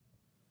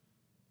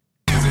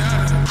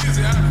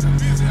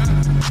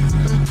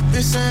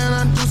They saying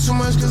I do too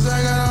much cause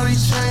I got all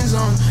these chains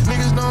on.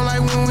 Niggas don't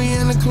like when we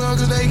in the club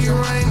cause they get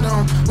rained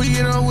on. We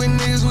get up with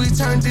niggas, we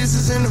turn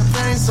distance into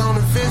pain zone.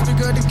 The feds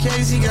pick up the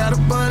case, he got a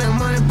bun and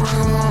money, bring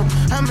him home.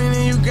 How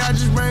many you got,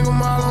 just bring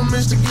them all on,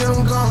 Mr. Get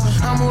them gone.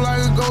 I move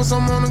like a ghost,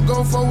 I'm on the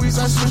go 4 weeks,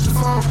 I switch the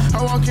phone.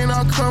 I walk in,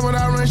 I'll come, but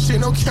I run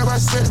shit, no cap,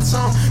 I set the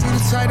tone. You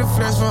the type to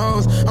flex for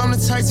hoes, I'm the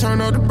type turn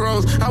up the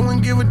bros. I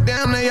wouldn't give a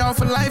damn, they all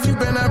for life, you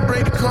better not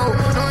break the code.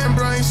 No, and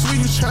bro ain't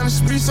sweet, you tryna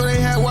speak, so they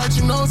had watch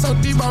you know. So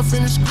deep, I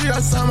finished street, I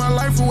saw my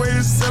life away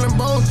to selling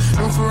bows.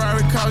 No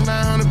Ferrari cost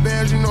 900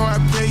 bands, you know I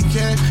pay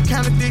cash.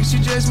 Kinda dick, she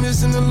just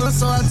missing the look,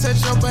 so I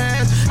touch up her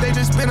ass. They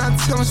just spin, I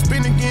tell them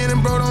spin again,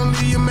 and bro, don't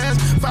leave your mask.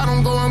 If I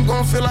don't go, I'm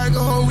gon' feel like a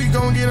hoe, we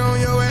gon' get on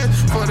your ass.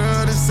 For the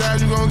other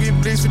side, you gon' get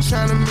blitzed for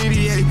tryna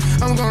mediate.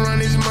 I'm gon' run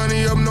this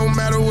money up no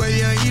matter where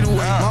you either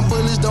way. My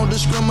bullets don't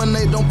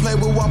discriminate, don't play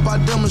with WAP, I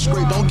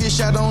demonstrate. Don't get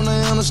shot on the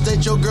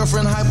interstate, your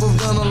girlfriend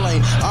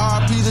hyperventilate.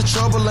 RIP the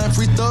trouble and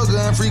free Thugger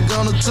and free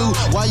Gunner too.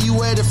 Why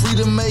you at it? Free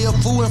the mayor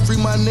fool and free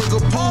my nigga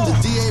Pooh. The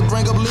DA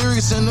bring up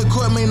lyrics and the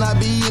court may not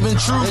be even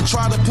true. And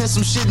try to pin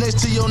some shit next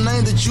to your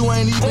name that you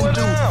ain't even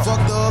do.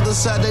 Fuck the other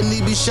side, they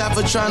need be shot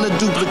for trying to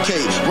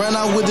duplicate. Ran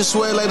out with the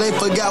swear like they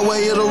forgot where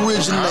it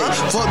originate.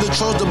 Fuck the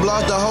trolls, the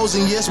blogs, the hoes,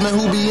 and yes man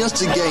who be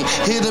instigate.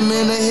 Hit him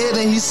in the head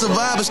and he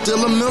survived,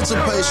 still a mental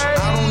patient.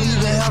 I don't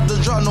even have to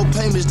draw no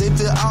payments, they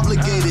feel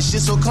obligated.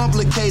 Shit so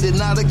complicated,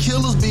 now the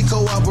killers be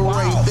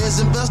cooperating. Feds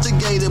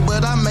investigated,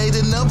 but I made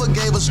it, never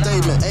gave a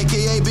statement.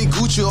 AKA Big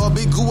Gucci or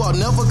Big Goo,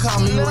 never call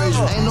me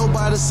Razor. Ain't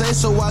nobody say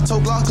so, I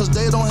told Glock cause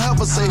they don't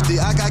have a safety.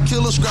 I got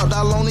killer scrapped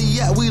out on the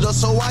yacht, we the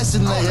so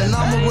isolated. And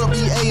I'ma rep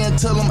EA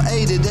until I'm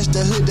 80, that's the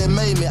hood that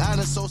made me. I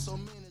done so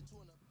many.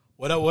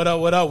 What up, what up,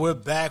 what up? We're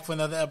back for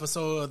another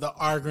episode of the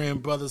Arguing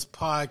Brothers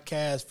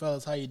podcast.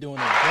 Fellas, how you doing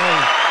today?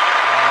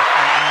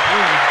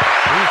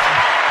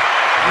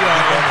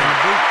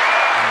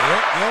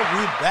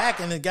 We back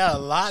and it got a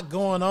lot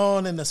going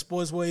on in the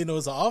sports world. You know,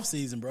 it's an off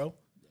season, bro.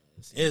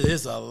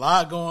 It's a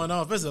lot going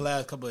on, especially the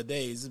last couple of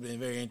days. It's been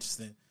very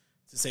interesting,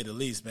 to say the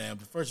least, man.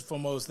 But first and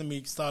foremost, let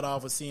me start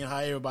off with seeing how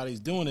everybody's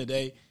doing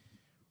today.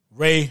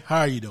 Ray, how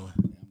are you doing?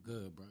 I'm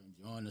good, bro.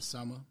 Enjoying the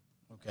summer.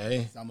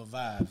 Okay. Summer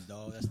vibes,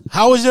 dog.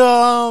 How was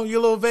your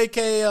little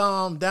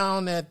vacay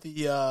down at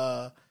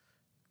the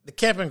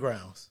camping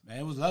grounds? Man,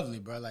 it was lovely,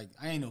 bro. Like,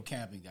 I ain't no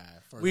camping guy.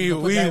 First. We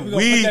put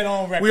that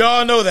on record. We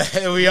all know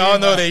that. We all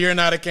know that you're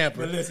not a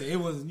camper. But listen, it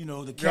was,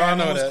 the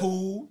camping was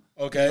cool.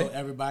 Okay.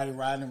 Everybody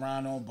riding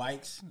around on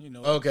bikes,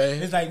 Okay.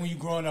 It's like when you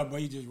growing up, bro,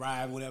 you just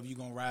ride whatever you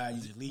going to ride.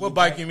 You just leave. What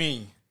bike you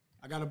mean?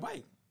 I got a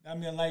bike. Got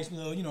me a nice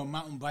little,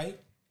 mountain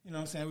bike. You know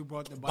what I'm saying? We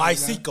brought the bike.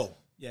 Bicycle. Down.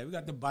 Yeah, we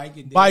got the bike.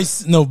 And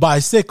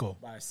bicycle.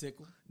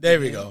 Bicycle. There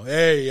we go.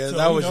 There you go. So,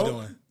 that's what you're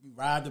doing. You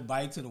ride the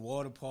bike to the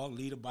water park,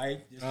 lead a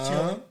bike, just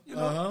chilling.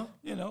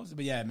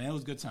 But yeah, man, it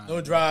was a good time.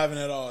 No driving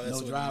at all.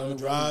 No driving.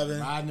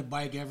 Riding the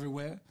bike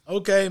everywhere.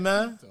 Okay,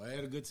 man. So I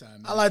had a good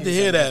time, man. I like to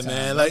hear that,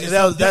 man. Like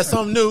that's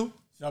something new.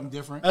 Something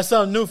different. That's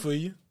something new for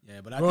you.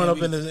 Yeah, but growing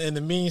up in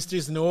the mean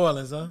streets of New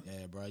Orleans, huh?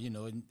 Yeah, bro.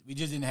 We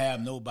just didn't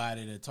have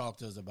nobody to talk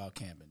to us about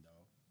camping.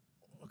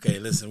 Okay,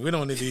 listen, we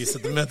don't need to be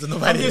sentimental.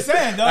 Nobody. I'm just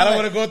saying, dog, I don't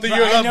want to go through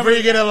your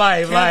upbringing in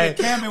life. Like,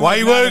 why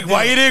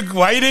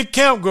you didn't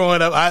camp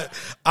growing up?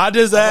 I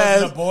just asked.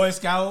 I wasn't a Boy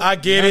Scout. I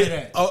get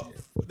it. Oh,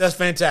 that's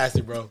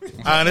fantastic, bro.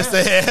 I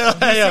understand.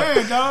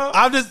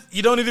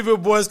 You don't need to be a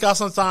Boy Scout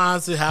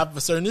sometimes to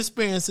have certain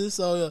experiences.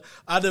 So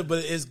but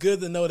it's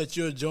good to know that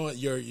you're enjoying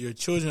your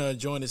children are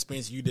enjoying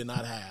experiences you did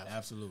not have.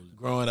 Absolutely,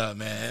 growing up,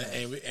 man,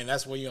 and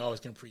that's what you always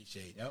can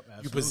appreciate. Yep,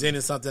 absolutely. You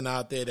presented something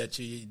out there that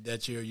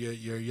your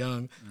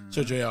young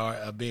children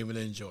are being able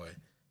to enjoy.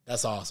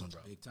 That's awesome,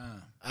 bro. Big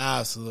time.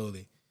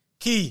 Absolutely.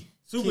 Key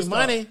Superstar.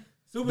 Money.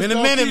 Superstar. Been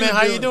a minute, man.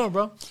 How you doing,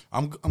 bro?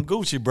 I'm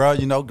Gucci, bro.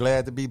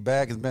 Glad to be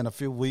back. It's been a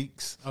few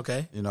weeks.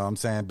 Okay. You know what I'm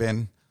saying?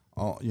 Been,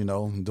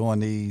 doing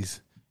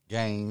these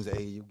games,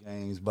 AAU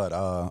games. But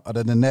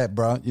other than that,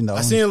 bro,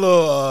 I seen a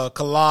little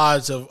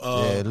collage of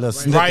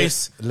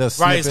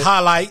Rice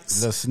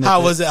highlights.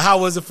 How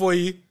was it for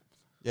you?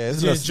 Yeah,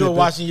 it's you enjoy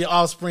watching your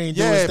offspring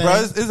do his thing? Bro.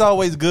 It's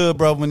always good,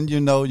 bro, when,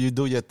 you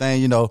do your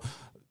thing.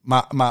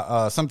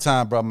 My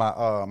sometimes, bro,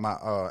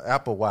 my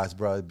Apple Watch,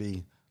 bro, it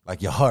be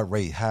like your heart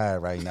rate high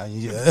right now.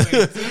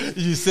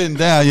 You sitting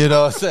down, you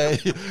know what I'm saying?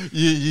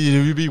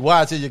 You be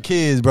watching your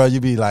kids, bro.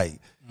 You be like,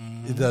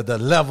 the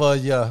level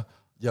of your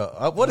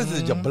what is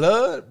it? Your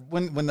blood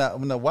when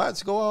the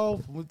watch go off,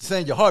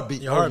 saying your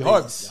heartbeat, your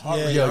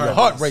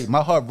heart rate.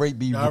 My heart rate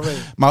be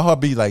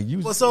like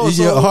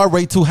your heart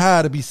rate too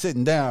high to be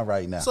sitting down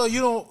right now.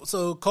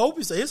 So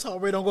Kobe said his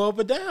heart rate don't go up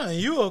and down.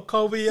 You a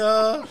Kobe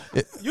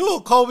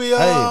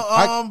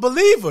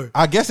believer.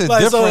 I guess it's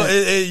different.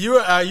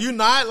 So are you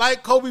not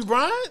like Kobe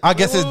Bryant? I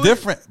guess it's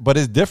different, but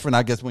it's different.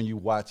 I guess when you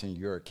watching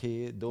your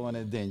kid doing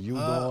it, then you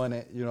doing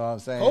it. You know what I'm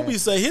saying? Kobe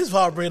say his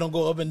heart rate don't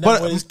go up and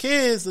down with his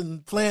kids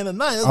and playing the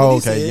night.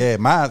 Yeah,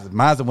 mine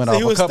went off.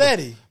 He was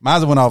steady.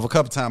 Mine went off a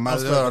couple times. Mine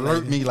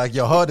alert me like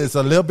your heart rate is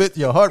a little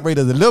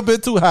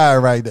bit too high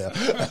right there.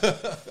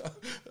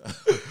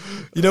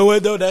 You know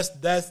what though? That's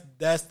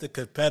the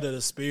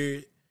competitive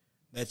spirit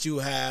that you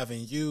have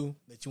in you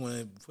that you want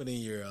to put in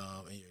your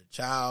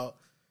child.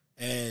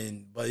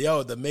 But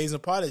the amazing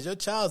part is your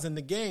child's in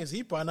the games.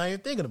 He probably not even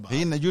thinking about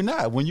it. You're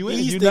not. When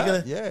you're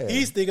not. Yeah.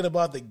 He's thinking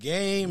about the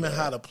game and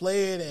how to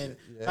play it and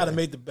how to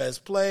make the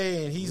best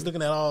play. And he's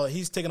looking at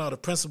he's taking all the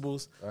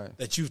principles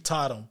that you've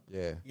taught him.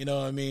 Yeah. You know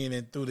what I mean?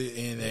 And through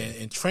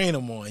and train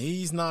him on.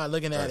 He's not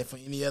looking at it from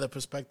any other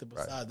perspective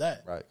besides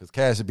that. Right. Because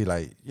Cash would be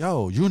like,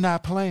 yo, you're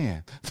not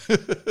playing. I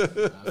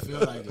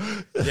feel like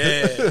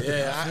it.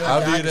 Yeah.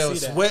 I'll be there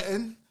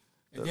sweating.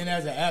 And then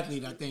as an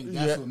athlete, I think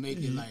that's what makes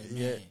it like,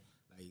 man.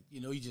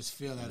 You just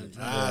feel that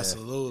adrenaline.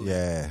 Absolutely.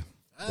 Yeah.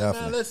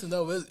 Man, listen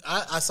though,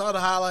 I saw the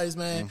highlights,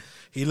 man.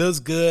 He looks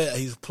good.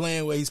 He's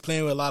playing with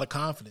a lot of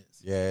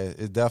confidence. Yeah,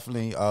 it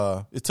definitely.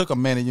 It took a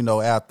minute,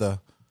 after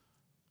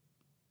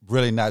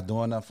really not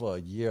doing that for a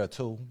year or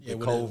two with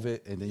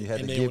COVID, and then you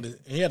had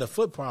he had a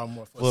foot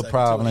problem.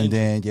 And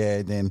then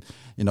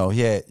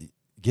he had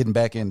getting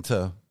back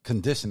into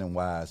conditioning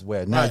wise,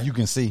 where now you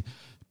can see.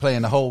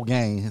 Playing the whole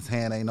game, his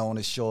hand ain't on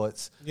his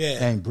shorts,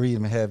 ain't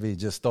breathing heavy,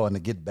 just starting to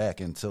get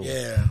back into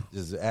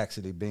just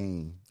actually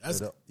being.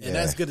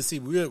 That's good to see.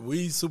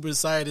 We super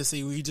excited to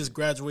see. We just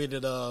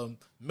graduated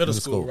middle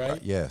school, right?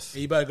 Yes.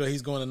 He's going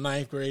to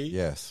 9th grade.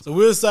 Yes. So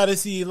we're excited to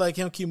see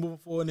him keep moving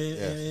forward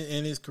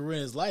in his career,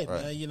 in his life,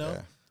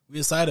 man. We're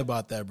excited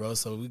about that, bro.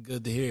 So we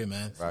good to hear it,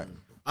 man. Right.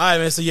 All right,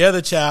 man. So your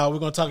other child, we're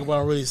gonna talk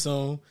about him really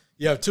soon.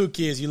 You have 2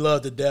 kids you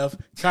love to death,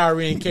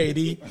 Kyrie and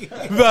KD.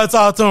 We about to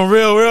talk to them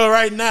real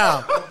right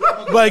now.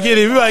 We about to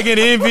get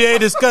an NBA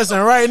discussion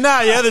right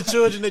now. Your other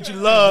children that you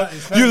love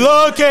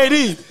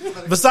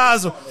KD.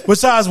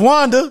 Besides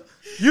Wanda,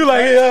 you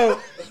like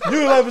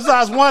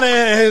besides Wanda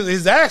and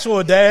his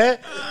actual dad,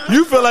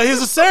 you feel like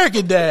he's a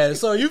surrogate dad.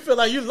 So you feel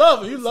like you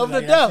love him. You love him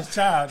to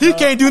death. He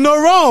can't do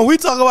no wrong. We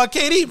talk about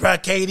KD, bro.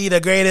 KD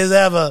the greatest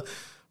ever,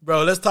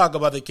 bro. Let's talk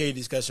about the KD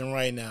discussion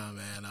right now,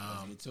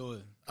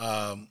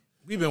 man.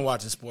 We've been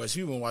watching sports.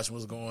 You've been watching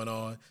what's going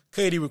on.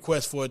 KD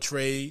request for a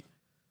trade,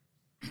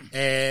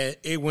 and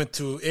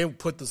it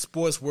put the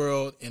sports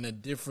world in a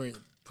different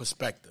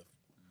perspective,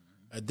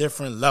 a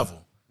different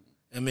level.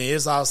 I mean,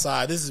 it's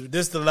outside. This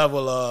is the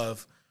level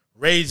of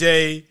Ray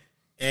J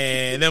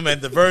and them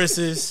at the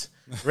Versus,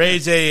 Ray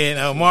J and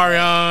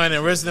Omarion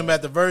and rest of them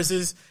at the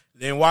Versus,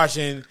 then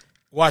watching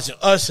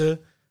Usher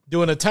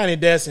doing a Tiny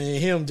Desk and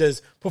him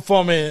just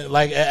performing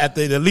like at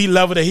the elite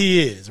level that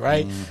he is,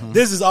 right? Mm-hmm.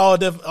 This is all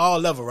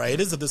level, right?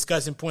 This is a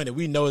discussion point that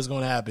we know is going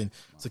to happen.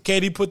 So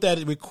KD put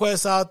that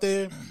request out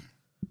there.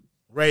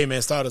 Ray,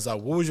 man, start us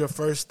out. What was your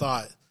first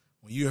thought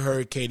when you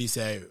heard KD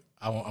say,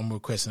 I'm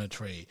requesting a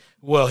trade?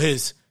 Well,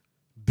 his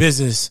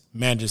business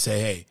manager say,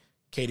 hey,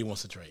 KD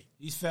wants a trade.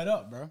 He's fed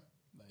up, bro.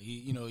 Like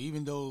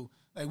even though,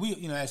 like we,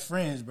 as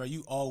friends, bro,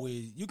 you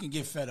can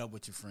get fed up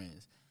with your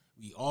friends.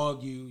 We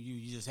argue,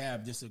 you just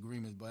have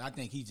disagreements, but I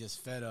think he's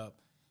just fed up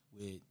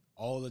with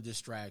all the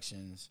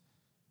distractions,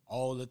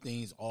 all the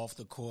things off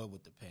the court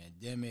with the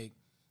pandemic,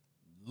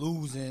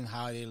 losing,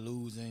 how they're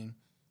losing,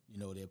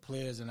 their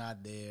players are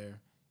not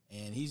there,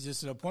 and he's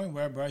just at a point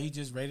where, bro, he's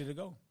just ready to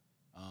go.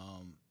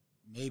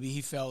 Maybe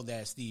he felt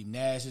that Steve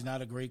Nash is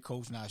not a great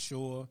coach, not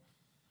sure,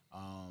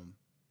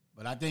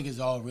 but I think it's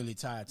all really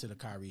tied to the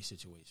Kyrie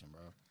situation,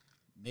 bro.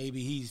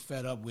 Maybe he's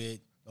fed up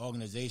with the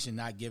organization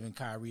not giving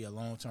Kyrie a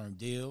long-term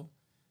deal,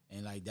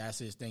 and like that's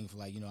his thing for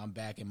like, I'm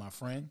backing my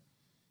friend.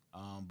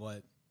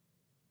 But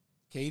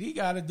KD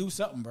got to do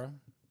something, bro.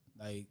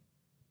 Like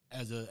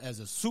as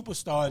a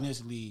superstar in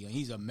this league, and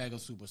he's a mega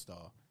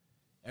superstar.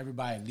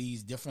 Everybody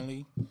leads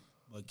differently,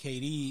 but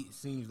KD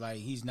seems like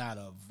he's not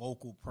a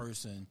vocal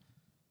person,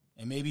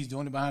 and maybe he's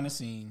doing it behind the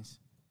scenes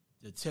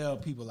to tell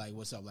people like,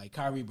 what's up? Like,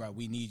 Kyrie, bro,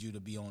 we need you to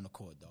be on the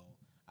court, dog.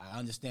 I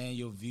understand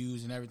your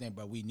views and everything,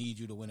 but we need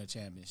you to win a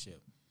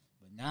championship.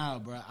 Now,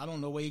 bro, I don't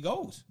know where he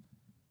goes.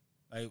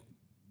 Like,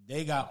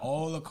 they got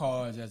all the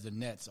cards as the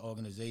Nets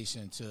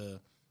organization to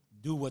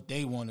do what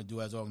they want to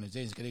do as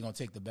organizations because they're going to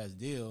take the best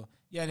deal.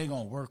 Yeah, they're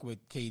going to work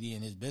with KD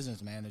and his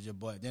business manager,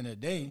 but at the end of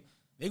the day,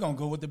 they're going to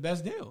go with the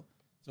best deal.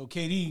 So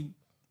KD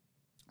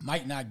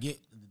might not get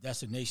the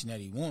destination that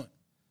he wants,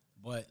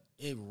 but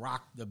it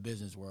rocked the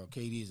business world.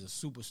 KD is a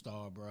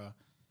superstar, bro,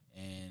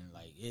 and,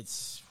 like,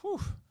 it's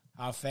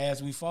how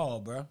fast we fall,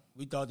 bro.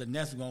 We thought the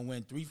Nets were going to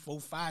win 3,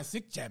 4, 5,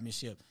 6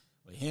 championships.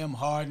 With him,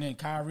 Harden, and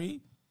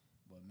Kyrie,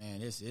 but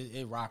man,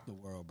 it rocked the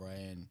world, bro,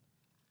 and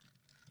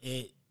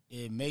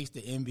it makes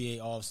the NBA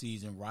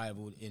offseason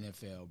rival the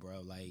NFL,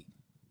 bro. Like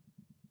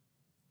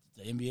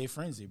the NBA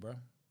frenzy, bro.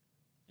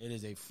 It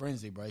is a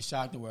frenzy, bro. It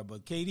shocked the world,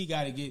 but KD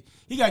got to get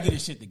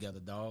his shit together,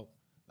 dog.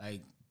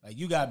 Like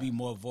you got to be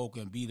more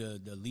vocal and be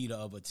the leader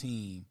of a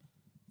team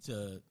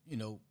to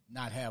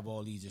not have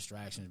all these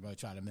distractions, bro.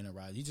 Try to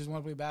minimize. He just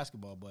want to play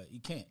basketball, but he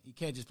can't. He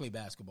can't just play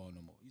basketball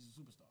no more. He's a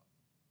superstar.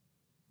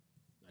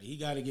 He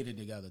got to get it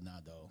together now,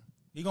 though.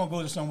 He going to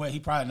go to somewhere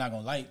he probably not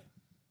going to like.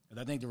 Because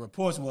I think the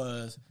reports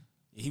was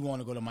he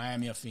want to go to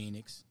Miami or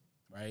Phoenix,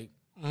 right?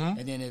 Mm-hmm.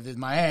 And then if it's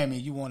Miami,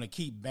 you want to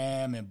keep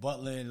Bam and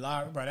Butler and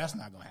Lowry. Bro, that's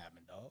not going to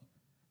happen, dog.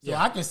 So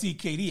I can see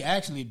KD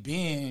actually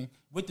being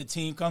with the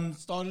team come the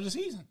start of the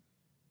season.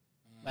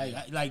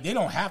 Like they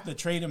don't have to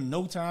trade him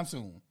no time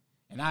soon.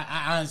 And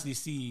I honestly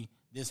see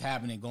this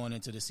happening going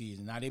into the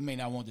season. Now, they may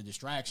not want the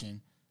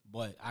distraction,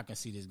 but I can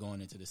see this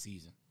going into the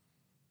season.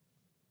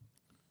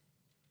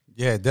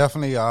 Yeah,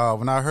 definitely.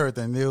 When I heard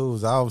the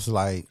news, I was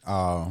like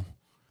trying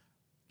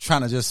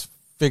to just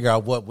figure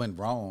out what went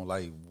wrong.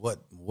 Like,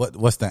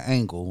 what's the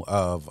angle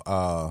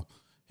of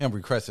him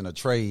requesting a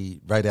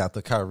trade right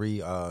after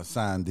Kyrie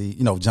signed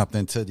jumped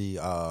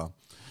into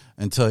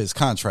his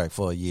contract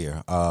for a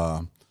year.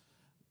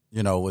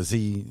 Was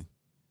he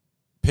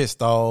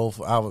pissed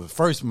off? Our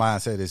first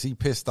mindset is he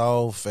pissed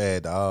off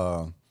at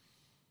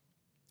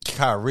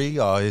Kyrie,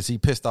 or is he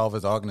pissed off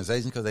at the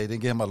organization because they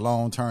didn't give him a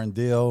long-term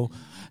deal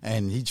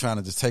and he trying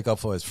to just take up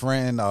for his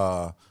friend?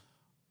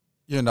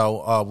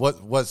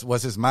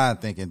 What's his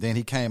mind thinking? Then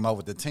he came up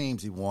with the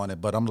teams he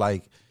wanted, but I'm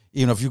like,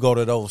 even if you go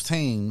to those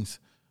teams,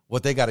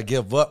 what they got to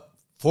give up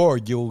for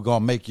you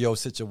gonna make your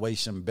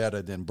situation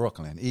better than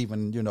Brooklyn,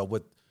 even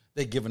what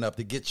they giving up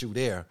to get you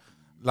there.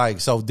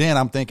 Like, so then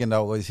I'm thinking,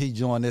 though, is he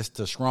doing this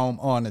to Strom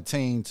on the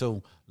team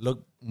to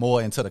look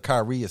more into the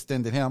Kyrie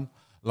extended him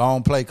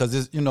long play? Because,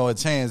 a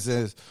chance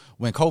is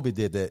when Kobe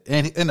did that.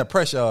 And in the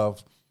pressure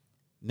of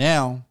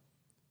now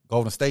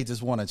Golden State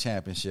just won a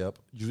championship.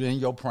 You're in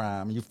your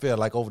prime. You feel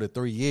like over the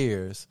 3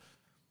 years,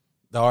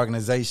 the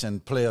organization,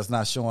 players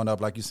not showing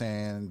up, like you're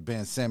saying,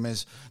 Ben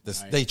Simmons.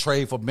 They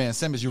trade for Ben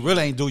Simmons. You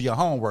really ain't do your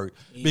homework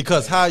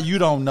because how you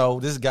don't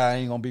know this guy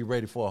ain't going to be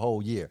ready for a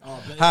whole year.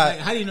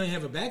 How do you know you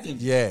have a back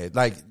injury? Yeah,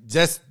 like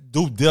just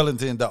due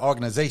diligence the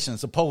organization's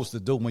supposed to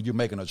do when you're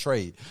making a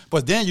trade.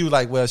 But then you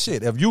like, well,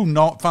 shit, if you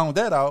found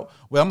that out,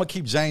 well, I'm going to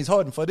keep James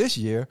Harden for this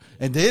year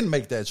and then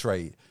make that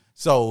trade.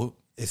 So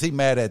is he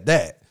mad at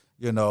that?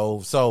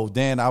 So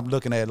then I'm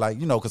looking at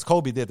because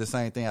Kobe did the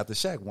same thing after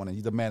Shaq won it.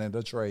 He demanded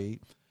a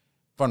trade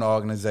from the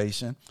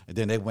organization, and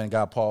then they went and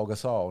got Paul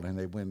Gasol, and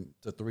they went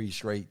to 3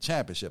 straight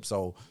championships.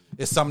 So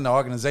it's something the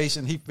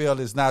organization he feel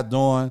is not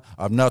doing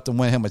enough to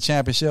win him a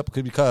championship,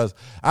 because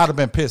I'd have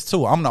been pissed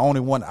too. I'm the only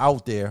one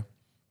out there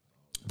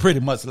pretty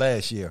much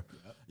last year.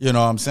 You know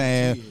what I'm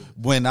saying?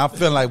 When I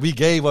feel like we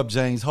gave up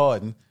James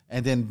Harden,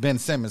 and then Ben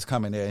Simmons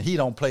coming there, and he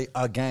don't play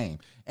a game.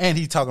 And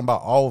he talking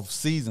about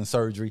off-season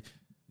surgery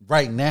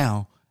right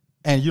now,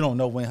 and you don't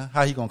know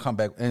how he going to come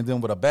back. And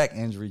then with a back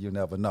injury, you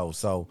never know.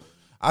 So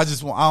I'm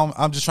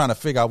just trying to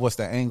figure out what's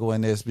the angle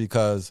in this,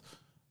 because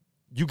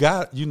you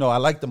got, I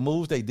like the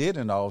moves they did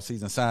in the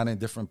offseason, signing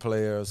different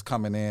players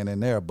coming in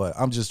and there, but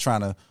I'm just trying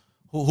to,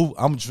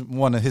 I'm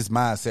wondering his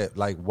mindset,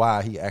 like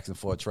why he asking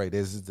for a trade.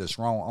 Is it the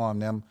strong arm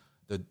them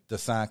to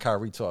sign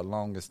Kyrie to a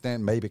longer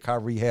stint? Maybe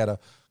Kyrie had a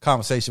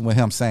conversation with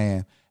him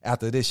saying,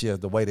 after this year,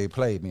 the way they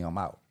played me, I'm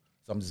out.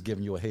 So I'm just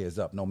giving you a heads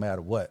up. No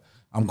matter what,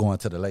 I'm going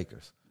to the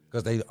Lakers,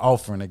 because they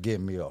offering to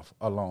give me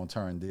a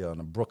long-term deal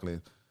in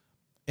Brooklyn.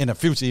 In the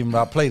future, even if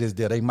I play this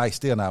deal, they might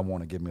still not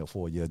want to give me a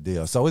 4-year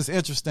deal. So it's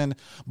interesting.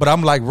 But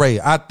I'm like Ray,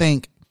 I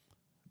think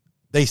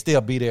they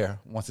still be there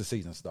once the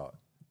season starts.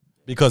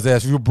 Because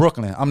as you're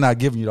Brooklyn, I'm not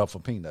giving you up for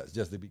peanuts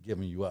just to be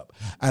giving you up.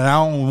 And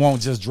I don't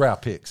want just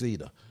draft picks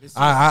either.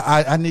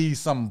 I need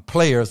some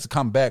players to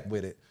come back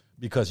with it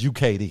because you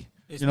KD.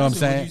 You know what I'm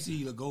saying? When you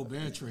see the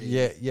Gobert trade.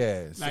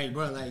 Yeah.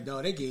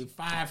 Dog, they gave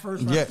 5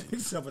 first-round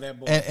picks up for that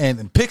ball.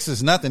 And picks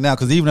is nothing now,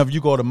 because even if you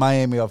go to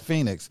Miami or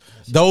Phoenix,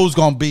 those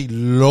going to be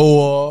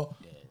lower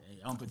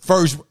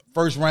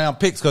first-round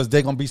picks because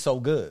they're going to be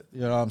so good. You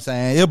know what I'm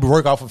saying? It'll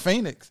work out for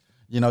Phoenix.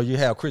 You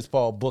have Chris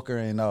Paul, Booker,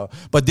 and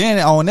but then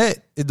on that,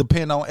 it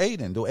depends on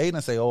Aiden. Do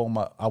Aiden say,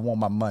 I want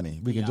my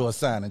money? We can do a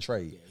sign and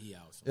trade. Yeah, he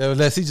out.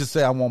 Unless he just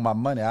say, I want my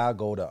money, I'll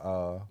go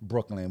to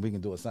Brooklyn. We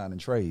can do a sign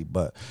and trade.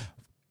 But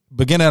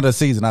beginning of the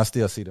season, I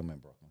still see them in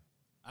Brooklyn.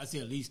 I see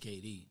at least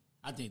KD.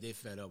 I think they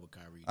fed up with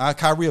Kyrie.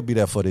 Kyrie will be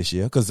there for this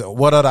year, because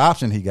what other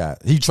option he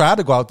got? He tried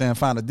to go out there and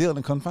find a deal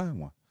and couldn't find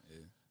one. Yeah.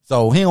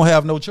 So he don't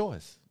have no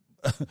choice.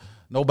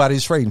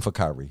 Nobody's trading for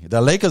Kyrie. The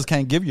Lakers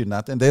can't give you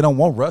nothing. They don't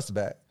want Russ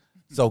back.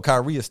 So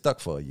Kyrie is stuck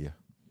for a year.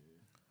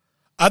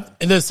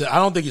 Listen, I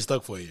don't think he's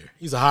stuck for a year.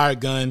 He's a hired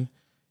gun.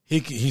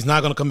 He's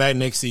not going to come back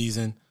next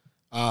season.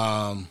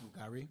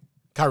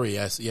 Kyrie,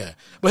 yes, yeah.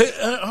 But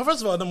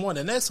first of all, number one,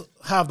 the Nets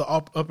have the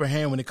upper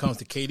hand when it comes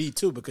to KD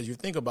too, because you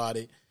think about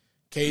it,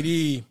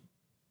 KD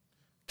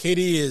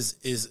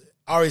is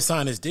already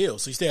signed his deal,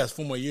 so he still has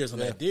 4 more years on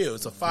that deal.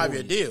 It's a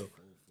 5-year deal,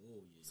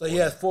 so he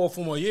has 4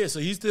 more years. So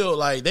he's still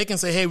like, they can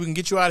say, hey, we can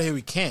get you out of here.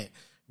 We can't.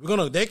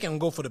 They can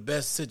go for the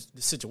best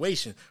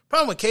situation.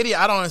 Problem with KD,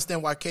 I don't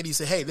understand why KD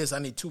said, hey, listen,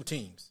 I need 2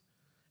 teams,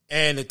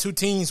 and the 2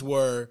 teams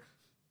were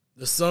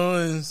the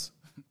Suns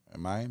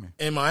and Miami.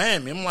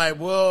 I'm like,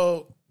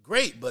 well,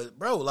 great, but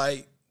bro,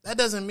 like that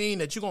doesn't mean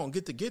that you're gonna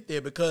get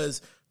there,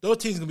 because those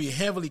teams gonna be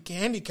heavily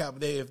handicapped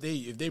there if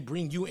they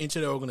bring you into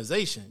their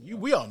organization.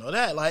 We all know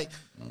that. Like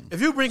if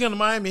you bring in the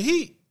Miami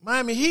Heat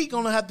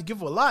gonna have to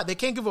give up a lot. They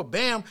can't give up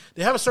Bam.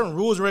 They have a certain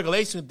rules and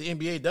regulations that the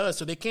NBA does,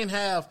 so they can't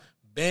have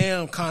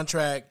Bam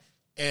contract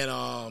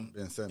and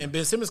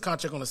Ben Simmons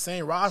contract on the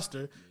same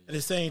roster at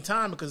the same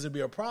time, because it'd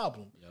be a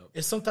problem. Yep.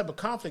 It's some type of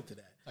conflict to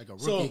that. Like a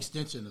rookie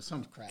extension or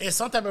some crap. It's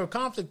some type of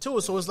conflict to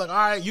it. So it's like, all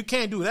right, you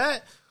can't do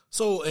that.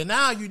 So, and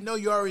now you know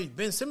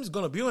Ben Simmons is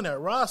going to be on that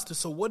roster.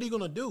 So what are you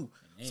going to do?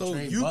 So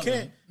you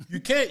can't,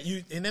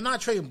 and they're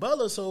not trading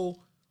Butler. So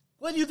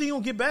what do you think you're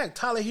going to get back?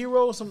 Tyler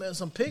Hero,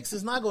 some picks?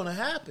 It's not going to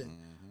happen.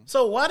 Mm-hmm.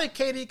 So why did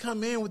KD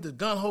come in with the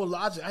gun-ho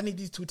logic? I need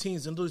these two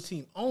teams and those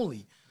teams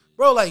only.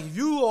 Bro, like, if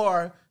you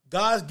are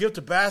God's gift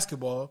to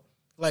basketball,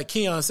 like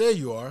Keon said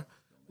you are,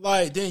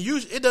 like, then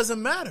it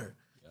doesn't matter.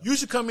 You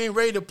should come in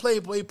ready to play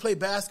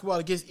basketball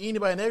against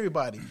anybody and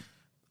everybody.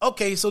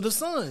 Okay, so the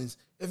Suns.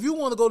 If you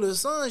want to go to the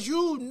Suns,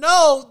 you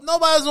know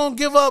nobody's going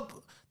to give up.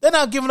 They're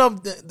not giving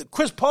up.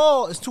 Chris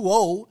Paul is too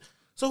old.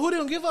 So who they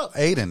going to give up?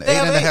 Aiden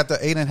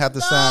have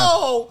to sign.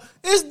 No,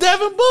 it's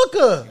Devin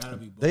Booker.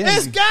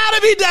 It's got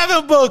to be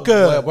Devin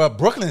Booker. Well,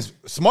 Brooklyn's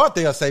smart,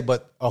 they'll say,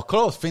 but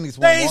close. Phoenix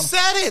won't They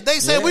said it. They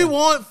said, we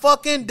want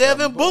fucking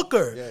Devin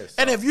Booker. Yes.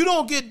 And if you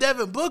don't get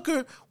Devin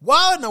Booker,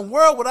 why in the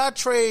world would I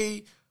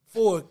trade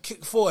for a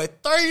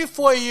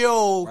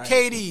 34-year-old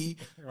KD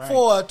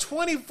for a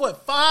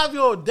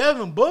 5-year-old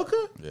Devin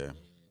Booker? Yeah.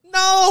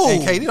 No.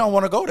 And KD don't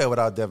want to go there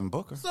without Devin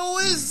Booker. So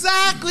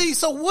exactly.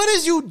 So what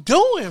is you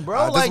doing,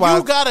 bro? Like,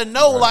 you got to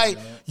know, like,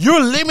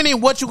 you're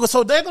limiting what you go.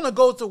 So they're going to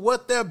go to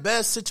what their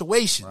best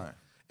situation. Right.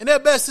 And their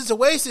best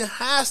situation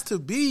has to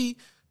be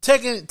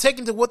taking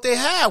to what they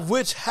have,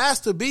 which has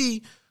to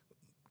be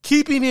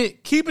keeping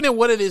it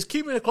what it is,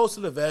 keeping it close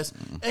to the vest,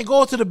 and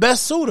going to the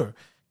best suitor.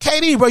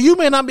 KD, bro, you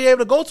may not be able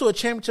to go to a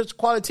championship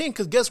quality team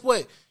because guess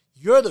what?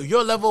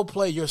 Your level of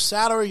play, your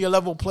salary, your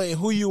level of play, and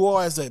who you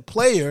are as a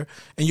player,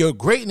 and your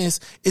greatness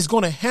is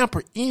going to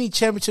hamper any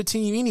championship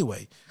team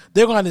anyway.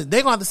 They're going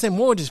to have to send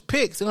more than just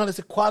picks. They're going to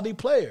send quality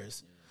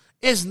players.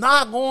 It's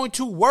not going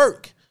to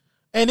work.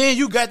 And then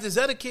you got this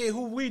other kid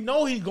who we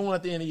know he's going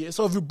at the end of the year.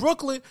 So if you're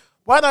Brooklyn,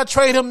 why not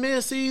trade him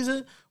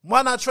mid-season?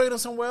 Why not trade him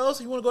somewhere else?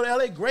 You want to go to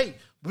LA? Great.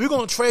 But we're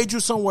going to trade you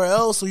somewhere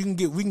else so we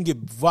can get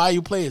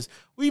value players.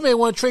 We may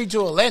want to trade you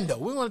to Orlando.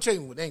 We want to trade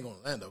they ain't going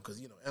to Orlando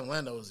because,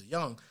 Orlando is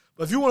young.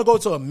 But if you want to go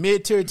to a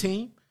mid-tier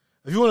team,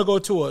 if you want to go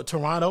to a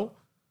Toronto,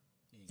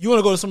 you want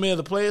to go to some of the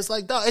other players,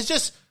 like, dog, it's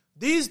just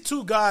these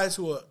two guys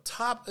who are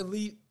top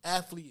elite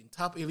athlete and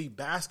top elite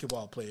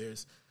basketball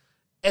players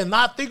and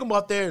not thinking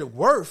about their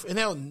worth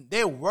and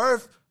their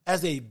worth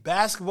as a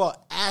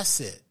basketball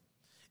asset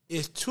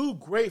is too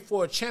great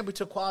for a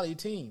championship quality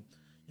team.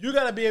 You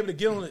got to be able to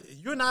get on it.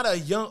 You're not a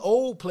young,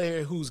 old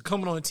player who's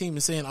coming on a team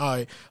and saying, all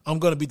right, I'm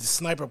going to be the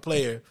sniper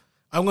player.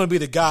 I'm going to be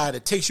the guy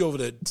that takes you over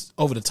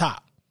the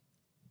top.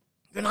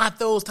 You're not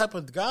those type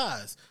of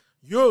guys.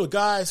 You're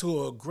guys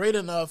who are great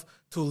enough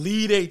to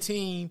lead a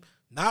team,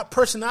 not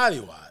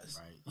personality-wise.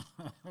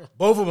 Right.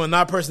 Both of them are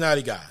not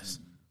personality guys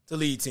to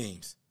lead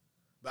teams.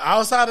 But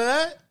outside of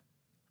that,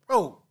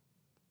 bro,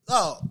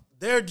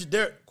 they're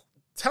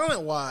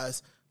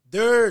talent-wise,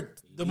 they're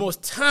the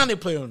most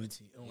talented player on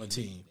the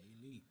team.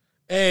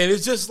 And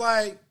it's just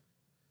like,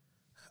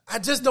 I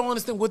just don't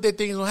understand what they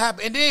think is going to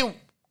happen. And then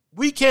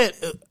we can't.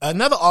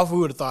 Another offer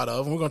we would have thought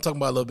of, and we're going to talk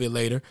about it a little bit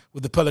later,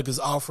 with the Pelicans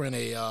offering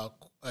a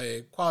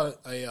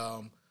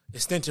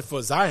extension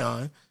for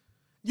Zion.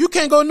 You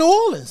can't go to New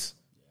Orleans.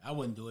 I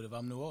wouldn't do it if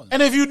I'm New Orleans.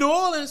 And if you New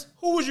Orleans,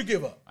 who would you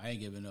give up? I ain't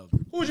giving up.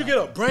 Who would you give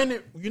up?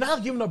 Brandon. You're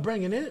not giving up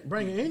bringing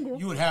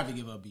Ingram. You would have to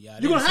give up B.I.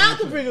 You're going to have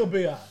to bring up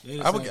B.I.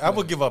 I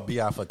would give up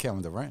B.I. for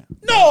Kevin Durant.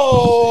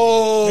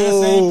 No. They're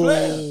the same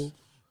players.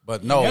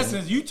 But no. In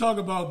essence, you talk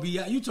about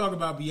B.I.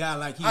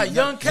 like he's a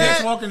young cat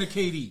talking to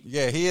KD.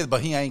 Yeah, he is,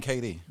 but he ain't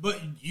KD. But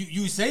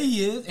you say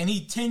he is, and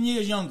he's 10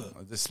 years younger.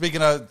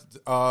 Speaking of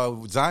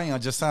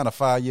Zion, just signed a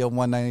 5-year,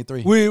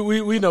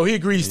 $193. We know he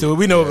agrees to it.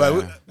 We know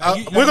about it.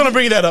 We're gonna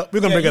bring that up. We're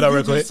gonna bring it up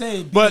real quick.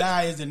 Say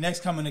B.I. is the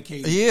next coming to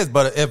KD. He is,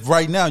 but if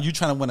right now you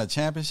trying to win a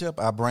championship,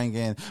 I bring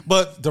in.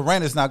 But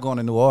Durant is not going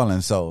to New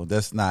Orleans, so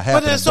that's not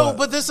happening.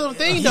 But there's some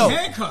thing though. He's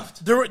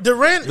handcuffed.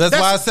 Durant.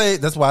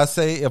 That's why I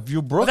say if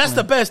you Brooklyn, that's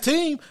the best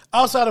team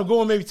outside of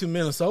going maybe to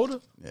Minnesota.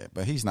 Yeah,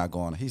 but he's not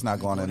going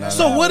in there.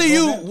 So where are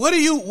you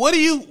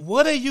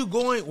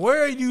going?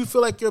 Where do you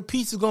feel like your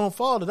piece is going to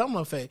fall? Let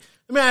me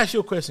ask you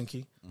a question,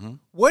 Key. Mm-hmm.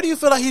 Where do you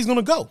feel like he's going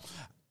to go?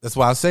 That's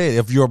why I said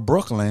if you're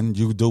Brooklyn,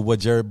 you do what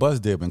Jerry Buss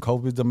did when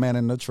Kobe's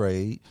demanding the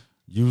trade.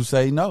 You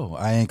say no,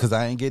 I ain't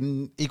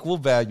getting equal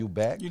value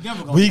back. You're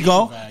never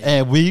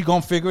gonna we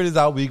gonna figure this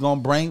out. We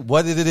gonna bring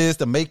what it is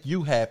to make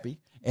you happy,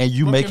 and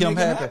you make him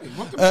happy.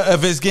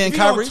 If it's getting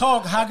Kyrie,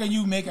 talk. How can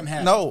you make him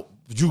happy? No.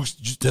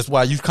 That's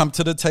why you come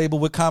to the table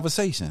with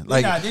conversation.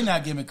 They're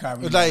not giving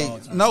Kyrie.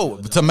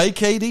 To make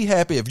KD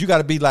happy, if you got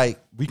to be like,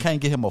 we can't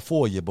get him a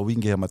 4-year, but we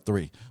can get him a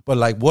 3. But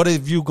like, what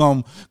if you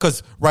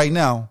because right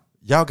now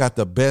y'all got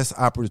the best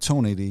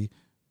opportunity.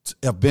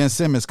 If Ben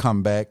Simmons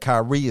come back,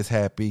 Kyrie is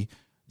happy.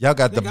 Y'all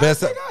got the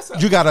best.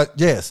 You got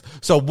yes.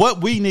 So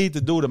what we need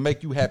to do to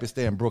make you happy,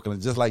 stay in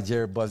Brooklyn, just like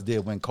Jerry Buss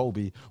did when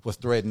Kobe was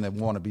threatened and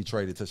want to be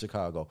traded to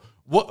Chicago.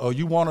 What? Oh,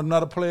 you want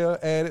another player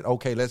added?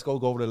 Okay, let's go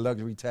over the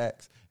luxury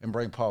tax and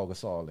bring Paul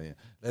Gasol in.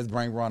 Let's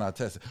bring Ron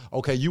Artest.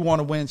 Okay, you want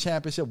to win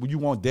championship? You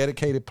want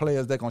dedicated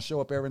players that gonna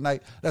show up every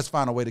night? Let's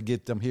find a way to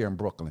get them here in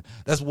Brooklyn.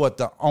 That's what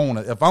the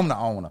owner. If I'm the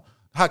owner,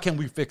 How can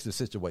we fix the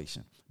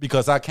situation?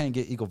 Because I can't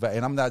get equal value,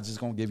 and I'm not just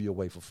going to give you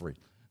away for free.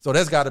 So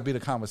that's got to be the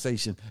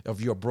conversation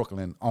if you're a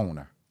Brooklyn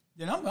owner.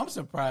 Then I'm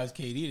surprised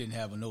KD didn't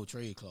have a no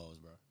trade clause,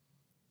 bro.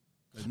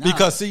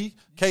 Because see,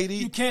 KD,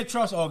 you can't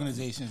trust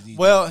organizations these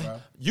days, bro.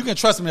 You can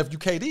trust him if you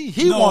KD.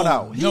 He want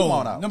out. He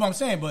want out. No, but I'm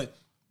saying, but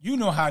you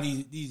know how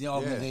these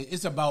organizations.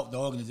 It's about the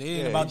organization. It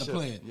ain't about the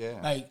player. Yeah.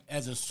 Like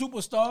as a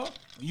superstar,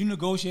 you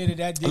negotiated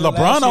that deal.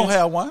 LeBron don't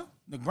have one.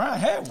 LeBron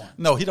had one.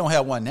 No, he don't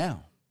have one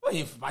now. Well,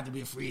 he's about to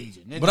be a free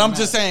agent. But I'm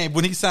just saying,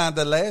 when he signed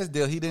the last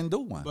deal, he didn't do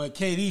one. But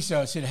KD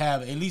should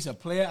have at least a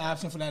player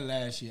option for that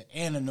last year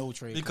and a no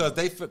trade.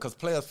 Because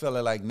players feel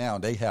like now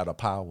they have the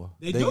power.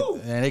 They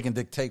do. And they can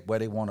dictate where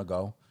they want to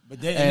go.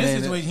 But in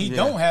this situation, he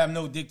don't have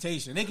no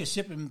dictation. They can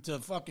ship him to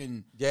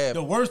fucking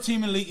the worst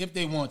team in the league if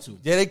they want to.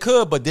 Yeah, they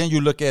could, but then you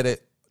look at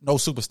it, no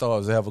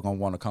superstar is ever going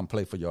to want to come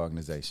play for your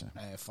organization.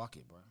 Man, fuck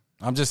it, bro.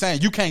 I'm just saying,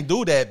 you can't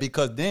do that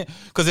because in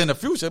the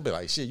future, it'll be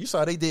like, shit, you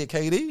saw they did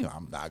KD?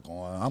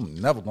 I'm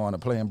never going to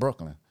play in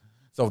Brooklyn.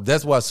 So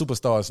that's why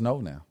superstars know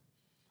now.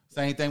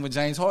 Same thing with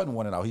James Harden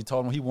wanted out. He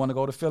told them he wanted to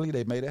go to Philly.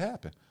 They made it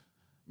happen.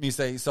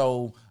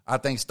 So I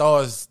think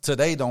stars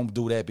today don't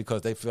do that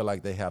because they feel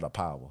like they have the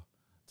power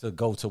to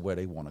go to where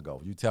they want to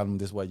go. You tell them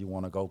this way you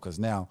want to go because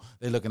now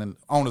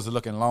owners are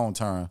looking long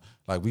term,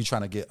 like we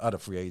trying to get other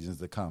free agents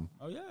to come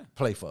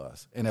play for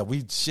us. And if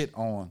we shit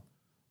on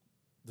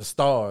the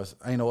stars,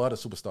 ain't no other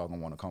superstar gonna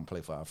want to come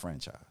play for our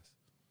franchise.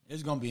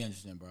 It's gonna be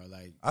interesting, bro.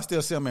 Like I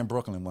still see him in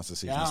Brooklyn once the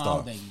season starts. I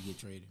don't think he get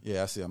traded.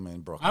 Yeah, I see him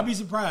in Brooklyn. I'll be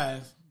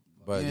surprised.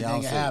 But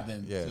anything can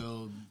happen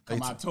till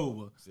come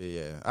October.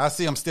 Yeah, I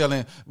see him still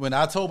in. When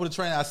October the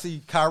train, I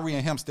see Kyrie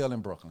and him still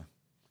in Brooklyn.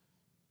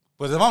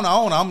 But if I'm the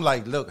owner, I'm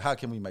like, look, how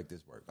can we make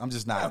this work? I'm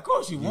just not. Yeah, of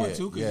course you want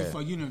to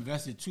because you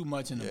invested too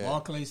much in the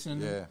Barclays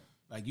Center. Yeah.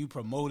 Like you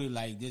promoted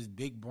like this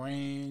big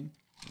brand.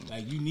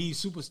 Like you need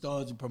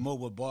superstars to promote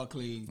what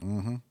Barclays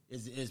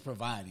is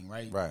providing,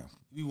 right? Right.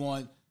 We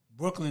want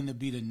Brooklyn to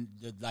be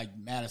the like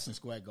Madison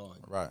Square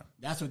Garden. Right.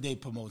 That's what they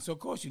promote. So of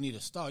course you need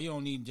a star. You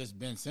don't need just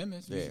Ben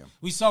Simmons. Yeah.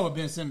 We saw what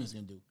Ben Simmons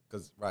can do.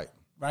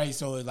 Right.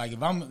 So like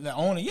if I'm the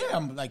owner,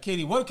 I'm like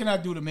KD, what can I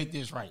do to make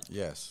this right?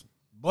 Yes.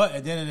 But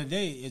at the end of the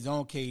day, it's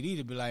on KD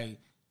to be like,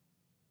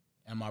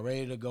 am I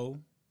ready to go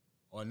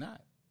or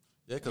not?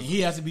 Yeah, and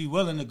he has to be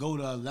willing to go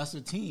to a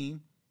lesser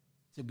team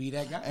to be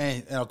that guy.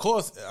 And of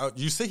course,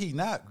 you see he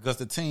not because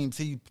the teams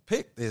he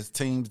picked is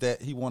teams that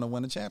he want to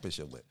win a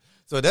championship with.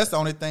 So that's the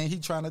only thing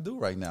he's trying to do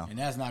right now. And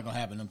that's not going to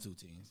happen them two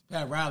teams.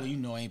 Pat Riley,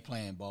 ain't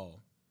playing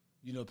ball.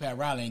 Pat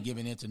Riley ain't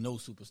giving in to no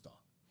superstar.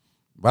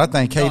 But I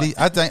think KD,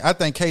 I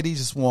think KD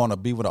just want to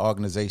be with an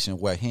organization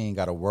where he ain't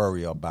got to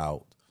worry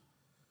about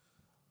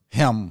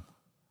him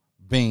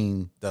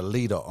being the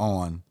leader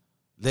on.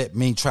 Let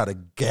me try to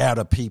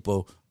gather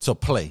people to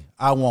play.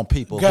 I want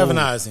people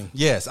galvanizing.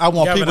 Yes, I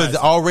want people that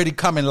already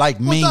coming like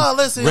me,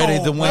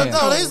 ready to win.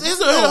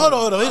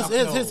 Hold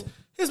on.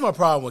 Here's my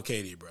problem with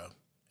KD, bro.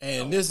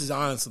 And this is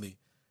honestly,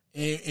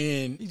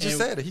 and he just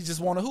said it. He just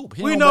want to hoop.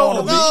 Hold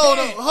on.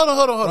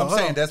 I'm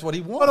saying that's what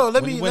he wanted. Hold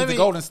on, when he went to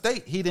Golden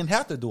State, he didn't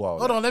have to do all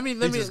that. Hold on, let me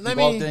go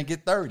out there and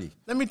get 30.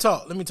 Let me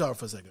talk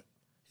for a second.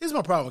 Here's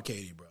my problem with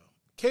KD, bro.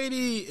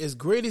 KD, as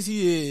great as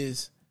he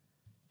is,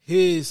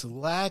 his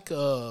lack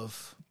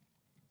of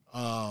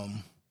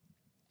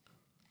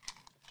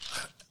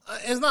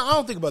it's not. I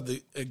don't think about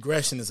the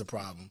aggression as a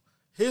problem.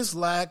 His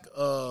lack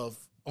of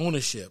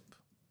ownership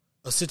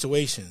of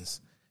situations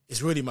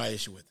is really my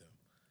issue with him.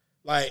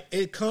 Like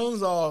it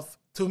comes off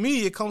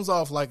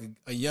like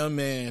a young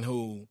man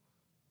who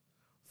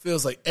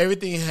feels like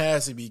everything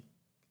has to be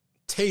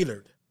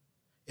tailored.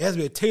 It has to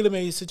be a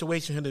tailor-made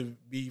situation for him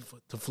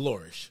to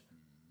flourish,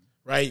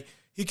 right?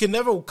 He can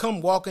never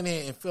come walking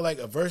in and feel like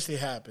adversity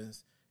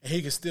happens and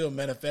he can still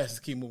manifest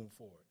and keep moving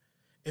forward.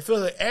 It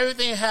feels like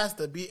everything has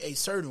to be a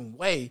certain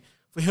way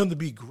for him to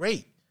be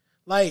great.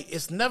 Like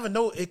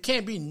it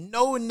can't be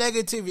no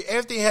negativity.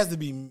 Everything has to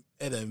be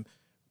at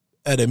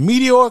a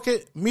meteor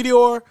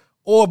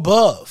or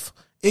above.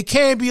 It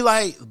can't be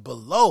like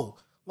below.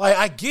 Like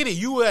I get it.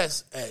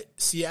 U.S. at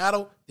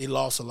Seattle, they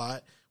lost a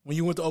lot. When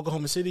you went to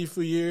Oklahoma City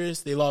for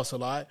years, they lost a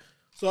lot.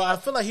 So I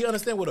feel like he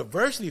understands what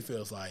adversity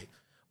feels like.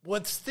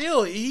 But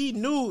still, he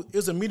knew it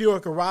was a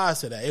mediocre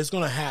rise to that. It's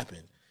going to happen.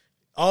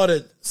 All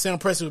the Sam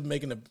Presti was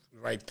making the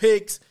right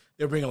picks.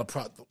 They were bringing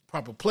the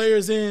proper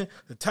players in.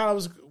 The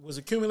talent was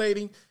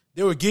accumulating.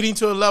 They were getting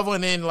to a level,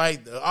 and then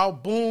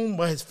boom,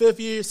 by his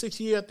 6th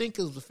year, I think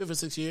it was the 5th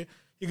or 6th year,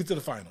 he get to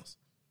the finals.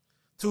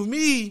 To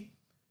me,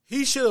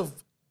 he should have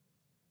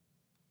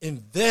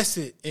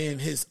invested in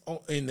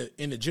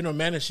the general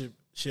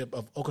managership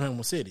of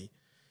Oklahoma City.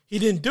 He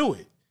didn't do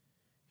it.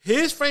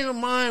 His frame of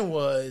mind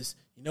was,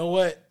 you know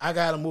what, I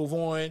got to move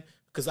on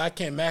because I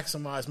can't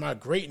maximize my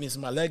greatness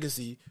and my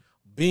legacy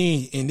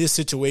being in this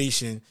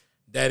situation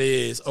that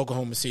is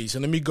Oklahoma City. So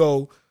let me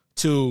go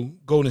to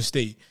Golden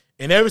State.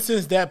 And ever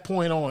since that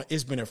point on,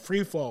 it's been a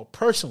free fall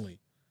personally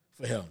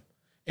for him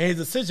and his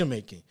decision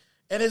making.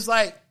 And it's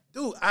like,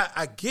 dude,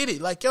 I get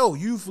it. Like, yo,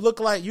 you're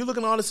looking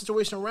at all the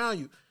situation around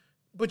you.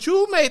 But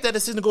you made that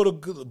decision to go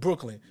to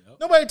Brooklyn. Yep.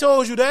 Nobody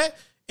told you that.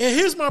 And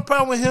here's my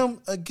problem with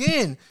him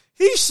again.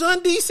 He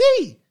shunned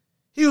DC.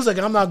 He was like,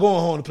 I'm not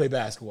going home to play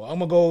basketball. I'm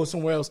going to go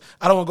somewhere else.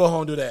 I don't want to go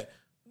home and do that.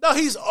 No,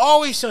 he's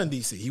always shunned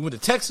DC. He went to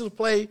Texas to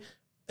play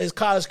his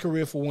college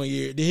career for 1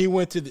 year. Then he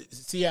went to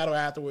Seattle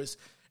afterwards.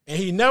 And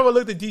he never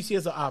looked at DC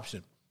as an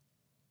option.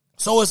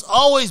 So it's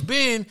always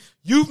been,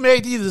 you've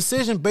made these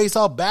decisions based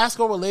off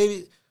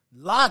basketball-related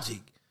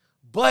logic.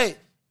 But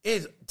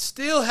it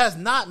still has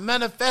not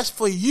manifested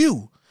for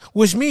you,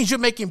 which means you're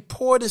making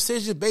poor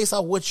decisions based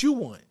on what you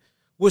want,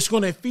 which is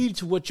going to feed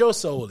to what your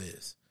soul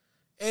is.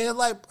 And it's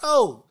like,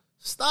 bro,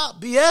 stop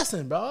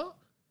BSing, bro.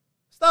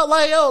 Stop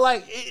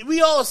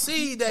we all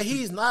see that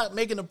he's not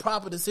making the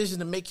proper decision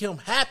to make him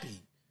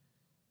happy.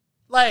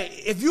 Like,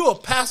 if you're a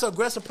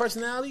passive-aggressive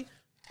personality,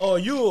 or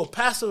you're a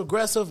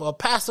passive-aggressive or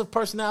passive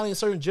personality in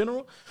certain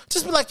general,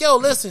 just be like, yo,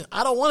 listen,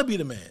 I don't want to be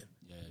the man.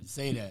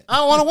 Say that. I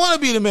don't want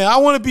to be the man. I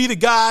want to be the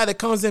guy that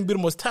comes in and be the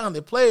most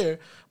talented player.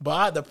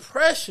 But the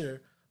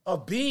pressure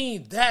of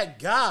being that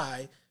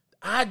guy,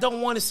 I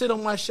don't want to sit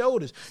on my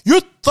shoulders. You're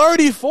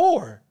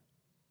 34.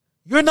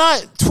 You're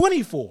not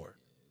 24.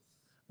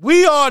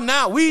 We are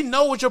now. We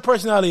know what your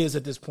personality is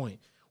at this point.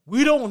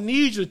 We don't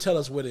need you to tell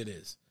us what it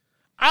is.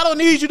 I don't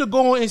need you to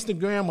go on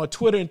Instagram or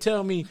Twitter and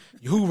tell me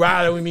who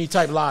riding with me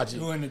type logic.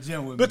 Who in the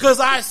gym with me.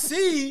 Because I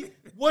see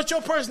what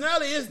your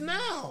personality is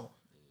now.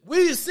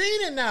 We've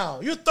seen it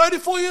now. You're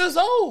 34 years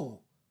old.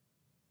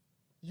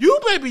 You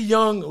may be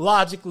young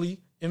logically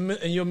in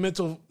your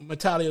mental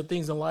mentality of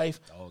things in life,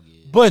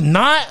 but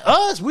not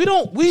us.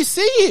 We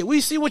see it.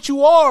 We see what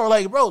you are.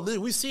 Like, bro,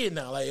 we see it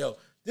now. Like, yo,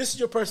 this is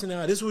your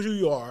personality. This is who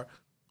you are.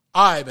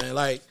 All right, man.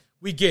 Like,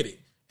 we get it.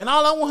 And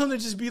all I want him to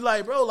just be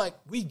like, bro, like,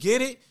 we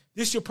get it.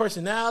 This is your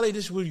personality.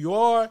 This is who you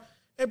are.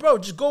 And bro,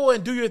 just go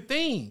and do your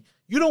thing.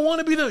 You don't want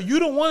to be you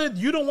don't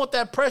want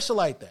that pressure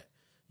like that.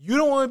 You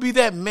don't want to be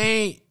that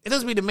main. It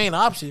doesn't be the main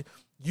option.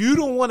 You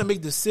don't want to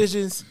make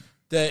decisions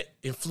that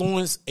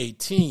influence a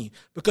team,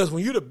 because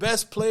when you're the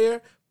best player,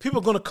 people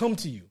are going to come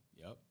to you.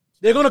 Yep.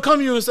 They're going to come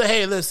to you and say,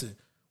 hey, listen,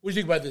 what do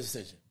you think about this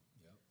decision?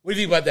 Yep. What do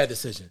you think about that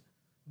decision?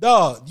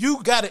 Dog,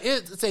 you got to,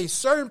 it's a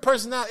certain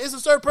personality. It's a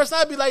certain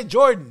personality. Be like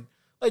Jordan.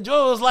 Like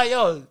Jordan was like,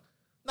 yo,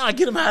 nah,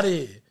 get him out of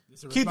here.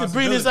 Keep the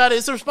brilliance out of it.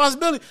 It's a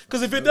responsibility.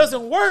 Because if it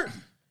doesn't work,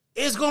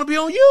 it's going to be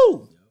on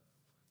you.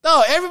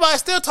 No, everybody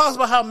still talks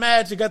about how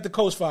Magic got the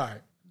coach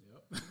fired.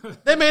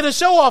 Yep. They made a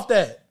show off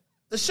that.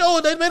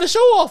 They made a show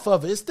off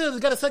of it. It's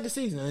got a second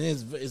season. And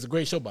it's a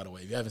great show, by the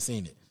way, if you haven't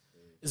seen it.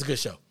 It's a good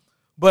show.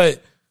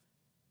 But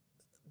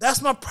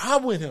that's my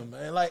problem with him,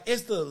 man. Like,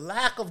 it's the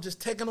lack of just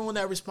taking on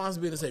that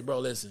responsibility to say, bro,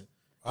 listen,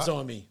 it's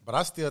on me. But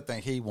I still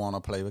think he want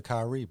to play with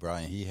Kyrie, bro,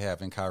 and he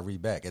having Kyrie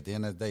back. At the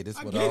end of the day, this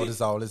is what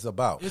all this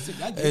about.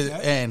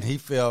 And he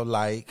felt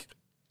like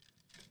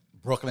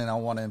Brooklyn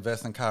don't want to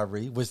invest in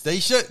Kyrie, which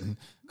they shouldn't,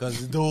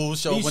 because the dude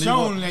showed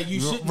that you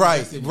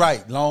shouldn't.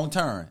 Right, long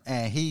term,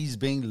 and he's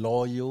being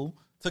loyal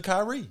to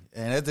Kyrie,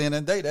 and at the end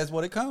of the day, that's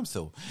what it comes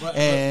to. But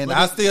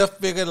I still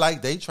figure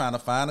like they trying to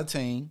find a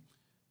team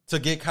to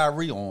get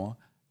Kyrie on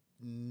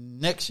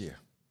next year.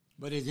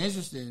 But it's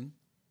interesting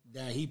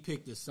that he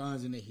picked the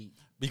Suns and the Heat,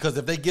 because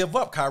if they give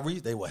up Kyrie,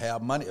 they will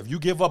have money. If you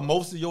give up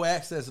most of your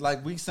assets,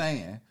 like we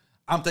saying,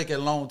 I'm thinking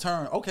long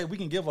term. Okay, we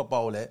can give up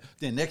all that.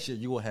 Then next year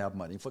you will have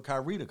money for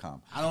Kyrie to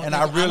come. I don't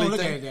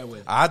look at it that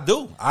way. I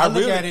do. I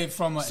look at it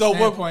from a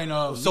standpoint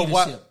of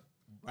leadership.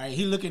 Right?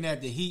 He looking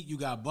at the Heat. You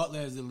got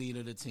Butler as the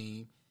leader of the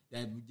team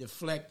that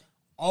deflect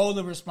all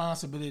the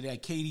responsibility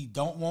that KD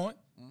don't want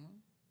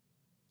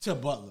to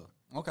Butler.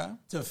 Okay.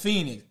 To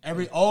Phoenix.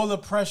 All the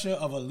pressure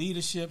of a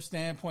leadership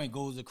standpoint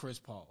goes to Chris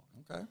Paul.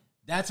 Okay.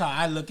 That's how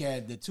I look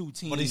at the two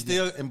teams. But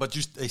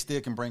they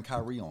still can bring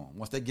Kyrie on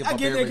once they give up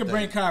everything. I get they can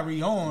bring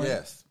Kyrie on.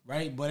 Yes.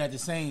 Right? But at the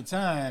same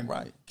time,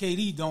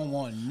 KD don't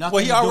want nothing.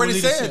 Well, he already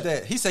said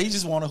that. He said he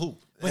just want to hoop.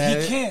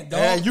 But he can't,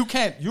 dog. You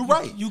can't. You're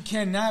right. You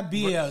cannot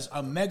be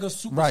a mega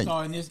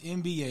superstar in this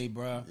NBA,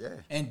 bro,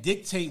 and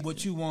dictate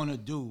what you want to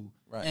do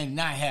and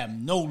not have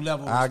no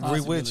level of responsibility, I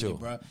agree with you,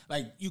 bro.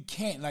 Like, you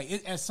can't.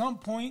 Like, at some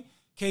point,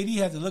 KD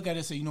has to look at it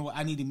and say, you know what,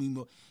 I need to be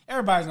more.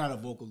 Everybody's not a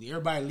vocal lead.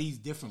 Everybody leads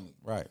differently.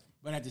 Right.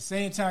 But at the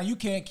same time, you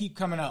can't keep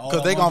coming out.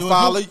 Because they gonna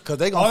follow you.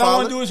 All I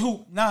want to do is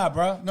hoop. Nah,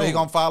 bro. No. They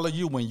gonna follow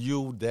you when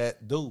you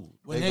that dude.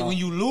 When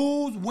you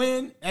lose,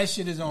 win, that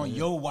shit is on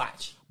your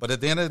watch. But at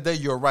the end of the day,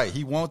 you're right.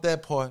 He want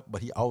that part,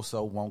 but he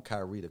also want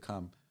Kyrie to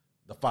come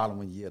the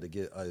following year to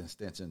get an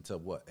extension to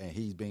what? And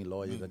he's being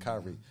loyal to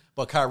Kyrie.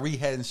 But Kyrie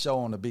hadn't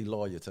shown to be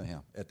loyal to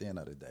him at the end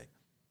of the day.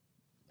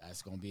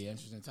 That's gonna be an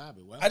interesting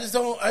topic. Well, I just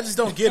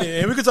don't get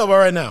it. And we can talk about it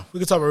right now. We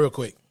can talk about it real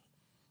quick.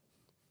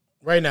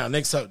 Right now,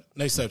 next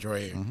subject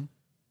right here. Mm-hmm.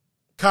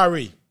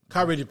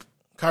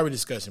 Kyrie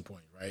discussion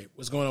point, right?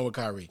 What's going on with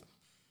Kyrie?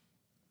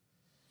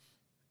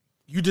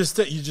 You just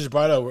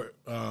brought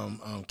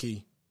up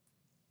Key.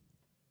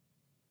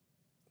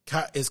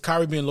 Is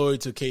Kyrie being loyal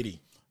to KD?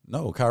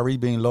 No, Kyrie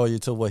being loyal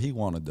to what he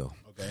want to do.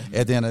 Okay.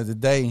 At the end of the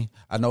day,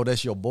 I know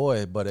that's your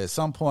boy, but at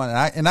some point,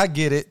 and I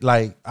get it.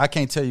 Like, I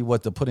can't tell you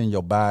what to put in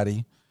your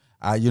body.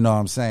 You know what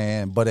I'm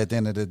saying? But at the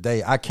end of the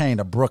day, I came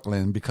to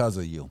Brooklyn because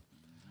of you.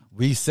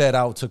 we set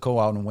out to go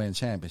out and win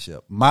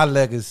championship. My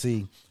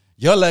legacy,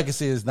 your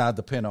legacy is not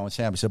dependent on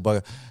championship,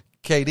 but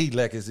KD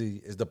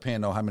legacy is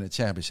dependent on how many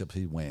championships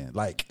he wins.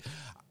 Like,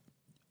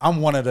 I'm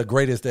one of the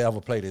greatest to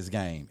ever play this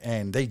game,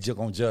 and they just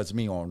gonna judge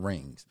me on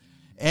rings.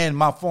 And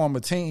my former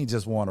team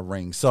just won a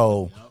ring,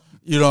 so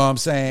you know what I'm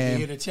saying.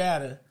 You hear the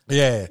chatter.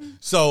 Yeah.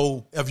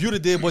 So if you'd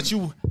have did what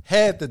you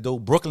had to do,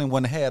 Brooklyn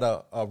wouldn't have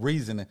had a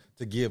reason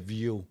to give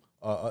you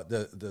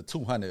the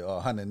 200 or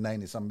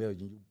 190 some million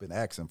you've been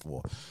asking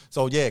for.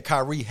 So yeah,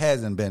 Kyrie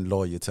hasn't been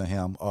loyal to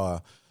him,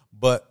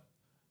 but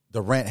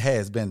the rent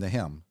has been to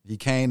him. He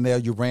came there,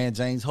 you ran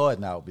James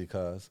Harden out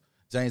because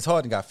James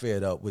Harden got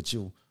fed up with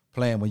you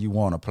playing when you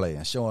want to play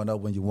and showing up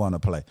when you want to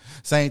play.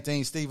 Same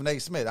thing, Stephen A.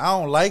 Smith. I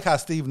don't like how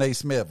Stephen A.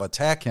 Smith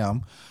attack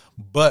him,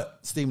 but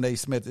Stephen A.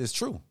 Smith is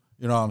true.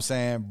 You know what I'm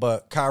saying?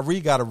 But Kyrie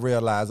got to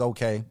realize,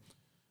 okay,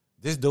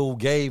 this dude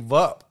gave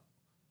up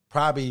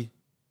probably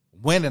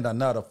winning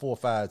another 4 or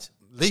 5, at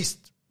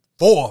least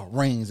 4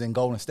 rings in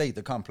Golden State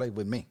to come play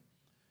with me.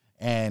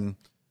 And,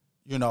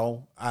 you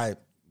know,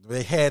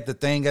 they had the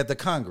thing at the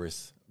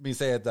Congress. I mean,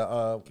 say at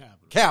the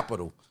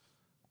Capitol.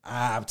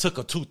 I took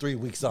a 2-3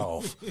 weeks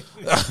off. You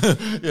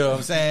know what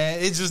I'm saying?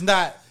 It's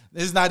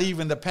not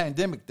even the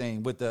pandemic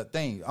thing with the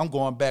thing. I'm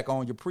going back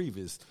on your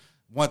previous.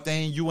 One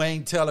thing you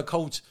ain't tell a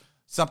coach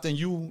something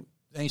you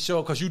ain't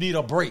sure because you need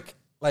a break.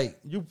 Like,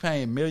 you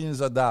paying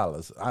millions of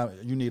dollars.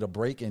 You need a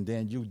break, and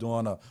then you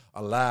doing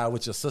a live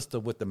with your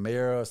sister with the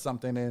mayor or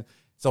something. And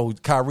so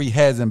Kyrie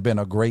hasn't been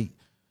a great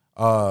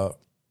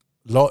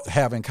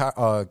having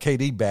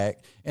KD back,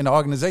 and the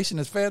organization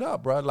is fed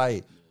up, bro.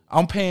 Like,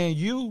 I'm paying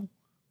you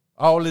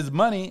all this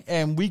money,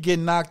 and we get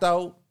knocked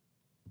out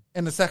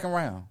in the second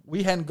round.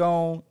 We hadn't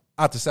gone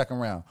out the second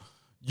round.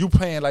 You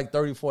playing like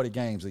 30, 40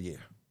 games a year.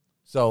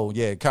 So,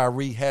 yeah,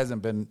 Kyrie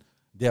hasn't been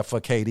there for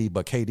KD,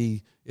 but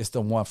KD is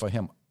the one for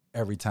him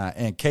every time.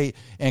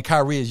 And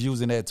Kyrie is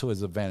using that to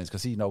his advantage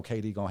because he know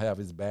KD going to have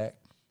his back.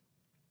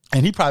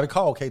 And he probably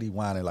called KD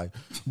whining like,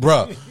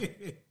 bro,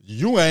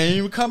 you ain't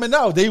even coming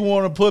out. They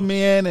want to put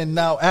me in, and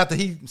now after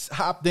he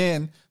hopped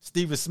in,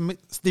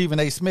 Stephen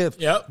A. Smith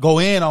go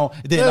in on,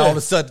 then all of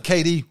a sudden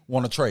KD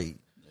want to trade.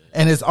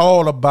 And it's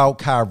all about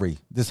Kyrie.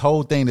 This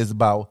whole thing is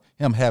about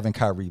him having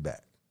Kyrie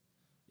back.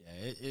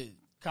 Yeah,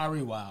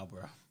 Kyrie wild,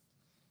 bro.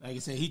 Like I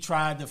said, he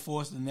tried to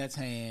force the Nets'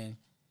 hand.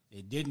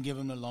 They didn't give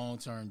him the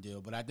long-term deal.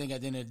 But I think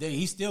at the end of the day,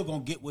 he's still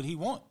going to get what he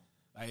wants.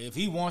 Like, if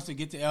he wants to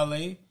get to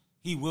L.A.,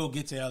 he will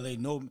get to L.A.,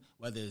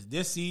 whether it's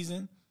this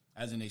season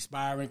as an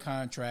expiring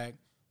contract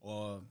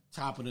or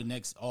top of the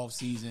next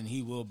offseason,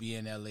 he will be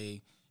in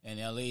L.A., and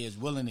L.A. is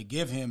willing to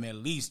give him at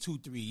least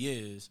 2-3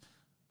 years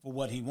for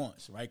what he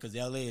wants, right? Because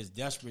L.A. is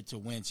desperate to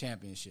win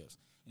championships.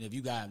 And if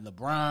you got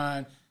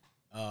LeBron,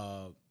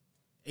 AD,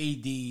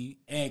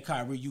 and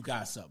Kyrie, you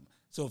got something.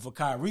 So for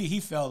Kyrie, he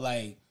felt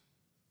like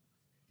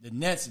the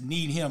Nets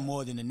need him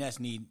more than the Nets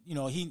need,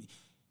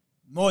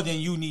 more than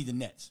you need the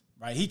Nets,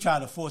 right? He tried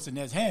to force the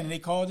Nets' hand, and they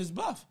called his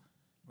bluff,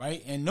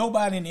 right? And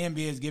nobody in the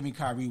NBA is giving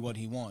Kyrie what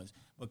he wants.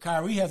 But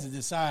Kyrie has to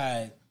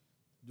decide,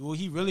 do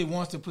he really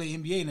wants to play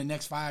NBA in the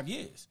next 5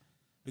 years?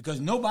 Because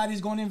nobody's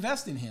going to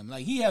invest in him.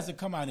 Like, he has to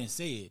come out and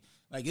say it.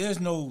 Like,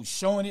 there's no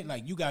showing it.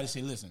 Like, you got to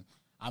say, listen,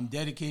 I'm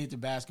dedicated to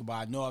basketball.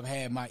 I know I've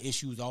had my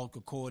issues off the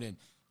court and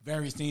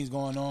various things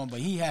going on, but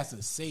he has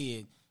to say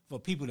it for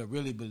people to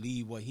really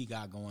believe what he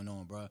got going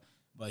on, bro.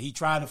 But he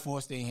tried to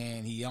force their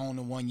hand. He owned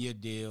a 1-year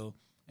deal,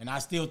 and I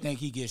still think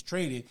he gets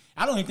traded.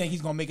 I don't even think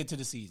he's going to make it to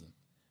the season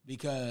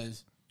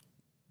because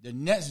the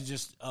Nets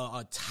just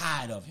are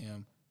tired of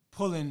him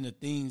pulling the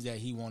things that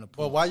he want to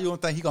pull. Well, why you don't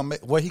think he going to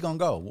make – where he going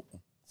to go?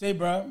 Say,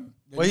 bro,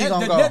 where he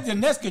going to go? The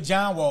Nets could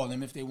John Wall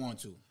him if they want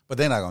to. But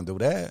they're not going to do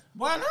that.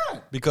 Why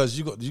not? Because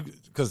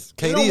KD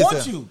they don't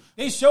want you.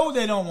 They showed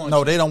they don't want you.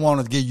 No, they don't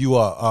want to give you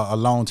a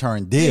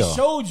long-term deal. They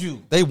showed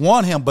you. They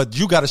want him, but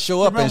you got to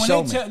show up and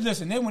show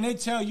me. When they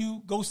tell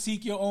you, go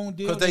seek your own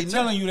deal, they're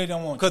telling you they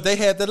don't want you. Because they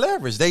had the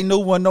leverage. They knew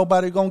when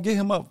nobody going to get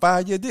him up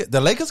 5-year deal.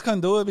 The Lakers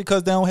couldn't do it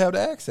because they don't have the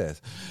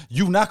access.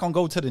 You not going to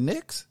go to the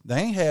Knicks. They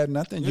ain't had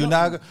nothing.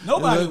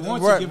 Nobody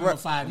wants to give him a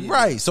 5 years.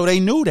 Right, so they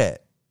knew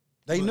that.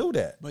 They knew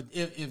that. But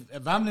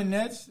if I'm the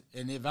Nets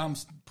and if I'm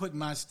putting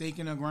my stake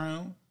in the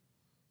ground,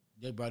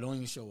 they don't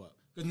even show up.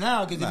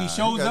 Because if he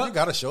shows up, you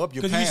got to show up.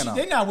 You're paying them.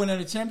 They're not winning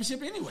the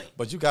championship anyway.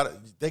 But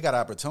they got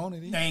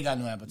opportunity. They ain't got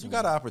no opportunity. You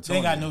got an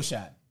opportunity. They ain't got no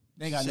shot.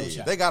 They ain't got no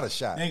shot. They got a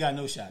shot. They ain't got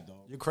no shot, dog.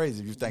 You're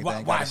crazy if you think they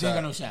ain't got a shot. They ain't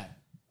got no shot.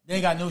 They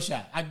ain't got no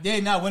shot.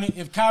 They're not winning.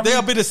 If Kyrie,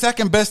 they'll be the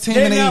second best team in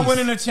the East. They're not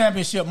winning the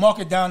championship. Mark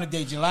it down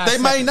today, July 2nd. They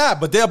may not,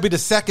 but they'll be the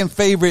second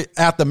favorite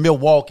after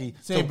Milwaukee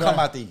to come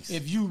out the East.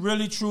 If you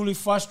really, truly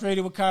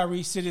frustrated with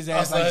Kyrie, sit his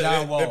ass like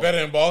John Wall. They're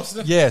better than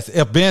Boston? Yes.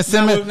 If Ben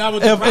Simmons...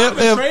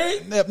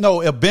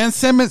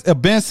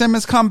 If Ben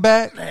Simmons come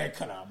back... Man,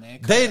 cut out, man.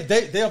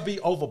 They'll be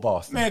over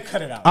Boston. Man,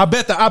 cut it out. I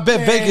bet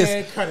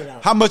Vegas... cut it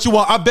out. How much you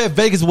want? I bet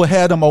Vegas will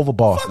have them over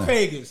Boston. Fuck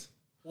Vegas.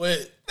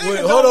 Wait,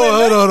 hold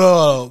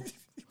on.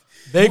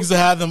 Vegas will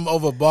have them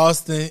over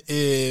Boston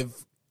if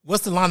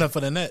what's the lineup for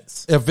the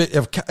Nets? If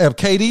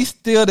KD's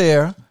still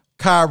there,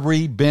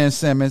 Kyrie, Ben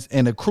Simmons,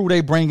 and the crew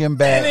they bringing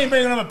back. They ain't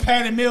bringing up a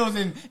Patty Mills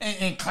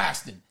and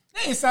Claxton.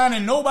 They ain't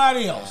signing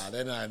nobody else.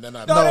 They're not.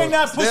 No, they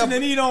not pushing the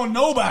need on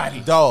nobody.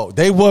 Dog,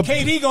 they will.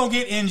 KD gonna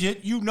get injured.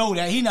 You know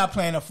that. He not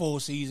playing a full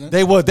season.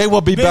 They will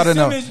be Ben better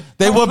Simmons, than.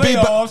 They will be.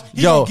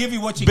 He gonna give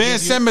you what you Ben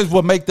give Simmons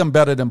will make them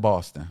better than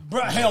Boston.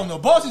 Bro, hell no.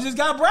 Boston just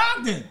got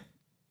Brogdon.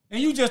 And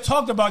you just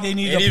talked about they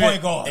need a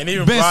point guard. And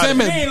even Ben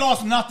Simmons. They ain't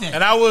lost nothing.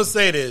 And I will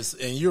say this,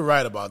 and you're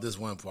right about this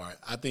one part.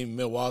 I think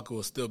Milwaukee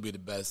will still be the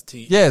best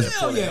team. Yes. They're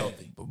fully Hell yeah.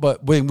 healthy.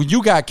 But when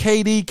you got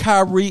KD,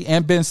 Kyrie,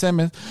 and Ben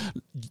Simmons,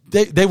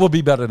 they will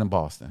be better than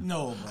Boston.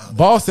 No, bro.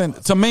 Boston,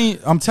 to me,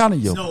 I'm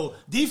telling you, So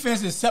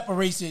defense is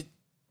separated.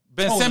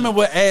 Ben totally. Simmons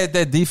will add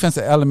that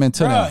defensive element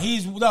to Bro, them.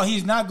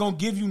 he's not gonna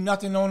give you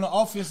nothing on the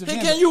offensive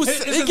end. He give you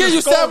This he is give a you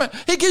score. 7.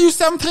 He give you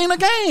 17 a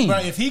game. Bro,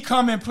 if he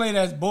come and play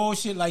that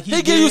bullshit like he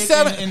He give you did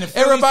 7. in the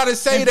Philly, Everybody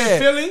say in the that.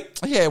 Philly,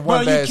 He had one bro,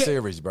 you bad can't-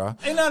 series, bro.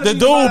 Ain't not The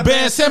even about dude a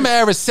Ben bad Simmons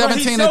series. averaged Bro,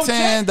 he's 17 and 10,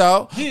 self-checked.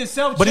 dog. He is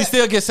self-checked. But he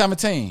still gets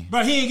 17.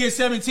 Bro, he didn't get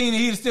 17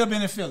 and he'd still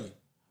been in Philly.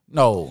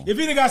 No, If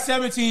he'd have got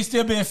 17, he'd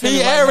still been in Philly. he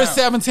right averaged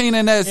now. 17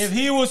 and that's If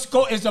he was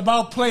it's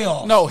about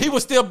playoffs. no. He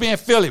was still being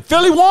Philly.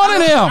 Philly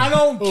wanted him. I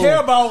don't care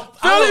about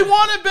Philly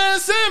wanted Ben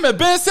Simmons.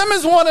 Ben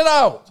Simmons wanted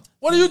out.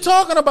 What are you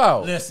talking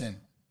about? Listen,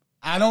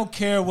 I don't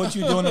care what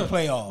you do in the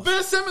playoffs.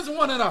 Ben Simmons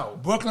wanted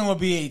out. Brooklyn will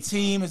be a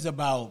team. It's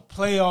about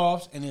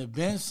playoffs, and if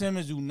Ben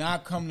Simmons do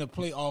not come to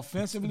play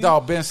offensively,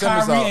 Dog, Ben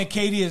Simmons Kyrie out. and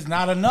KD is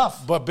not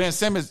enough. But Ben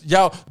Simmons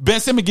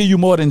give you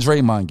more than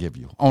Draymond give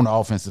you on the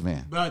offensive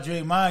end. Bro,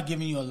 Draymond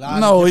giving you a lot.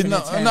 No, of he,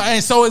 different no, attention.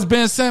 and so is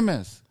Ben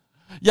Simmons.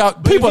 Y'all,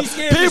 if people he's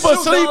scared to sleep.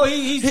 shoot, though,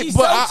 he's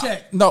but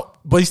self-checked. no,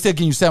 but he's still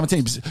giving you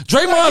 17. Draymond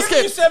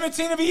Give you scared.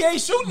 17 if he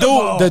ain't shooting the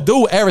ball. The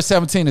dude averaged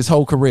 17 his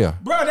whole career.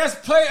 Bro,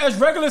 that's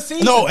regular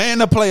season. No, and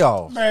the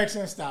playoffs.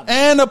 Maxon, stop it.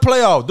 And the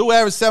playoffs. Dude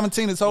averaged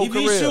 17 his whole If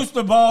career. he shoots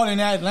the ball in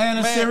that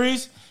Atlanta Man.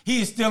 series,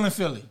 he is still in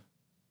Philly.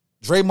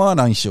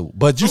 Draymond ain't shoot,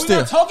 but you We're still.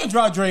 not talking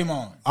about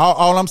Draymond.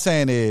 All I'm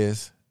saying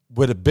is,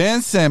 with a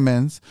Ben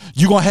Simmons,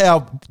 you gonna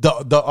have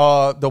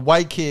the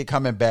white kid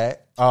coming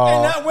back. They're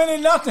not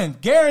winning nothing.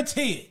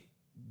 Guaranteed.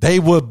 They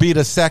will be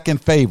the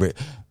second favorite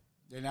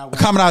They're not winning.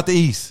 coming out the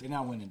East. They're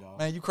not winning, dog.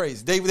 Man, you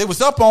crazy. They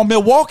was up on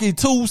Milwaukee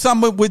too,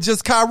 something with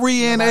just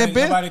Kyrie and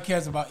Ben. Nobody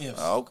cares about ifs.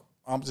 Oh,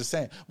 I'm just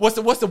saying. What's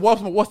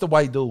the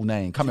white dude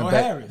name coming Joe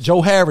back? Harris.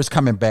 Joe Harris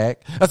coming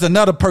back. That's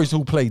another person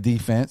who played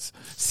defense.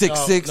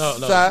 6'6".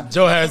 No.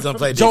 Joe Harris don't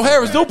play defense. Joe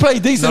Harris do play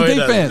decent No, he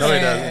doesn't. defense. No, he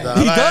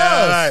doesn't. He Like,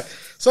 does. like,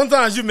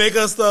 sometimes you make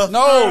us stuff.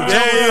 No,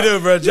 yeah, you do,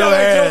 bro. Joe Yeah,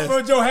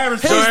 Harris. Joe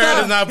Harris. He's Joe not- Harris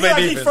does not He play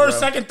like defense. he first,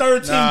 bro. second,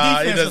 third team Nah,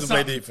 defense. he or doesn't play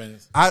something.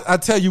 defense. I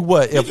tell you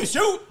what, He can if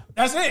shoot.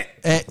 That's it.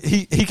 and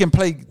he can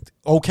play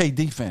okay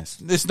defense.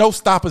 There's no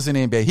stoppers in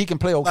the NBA. He can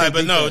play okay Like,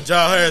 but no, defense.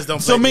 Joe Harris don't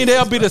play So I mean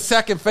defense, they'll be bro. the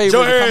second favorite.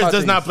 Joe to come Harris out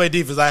does the not East. play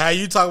defense. Like how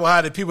you talk about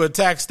how the people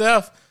attack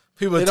Steph,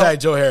 people attack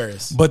Joe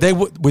Harris. But they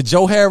with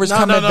Joe Harris No,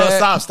 coming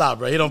back. stop,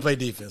 bro. He don't play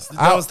defense.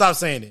 I- Don't stop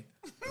saying it.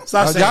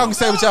 Stop saying Y'all can it.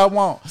 say what y'all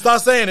want. Stop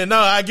saying it. No,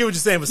 I get what you're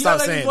saying, but He stop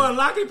like saying boy it.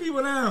 locking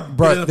people down.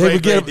 Bro, doesn't they play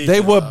would great get. They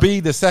defense, would dog. be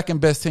the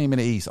second best team in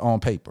the East on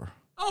paper.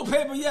 Oh,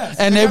 paper, yes.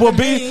 And they got will the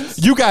be.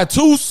 names. You got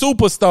two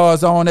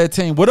superstars on that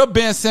team. With a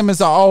Ben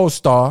Simmons, an All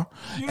Star,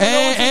 You don't know what you're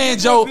and getting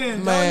Joe. with Ben, dog.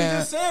 You Man,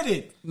 just said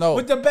it. No.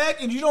 With the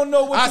back, and you don't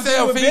know what I you're say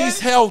getting if with he's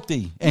Ben.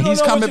 healthy and You he's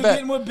don't know what coming you're back.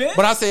 getting with Ben?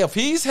 But I say if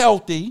he's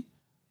healthy,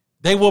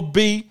 they will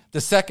be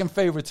the second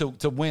favorite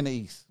to win the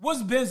East.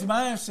 What's Ben's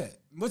mindset?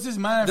 What's his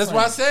mind That's frame?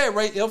 why I said,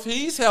 right? If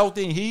he's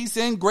healthy, and he's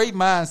in great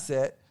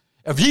mindset.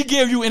 If he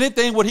give you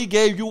anything what he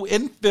gave you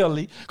in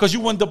Philly, because you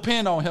wouldn't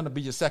depend on him to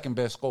be your second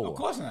best scorer. Of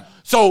course not.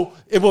 So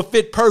it will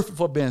fit perfect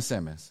for Ben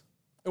Simmons.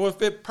 It will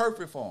fit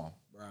perfect for him.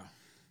 Bro.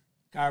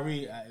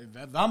 Kyrie,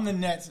 if I'm the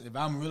Nets, if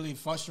I'm really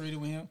frustrated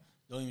with him,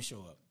 don't even show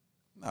up.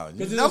 No,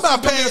 it's I'm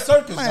not paying. a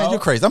circus, Man, dog. you're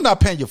crazy. I'm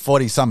not paying you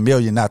 $40-something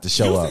million not to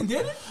show Houston up.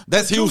 did it?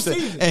 That's For 2 Houston,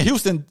 seasons. and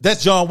Houston.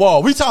 That's John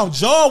Wall. We talking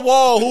John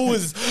Wall, who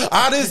is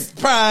out his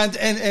prime,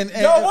 and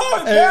John Wall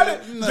is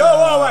better. John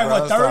Wall, like,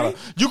 what, 30?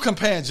 You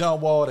comparing John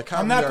Wall to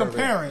Kyrie I'm not Irving.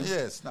 comparing.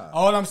 Yes, no.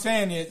 All I'm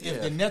saying is, if Yeah.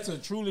 the Nets are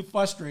truly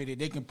frustrated,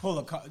 they can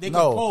pull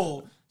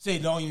No. say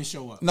don't even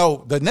show up.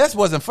 No, the Nets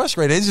wasn't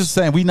frustrated. They just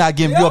saying we not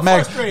giving They you a are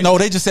max. frustrated. No,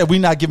 they just said we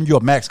not giving you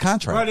a max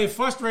contract. Bro, they're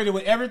frustrated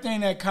with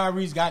everything that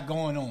Kyrie's got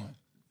going on.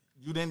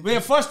 You didn't. They're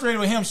frustrated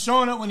with him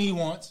showing up when he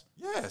wants.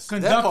 Yes, that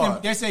Conducting,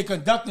 part. they say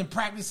conducting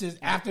practices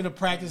after the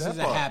practices That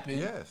that part. happen.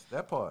 Yes,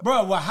 that part.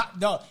 Bro,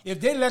 dog, if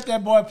they let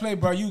that boy play,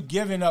 bro, you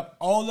giving up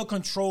all the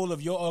control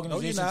of your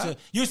organization. not.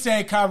 You're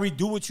saying, Kyrie,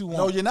 do what you want.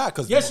 No, you're not.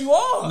 Yes, you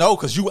are. No,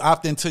 because you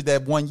opt into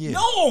that 1 year.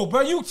 No,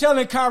 bro, you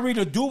telling Kyrie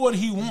to do what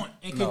he want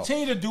and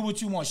continue to do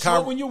what you want. Show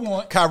up when you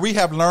want. Kyrie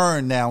have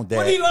learned now that.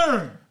 What did he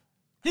learn?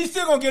 He's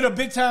still gonna get a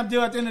big time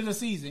deal at the end of the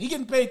season. He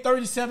getting paid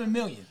 $37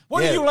 million.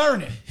 What are you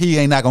learning? He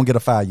ain't not gonna get a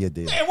 5-year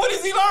deal. Man, what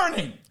is he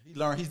learning? He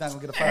learned he's not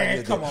gonna get a Man,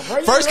 5-year come deal. on, bro.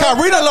 You First, learned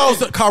Kyrie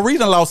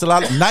done lost a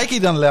lot. Nike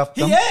done left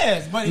He him.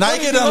 has, but Nike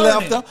what is he done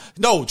left learning? him.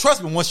 No,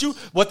 trust me.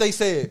 What they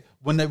said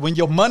when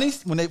your money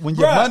when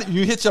your Bruh, money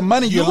you hit your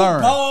money you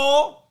learn.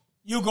 Ball,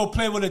 you go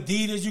play with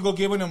Adidas. You go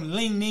get with them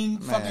ling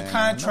fucking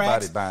contracts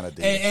nobody buying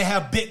Adidas. and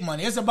have big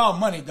money. It's about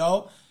money,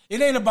 dog.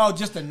 It ain't about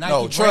just the Nike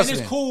brand. trust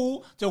It's me.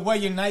 cool to wear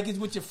your Nikes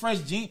with your fresh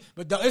jeans,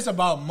 but it's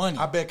about money.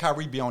 I bet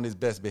Kyrie be on his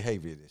best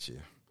behavior this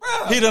year.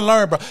 Bruh, He done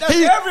learned, bro. But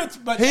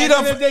at the end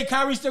of the day,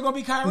 Kyrie's still gonna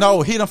be Kyrie.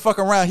 No, he done fuck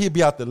around. He'd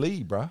be out the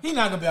league, bro. He's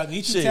not gonna be out there.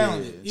 He's too Shit,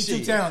 talented. He's too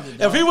shit. talented. If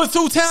dog. he was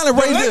too talented,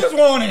 the Ray, Lakers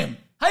want him.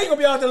 How you gonna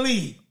be out the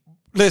league?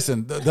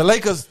 listen, the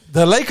Lakers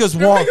Lakers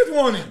want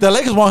him. The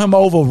Lakers want him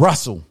over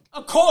Russell.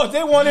 Of course,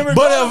 they want him.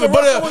 But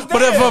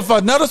regardless if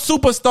another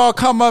superstar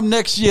come up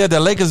next year, the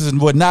Lakers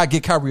would not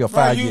get Kyrie a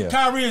 5 year.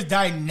 Kyrie is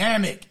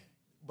dynamic.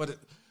 But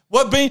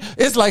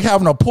it's like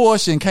having a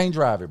Porsche and can't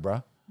drive it,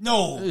 bro.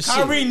 No, Shit.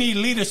 Kyrie need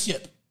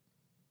leadership.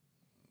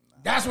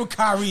 That's what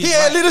Kyrie is. He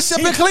had leadership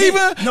in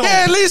Cleveland. He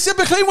had leadership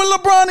in Cleveland when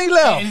LeBron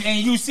left. And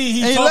you see,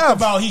 he And he talked left.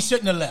 about he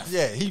shouldn't have left.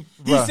 Yeah, He's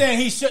bruh. saying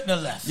he shouldn't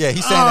have left. Yeah,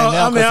 he's saying that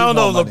now. I mean, I don't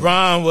know. if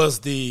LeBron was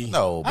the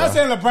No, bro. I'm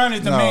saying LeBron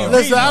is the No. main Listen,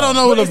 reason. I don't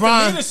know But what it's the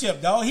LeBron-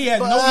 leadership, dog. He had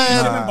no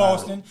leadership in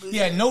Boston. He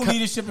had no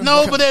leadership in No,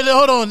 Brooklyn. but then,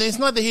 hold on. It's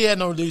not that he had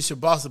no leadership.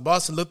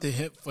 Boston looked at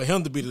him for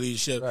him to be the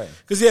leadership Right.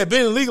 because he had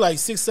been in the league like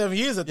 6-7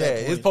 years at Yeah, that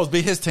point. it's supposed to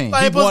be his team.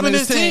 Like, He it's supposed to wanted be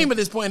his team at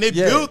this point. And they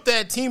Yeah. built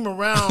that team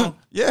around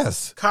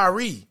Yes,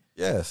 Kyrie.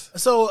 yes.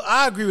 So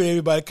I agree with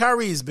everybody.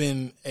 Kyrie's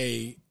been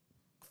a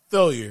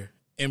failure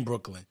in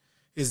Brooklyn.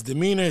 His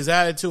demeanor, his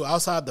attitude,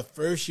 outside the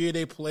first year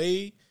they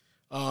played,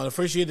 the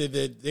first year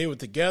that they were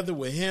together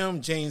with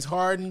him, James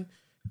Harden,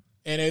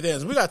 and everything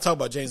else. We got to talk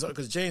about James Harden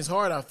because James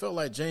Harden, I felt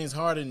like James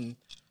Harden,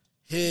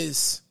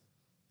 his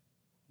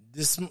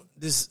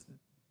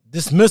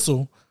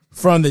dismissal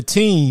from the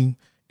team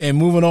and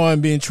moving on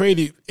and being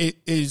traded,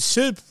 it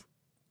should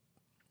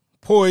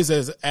poise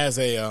as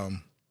a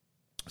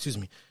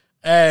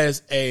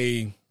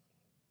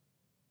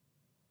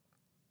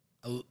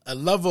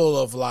level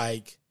of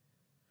like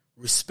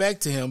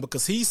respect to him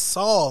because he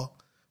saw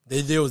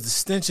that there was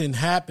this tension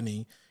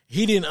happening.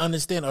 He didn't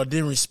understand or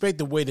didn't respect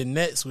the way the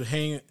Nets were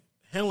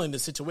handling the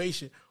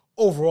situation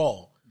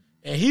overall.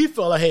 And he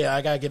felt like, hey,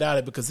 I gotta get out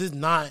of it because this is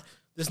not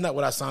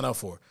what I signed up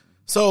for.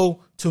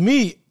 So to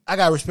me, I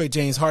gotta respect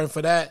James Harden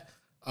for that.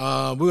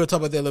 We're gonna talk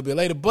about that a little bit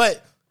later.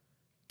 But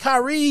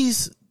Kyrie,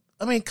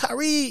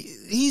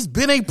 he's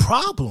been a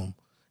problem.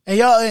 And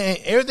y'all, and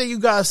everything you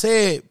guys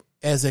said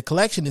as a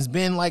collection has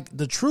been like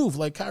the truth.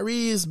 Like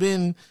Kyrie has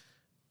been,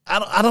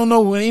 I don't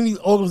know when any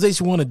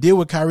organization want to deal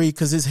with Kyrie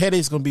because his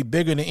headache's going to be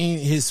bigger than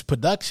his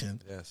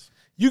production. Yes.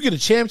 You get a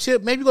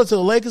championship, maybe go to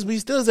the Lakers, but he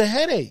still has a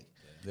headache.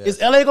 Yes.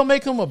 Is LA going to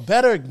make him a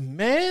better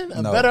man,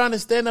 No. better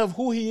understanding of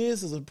who he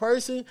is as a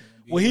person?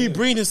 Will he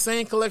bring the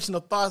same collection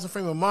of thoughts and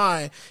frame of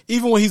mind,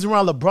 even when he's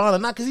around LeBron or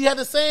not? Because he had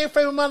the same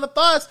frame of mind and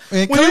thoughts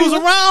when he was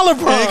around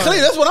LeBron. And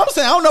Cleveland, that's what I'm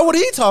saying. I don't know what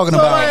he's talking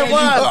about. like,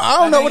 why? I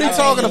don't know what he's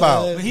talking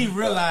about. But he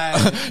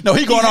realized. No,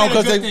 he going on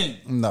because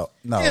they. No.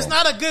 It's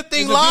not a good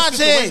thing, It's a good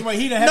situation Logic. where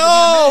he done had to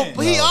No, be a man.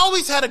 but he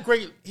always had a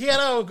great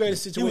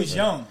situation. He was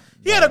young.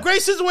 He had a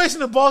great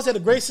situation in Boston,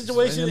 had a great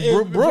situation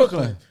in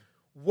Brooklyn.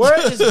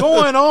 What is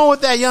going on with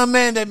that young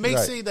man that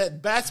makes Right. it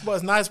that basketball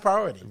is not his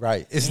priority?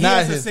 Right. It's He not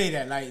has to his. say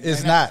that. Like,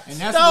 It's and not. and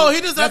that's No, what-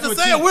 he doesn't have that's to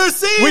what say it. team- We're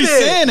seeing We it.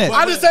 seeing it.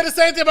 I just said the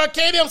same thing about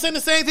KD. I'm saying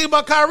the same thing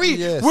about Kyrie.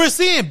 Yes. We're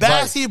seeing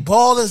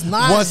basketball is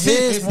not Once he-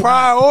 his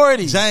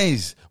priority.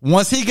 James,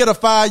 once he get a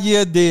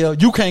 5-year deal,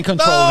 you can't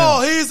control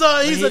No, him. he's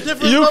a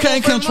different. You level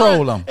can't frame of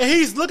control mind. him. And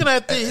he's looking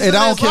at things. And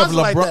I don't care if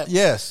like LeBron. that.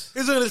 Yes.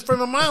 He's looking at his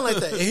frame of mind like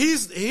that. And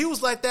he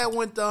was like that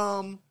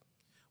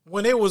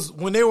when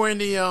they were in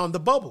the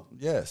bubble.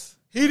 Yes.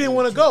 He didn't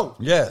want to go.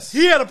 Yes.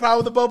 He had a problem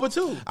with the bubble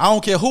too. I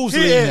don't care who's He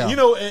leading had, him. you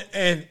know,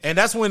 and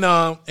that's when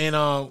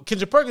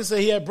Kendrick Perkins said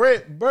he had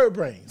bird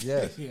brains.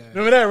 Yes. Yeah.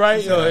 Remember that,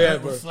 right? Oh, yeah,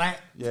 bro. Flat.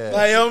 Yeah.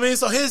 Like, you know what I mean?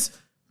 So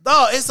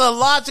it's a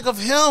logic of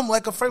him,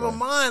 like a frame of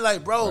mind.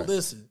 Like, bro,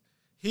 listen,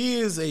 he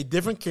is a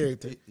different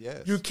character.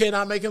 Yes. You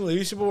cannot make him a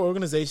leadership or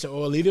organization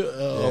or a leader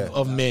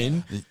of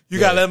men. You Yeah.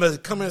 got to let him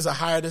come in as a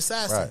hired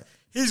assassin. Right.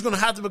 He's going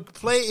to have to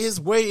play his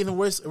way in the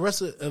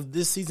rest of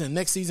this season,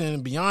 next season,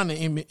 and beyond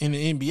in the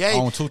NBA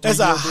On 2-3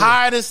 as a year deal.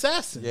 hired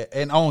assassin. Yeah.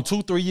 And on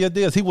 2-3 year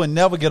deals, he would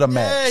never get a Yeah,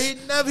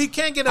 match. he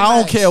can't get a I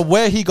don't match. care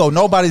where he go.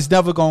 Nobody's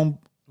never gonna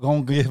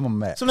give him a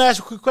match. So let me ask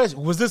you a quick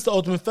question. Was this the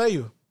ultimate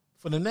failure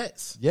for the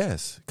Nets?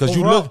 Yes. Because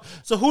you Overall? look.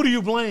 So who do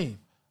you blame?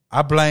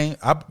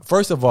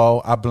 First of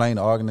all, I blame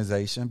the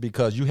organization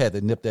because you had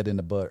to nip that in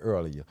the bud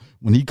earlier.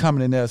 When he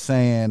coming in there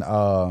saying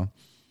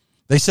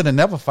they should have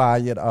never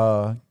fired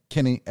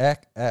Kenny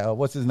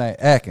what's his name?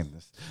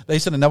 Atkins. They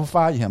should have never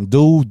fired him.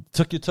 Dude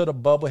took you to the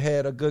bubble,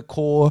 had a good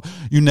core.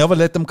 You never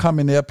let them come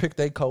in there, pick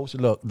their coach.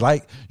 Look,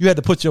 like you had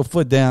to put your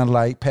foot down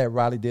like Pat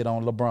Riley did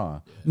on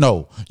LeBron.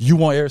 No, you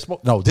want Eric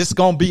Spoelstra. No, this is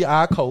gonna be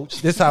our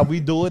coach. This is how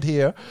we do it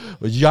here.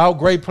 Y'all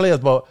great players,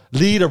 but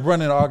lead a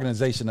running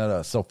organization at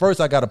us. So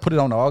first I gotta put it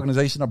on the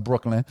organization of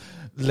Brooklyn,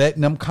 letting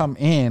them come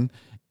in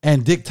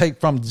and dictate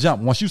from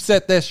jump. Once you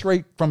set that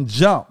straight from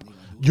jump,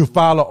 you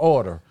follow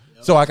order.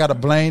 So I gotta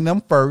blame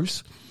them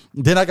first.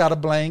 Then I gotta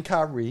blame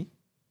Kyrie.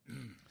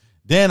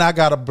 Then I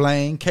gotta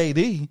blame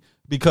KD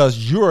because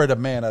you're the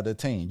man of the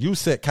team. You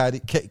set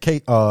Kyrie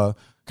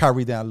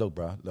down. Look,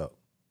 bro. Look,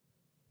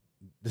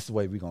 this is the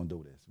way we're going to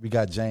do this. We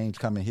got James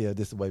coming here.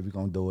 This is the way we're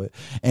going to do it.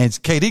 And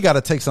KD got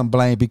to take some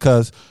blame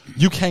because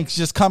you can't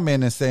just come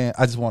in and say,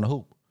 I just want to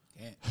hoop.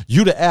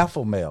 You the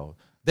alpha male.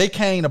 They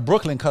came to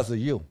Brooklyn because of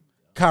you.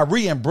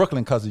 Kyrie in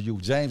Brooklyn because of you.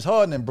 James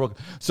Harden in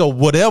Brooklyn. So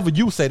whatever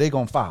you say, they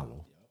going to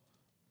follow.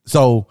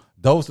 So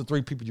those are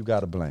 3 people you got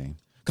to blame.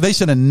 Because they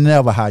should have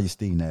never hired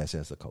Steve Nash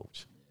as a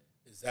coach.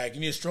 Exactly.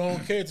 You need a strong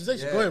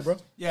characterization. Go ahead, bro.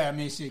 Yeah, I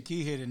mean, shit,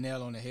 Key hit the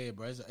nail on the head,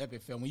 bro. It's an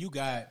epic film.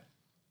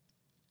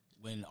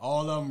 When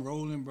all of them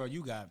rolling, bro,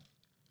 you got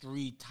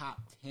 3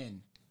 top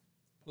 10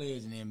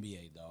 players in the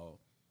NBA, dog.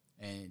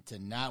 And to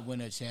not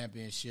win a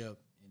championship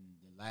in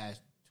the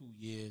last 2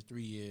 years,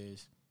 3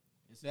 years,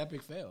 it's an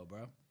epic fail,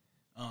 bro.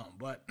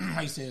 But like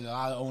I said, a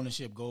lot of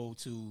ownership go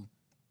to,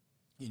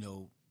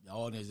 the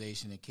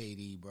organization and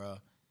KD, bro.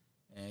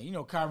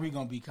 And, Kyrie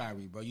going to be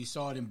Kyrie, bro. You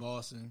saw it in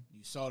Boston.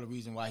 You saw the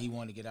reason why he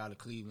wanted to get out of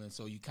Cleveland.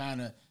 So you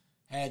kind of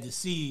had to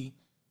see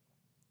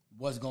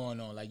what's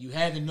going on. Like, you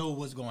had to know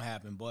what's going to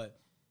happen. But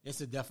it's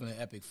a definitely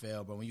epic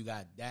fail, bro, when you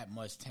got that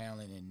much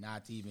talent and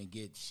not to even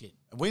get shit.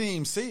 We didn't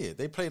even see it.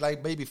 They played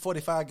like maybe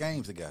 45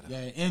 games together.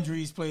 Yeah,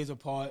 injuries plays a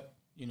part.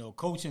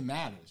 Coaching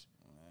matters.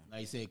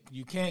 Like I said,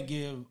 you can't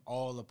give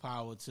all the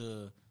power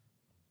to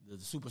the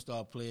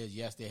superstar players.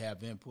 Yes, they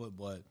have input,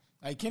 but,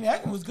 like, Kenny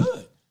Atkinson was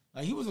good.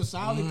 Like, he was a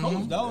solid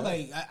coach, though. Yeah.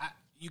 Like,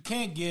 you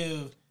can't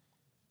give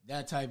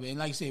that type of – and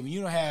like you said, when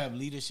you don't have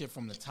leadership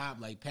from the top,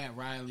 like Pat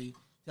Riley,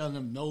 telling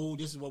them, no,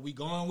 this is what we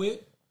going with,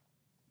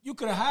 you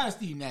could have hired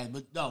Steve Nash,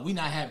 but no, we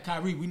not have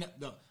Kyrie.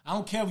 I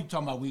don't care what you're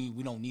talking about. We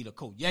don't need a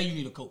coach. Yeah, you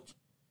need a coach,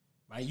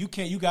 right?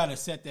 You got to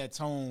set that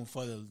tone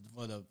for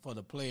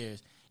the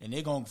players, and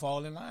they're gonna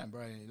fall in line,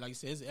 bro. Like I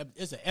said,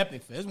 it's an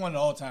epic fail. It's one of the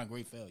all-time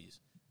great failures,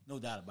 no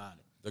doubt about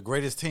it. The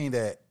greatest team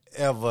that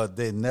ever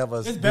they never.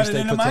 It's better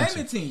than the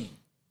Miami team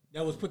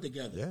that was put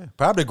together. Yeah,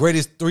 probably the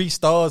greatest 3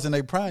 stars in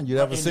their prime you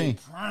ever seen.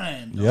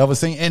 You ever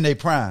seen in their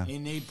prime?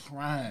 In their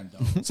prime,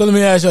 though. So let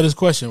me ask y'all this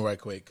question right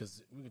quick,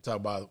 because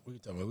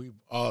we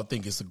all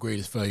think it's the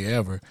greatest failure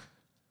ever.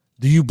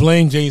 Do you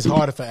blame James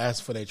Harden for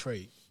asking for that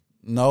trade?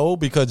 No,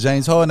 because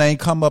James Harden ain't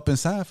come up and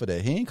signed for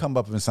that. He ain't come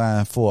up and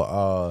signed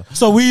for.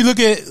 So we look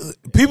at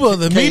people,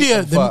 the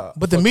media,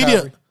 but the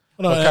media.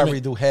 Kyrie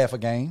do half a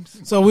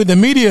games. So with the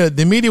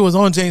media was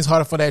on James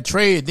Harden for that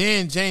trade.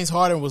 Then James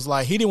Harden was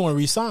like, he didn't want to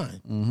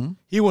resign. Mm-hmm.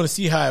 He wanted to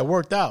see how it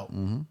worked out.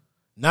 Mm-hmm.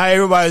 Now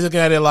everybody's looking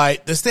at it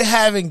like they still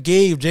haven't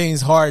gave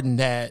James Harden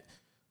that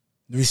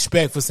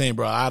respect for saying,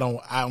 bro,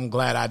 I'm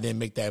glad I didn't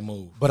make that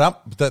move. But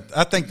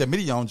I think the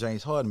media on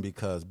James Harden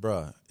because,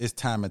 bro, it's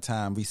time and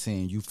time we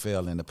seeing you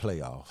fail in the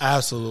playoffs.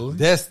 Absolutely.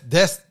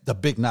 That's the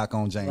big knock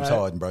on James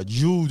Harden, bro.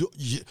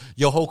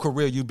 Your whole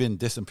career you've been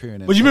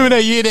disappearing. But you remember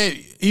that year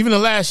even the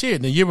last year,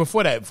 the year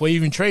before that, before he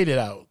even traded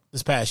out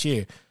this past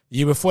year, the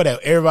year before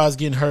that, everybody was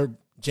getting hurt.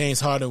 James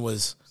Harden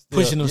was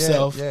pushing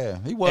himself. Yeah,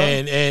 he was.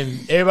 And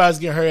everybody's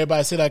getting hurt.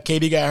 Everybody said like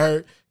KD got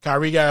hurt,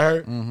 Kyrie got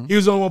hurt. Mm-hmm. He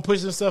was the only one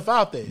pushing himself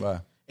out there.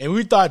 Right. And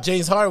we thought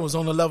James Harden was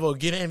on the level of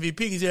getting MVP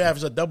because he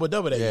averaged a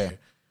double-double that year.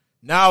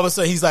 Now all of a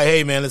sudden he's like,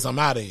 hey, man, listen, I'm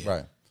out of here.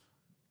 Right.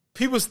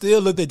 People still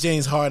looked at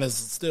James Harden as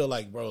still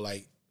like, bro,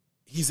 like,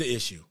 he's an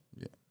issue.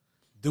 Yeah.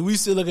 Do we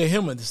still look at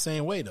him in the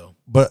same way, though?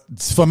 But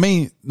for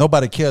me,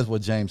 nobody cares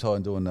what James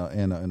Harden do in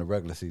the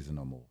regular season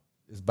no more.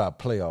 It's about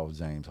playoffs,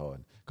 James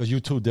Harden, because you're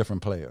 2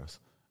 different players.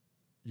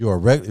 You're a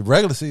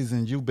regular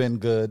season, you've been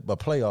good, but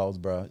playoffs,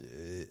 bro,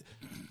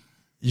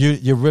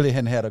 you really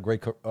hadn't had a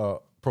great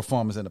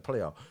performance in the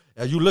playoffs.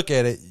 As you look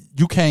at it,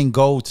 you can't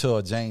go to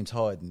a James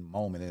Harden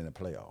moment in the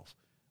playoffs.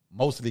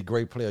 Most of the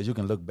great players, you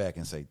can look back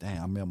and say, damn,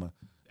 I remember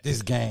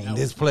this game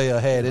this player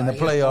had in the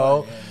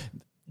playoff.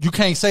 You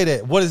can't say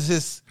that. What is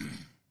his,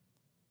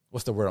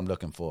 what's the word I'm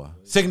looking for?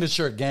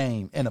 Signature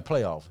game in the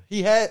playoff.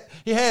 He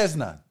has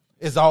none.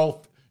 It's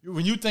all,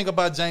 when you think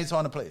about James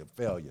Harden player,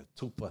 failure,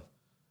 2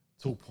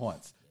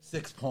 points,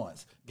 6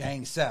 points,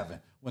 game 7.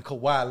 When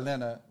Kawhi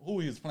Leonard, who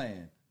he was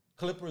playing?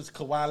 Clippers,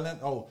 Kawhi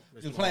Leonard,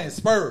 he was playing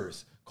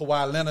Spurs.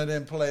 Kawhi Leonard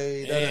didn't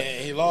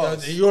play. He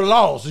lost. You were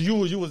lost.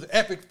 You was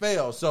epic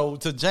fail. So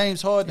to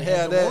James Harden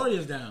have that.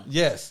 Warriors down.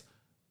 Yes.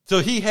 So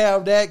he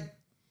have that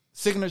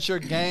signature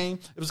game.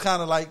 It was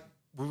kind of like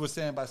we were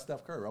saying about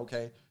Steph Curry.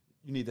 Okay,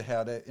 you need to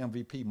have that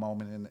MVP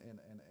moment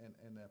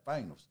in the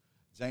finals.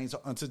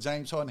 Until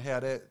James Harden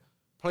had that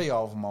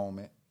playoff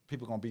moment,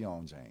 people gonna be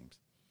on James.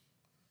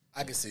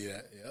 I can see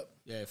that. Yep.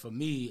 Yeah. For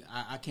me,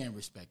 I can't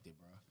respect it,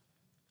 bro,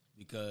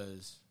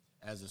 because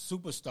as a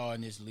superstar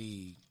in this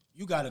league,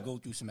 you got to go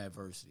through some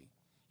adversity.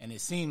 And it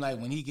seemed like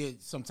when he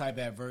gets some type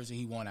of adversity,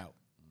 he won out.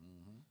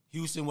 Mm-hmm.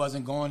 Houston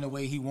wasn't going the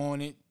way he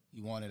wanted.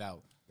 He wanted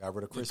out. Got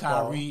rid of Chris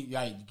Paul. Kyrie,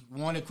 like,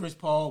 wanted Chris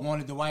Paul,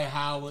 wanted Dwight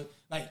Howard,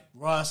 like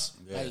Russ.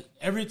 Yeah. Like,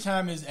 every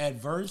time it's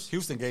adverse.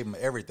 Houston gave him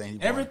everything he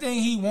wanted.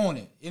 Everything he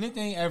wanted.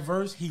 Anything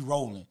adverse, he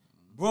rolling.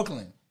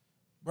 Brooklyn,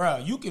 bro,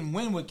 you can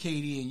win with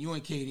KD and you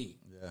and KD.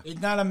 Yeah.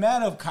 It's not a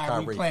matter of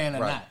Kyrie playing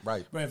or not.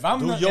 Right. But if I'm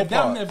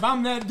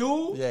that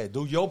dude,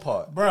 do your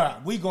part, bro,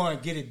 we gonna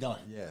get it done.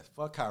 Yeah,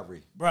 fuck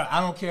Kyrie, bro.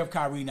 I don't care if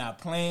Kyrie not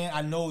playing.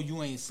 I know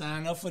you ain't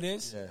signed up for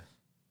this. Yeah,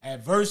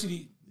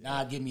 adversity.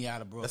 Nah, get me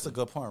out of Brooklyn. That's a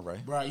good point,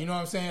 right? Bro, you know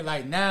what I'm saying?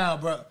 Like now,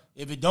 bro,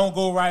 if it don't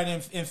go right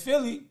in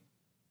Philly,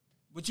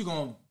 what you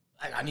gonna?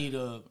 Like, I need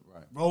to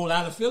roll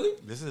out of Philly.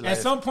 At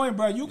some point,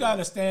 bro, you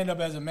gotta stand up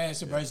as a man.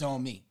 It's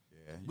on me.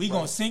 Yeah, we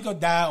gonna sink or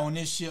die on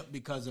this ship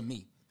because of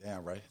me.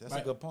 Damn right. That's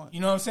a good point.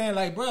 You know what I'm saying?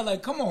 Like, bro,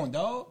 like, come on,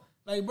 dog.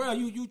 Like, bro,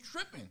 you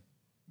tripping.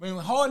 When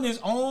Harden is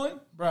on,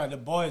 bro, the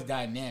boy is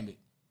dynamic,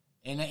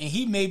 and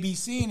he may be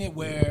seeing it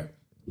where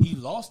he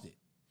lost it.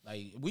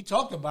 Like, we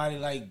talked about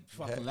it like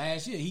fucking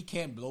last year. He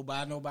can't blow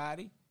by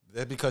nobody.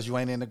 That's because you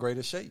ain't in the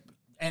greatest shape.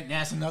 And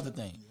that's another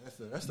thing. That's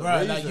the bro,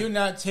 reason. like, you're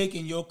not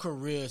taking your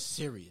career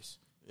serious.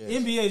 Yes.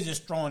 NBA is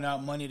just throwing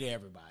out money to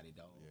everybody,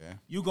 though. Yeah.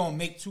 You're going to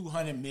make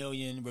 $200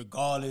 million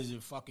regardless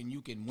if fucking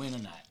you can win or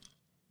not.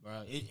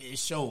 Bro, it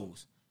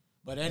shows.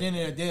 But at the end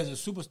of the day, as a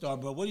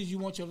superstar, bro, what did you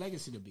want your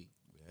legacy to be?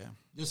 Yeah.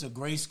 Just a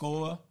great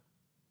scorer?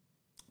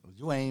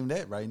 You ain't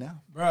that right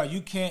now. Bro,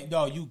 you can't,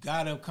 dog. You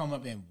got to come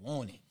up and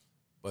want it.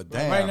 But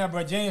damn, right now,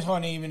 bro, James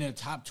Harden ain't even in the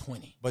top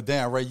 20. But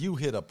damn, Ray, you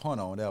hit a punt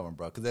on that one,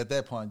 bro. Because at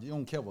that point, you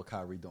don't care what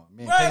Kyrie doing.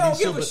 Me and KD don't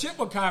give a shit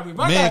what Kyrie.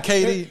 Me and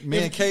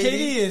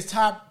KD is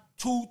top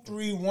 2,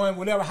 3, 1,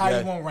 whatever, how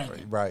you want to rank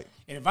him. Right.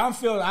 And if I'm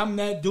feeling I'm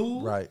that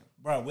dude, right,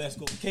 bro, let's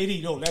go.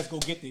 KD, let's go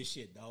get this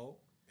shit, dog.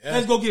 Yeah.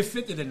 Let's go get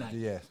 50 tonight.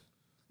 Yeah.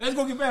 Let's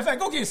go get, matter of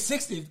fact, go get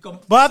 60.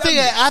 But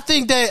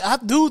I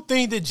do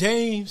think that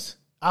James,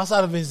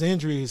 outside of his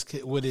injuries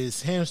with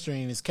his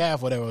hamstring, his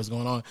calf, whatever was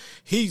going on,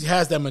 he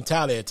has that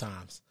mentality at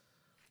times.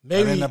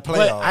 Maybe,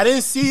 but I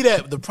didn't see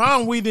that. The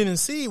problem we didn't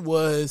see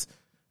was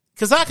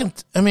because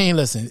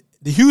listen,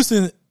 the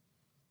Houston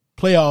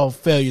playoff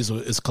failures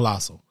is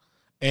colossal,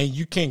 and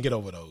you can't get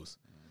over those.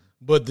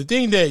 But the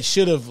thing that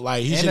should have,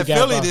 like, he should have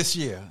got Philly this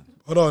year.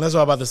 Hold on, that's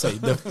what I'm about to say.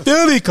 The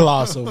Philly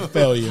colossal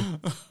failure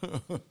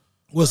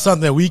was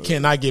something that we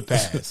cannot get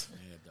past.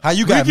 How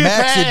you got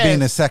Maxey being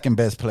the second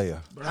best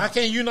player? But how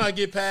can you not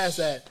get past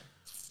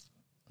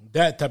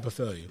that type of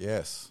failure?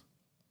 Yes.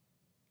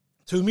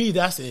 To me,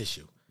 that's the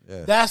issue.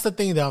 Yeah. That's the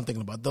thing that I'm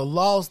thinking about. The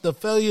loss, the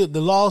failure,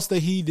 the loss that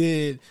he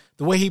did,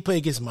 the way he played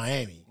against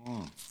Miami.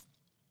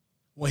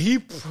 When he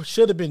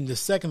should have been the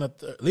second or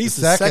at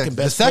least the second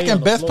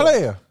best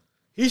player.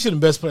 He should have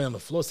been best player on the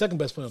floor. Second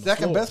best player on the floor.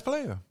 Second best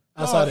player.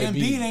 Outside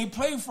Embiid ain't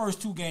played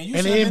first 2 games.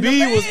 And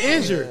Embiid was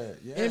injured.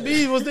 Yeah.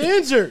 Embiid was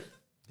injured.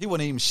 He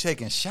wasn't even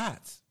shaking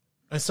shots.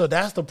 And so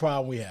that's the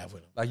problem we have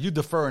with him. Like, you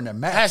deferring the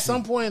match. At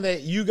some point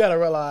that you got to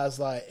realize,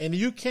 like, and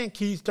you can't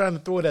keep trying to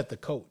throw it at the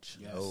coach.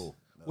 Yes. No.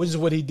 Which is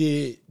what he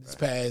did this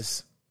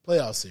past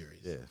playoff series.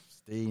 Yeah.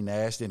 Steve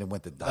Nash, then it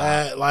went to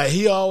Doc. Like,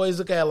 he always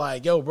look at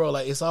like, yo, bro,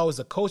 like, it's always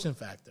a coaching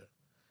factor.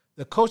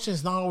 The coaching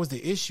is not always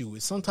the issue.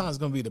 It's sometimes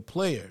going to be the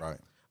player. Right.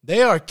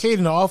 They are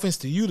catering the offense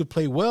to you to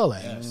play well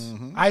at. Yes.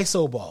 Mm-hmm.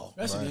 ISO ball.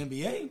 Especially in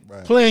the NBA.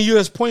 Right. Playing you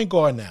as point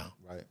guard now.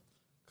 Right.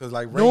 Because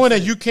like knowing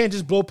that you can't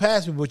just blow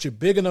past me, but you're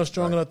big enough,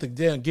 strong enough to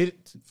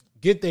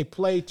get they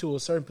play to a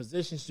certain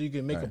position so you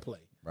can make a play.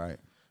 Right.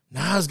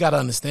 Now he's got to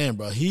understand,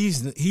 bro.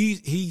 He's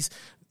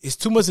it's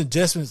too much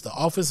adjustments the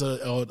offense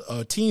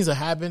or teams are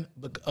having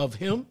of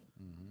him,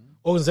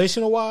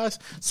 organizational wise.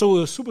 So it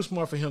was super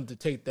smart for him to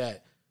take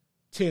that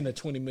 $10 or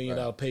 $20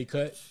 million pay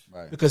cut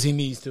because he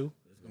needs to.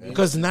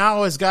 Because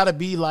now it's got to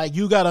be like,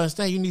 you got to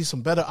understand you need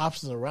some better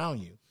options around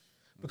you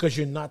because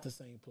you're not the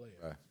same player.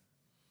 Right.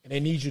 And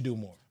they need you to do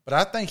more. But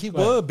I think he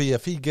will be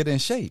if he get in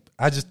shape.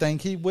 I just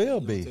think he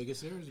will be. Take it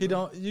serious, he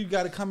don't. You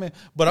got to come in.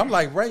 But I'm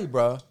like Ray,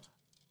 bro.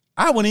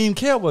 I wouldn't even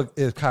care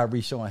if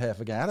Kyrie showing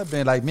half a game. I'd have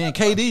been like, me and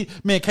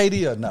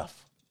KD are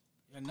enough.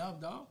 Enough,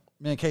 dog.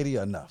 Me and KD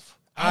are enough.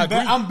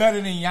 I'm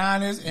better than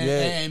Giannis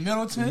and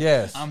Middleton.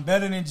 Yes. I'm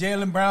better than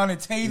Jaylen Brown and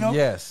Tatum.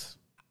 Yes.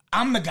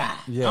 I'm the guy.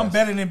 Yes. I'm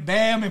better than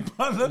Bam and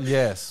Butler.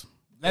 Yes.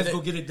 Let's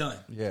go get it done.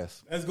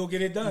 Yes. Let's go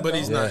get it done. But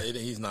he's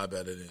not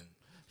better than.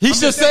 He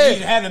should say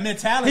he had a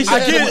mentality. I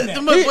get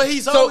it, but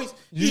he's always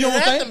he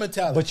had the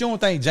mentality. But you don't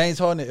think James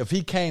Harden, if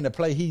he came to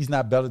play, he's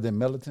not better than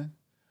Middleton,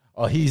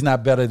 or he's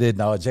not better than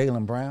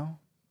Jaylen Brown?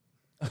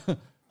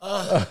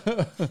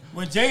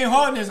 When James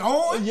Harden is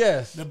on,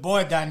 yes, the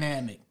boy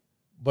dynamic.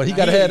 But he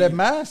got to have that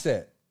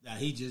mindset. Now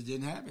he just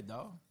didn't have it,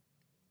 dog.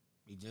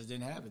 He just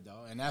didn't have it,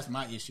 dog. And that's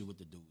my issue with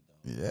the dude,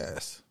 though.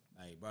 Yes.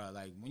 Like, bro,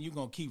 like, when you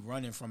going to keep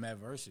running from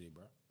adversity,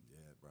 bro? Yeah,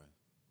 bro.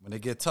 When they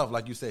get tough,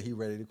 like you said, he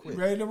ready to quit. He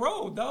ready to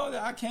roll, dog.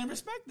 I can't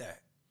respect that.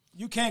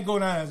 You can't go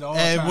down as all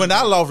And when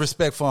I lost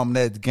respect for him,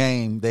 that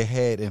game they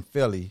had in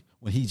Philly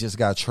when he just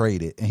got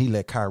traded and he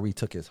let Kyrie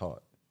took his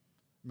heart.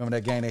 Remember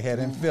that game they had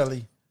in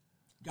Philly?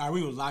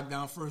 Kyrie was locked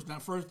down first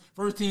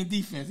team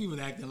defense. He was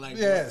acting like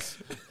yes.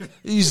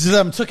 He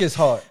just took his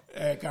heart.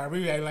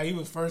 Kyrie acted like he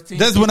was first team.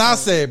 That's defense. When I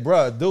said,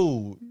 bro,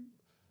 dude.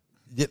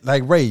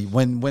 Like Ray,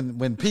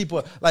 when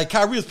people like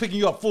Kyrie was picking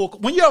you up full.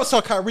 When you ever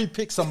saw Kyrie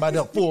pick somebody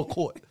up full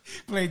court,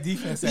 play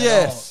defense.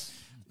 Yes,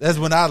 that's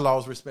when I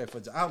lost respect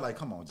for. I was like,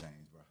 come on,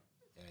 James, bro.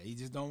 Yeah, he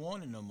just don't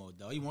want it no more,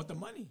 though. He want the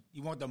money. He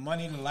want the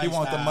money and the lifestyle. He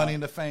want the money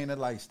and the fame and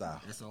the lifestyle.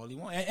 That's all he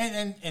want.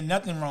 And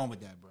nothing wrong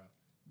with that, bro.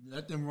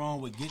 Nothing wrong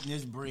with getting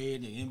this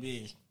bread. The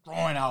NBA is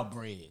throwing out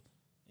bread.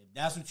 If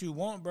that's what you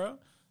want, bro,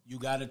 you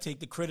got to take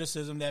the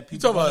criticism that You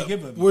people talking give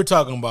about, him. we're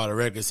talking about a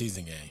regular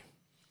season game.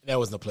 That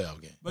wasn't a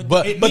playoff game.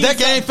 But it that means game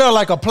something. felt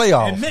like a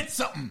playoff. It meant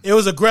something. It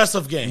was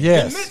aggressive game.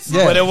 Yes,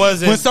 But it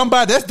wasn't. When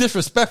somebody that's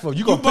disrespectful,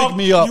 you gonna pick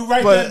me up. You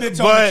write but, that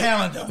bitch on the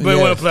calendar. But it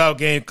wasn't a playoff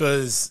game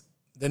because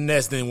the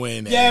Nets didn't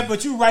win that. Yeah,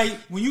 but you right.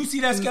 When you see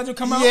that schedule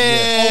come out,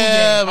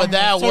 Yeah, but I'm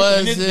that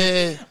circling this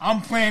wasn't- bitch.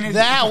 I'm playing this.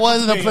 That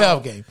wasn't a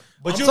playoff game.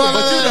 But you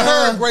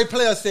heard great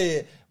player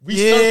said we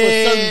circle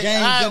certain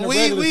games in the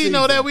regular we season.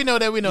 know that. We know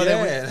that.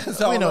 Yeah,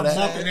 that's all We know I'm that.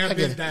 Marking that I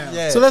get bitch it. down.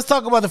 Yeah. So let's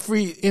talk about the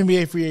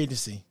NBA free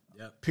agency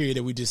period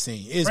that we just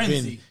seen. It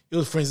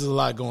was frenzy. A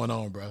lot going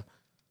on, bro.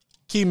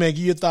 Key man,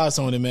 give your thoughts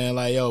on it, man.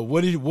 Like, yo,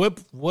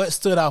 what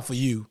stood out for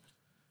you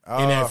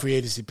in that free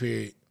agency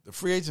period? The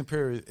free agent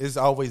period has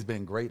always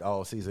been great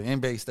all season.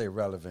 NBA stay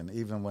relevant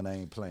even when they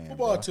ain't playing.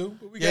 Football, bro. too,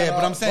 but we Yeah, got,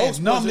 but I'm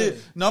saying most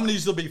sports normally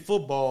used to be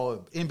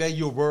football. NBA,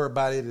 you'll worry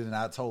about it in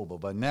October,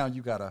 but now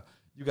you gotta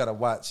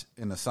watch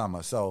in the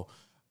summer. So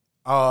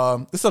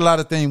it's a lot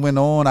of things went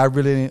on. I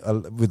really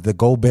with the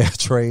Gobert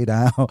trade,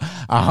 I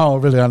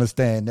don't really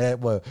understand that.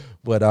 What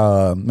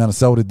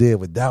Minnesota did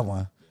with that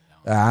one,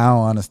 I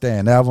don't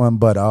understand that one.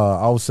 But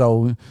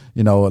also,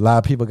 a lot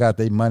of people got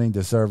their money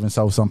deserving,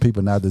 so some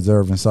people not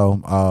deserving.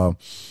 So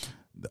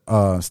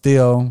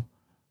still,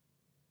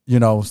 we're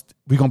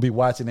gonna be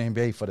watching the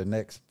NBA for the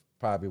next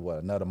probably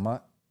another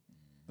month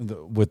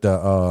with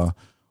the.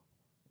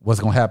 What's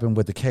going to happen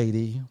with the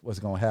KD? What's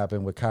going to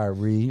happen with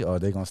Kyrie? Are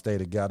they going to stay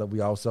together? We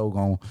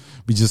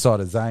just saw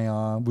the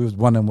Zion. We was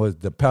wondering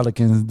what the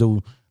Pelicans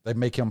do. They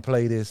make him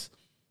play this,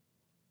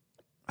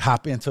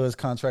 hop into his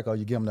contract, or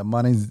you give him the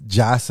money.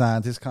 Ja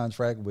signed his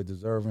contract with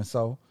deserving.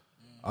 So,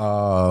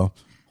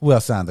 who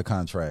else signed the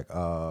contract?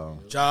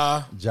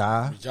 Ja.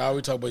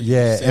 We talk about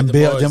and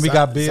Bill. Then we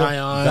got Bill.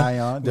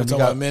 Zion. Then we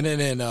got a minute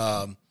and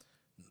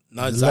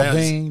not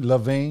Zion.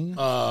 Levine.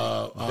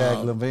 Zach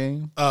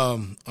Levine.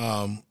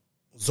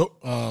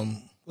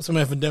 What's the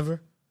man from Denver?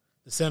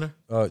 The center?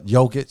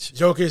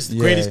 Jokic. The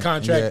greatest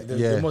contract,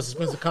 the most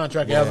expensive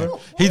contract ever.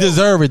 He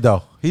deserved it,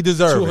 though. He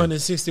deserved it.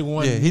 $261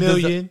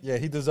 million.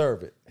 He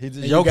deserved it.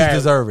 Jokic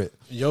deserved it.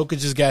 Jokic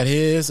just got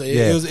his.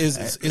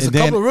 It's a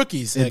couple of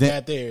rookies that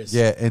got theirs.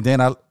 Yeah, and then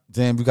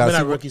we got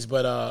not rookies,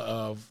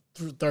 but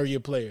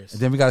third-year players.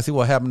 And then we got to see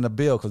what happened to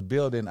Bill, because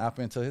Bill didn't opt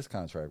into his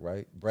contract,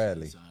 right?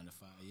 Bradley.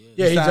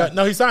 Yeah, he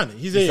signed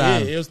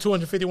it. It was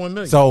 $251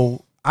 million.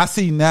 So I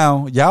see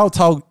now, y'all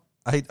talk.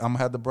 I'm gonna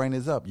have to bring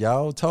this up.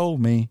 Y'all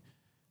told me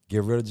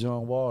get rid of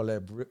John Wall,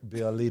 let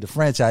Bill lead the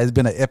franchise. It's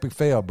been an epic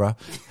fail, bro.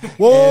 That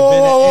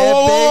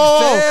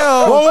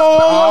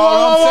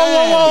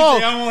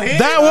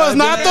was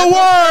not the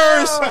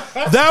worst.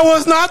 That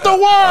was not the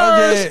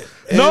worst.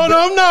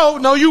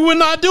 No, you would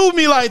not do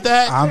me like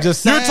that. I'm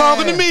just saying. You're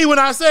talking to me when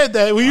I said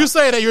that. When you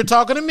say that, you're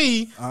talking to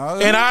me.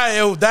 And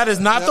that is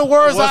not the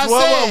words I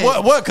said.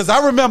 What? Because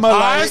I remember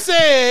I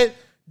said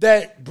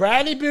that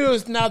Bradley Beal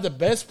is now the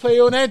best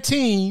player on that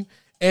team,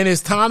 and it's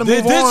time to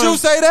move on. Did you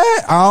say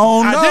that? I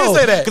don't know. I did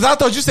say that. Because I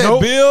thought you said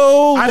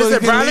Bill. I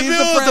said Bradley Beal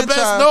is the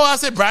best. No, I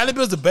said Bradley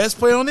Beal is the best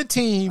player on the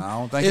team. I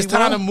don't think it's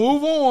time to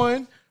move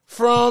on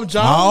from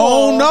John Wall.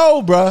 I don't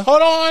know, bro.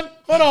 Hold on.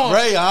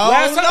 Ray,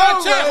 I don't know.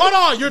 Hold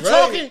on. You're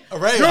talking.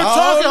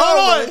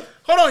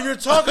 Hold on. You're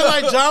talking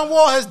like John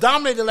Wall has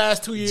dominated the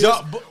last 2 years.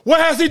 What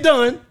has he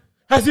done?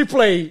 Has he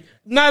played?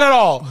 Not at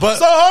all. But,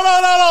 so hold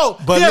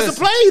on. He hasn't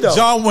played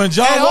though. When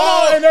John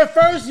Wall in their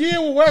first year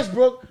with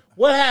Westbrook,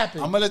 what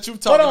happened? I'm gonna let you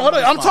talk. Hold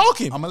on. I'm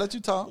talking. I'm gonna let you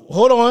talk.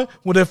 Hold on.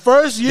 When the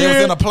first year they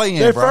was in a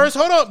play-in, bro.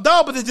 Hold on.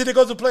 No, but did it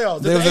go to the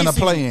playoffs? They was in a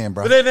play-in,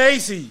 bro. But then the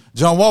AC.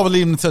 John Wall was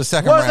leading to the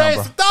second round,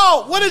 bro.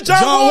 No, what did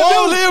John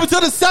Wall do? lead to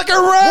the second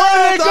round.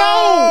 Where did they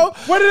go?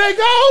 Where did they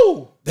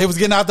go? They was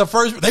getting out the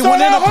first. They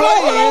weren't in a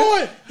play-in.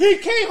 Hold on. He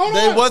can't. Hold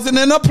on. They wasn't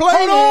in a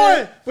play-in. Hold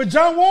on. But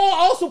John Wall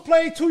also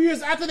played 2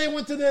 years after they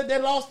went to they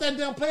lost that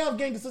damn playoff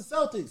game against the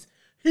Celtics.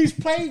 He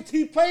played 2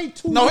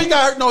 years. No, he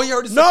got hurt. No, he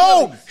hurt his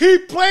No, Achilles. he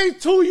played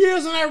 2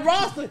 years on that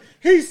roster.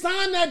 He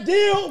signed that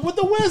deal with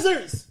the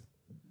Wizards.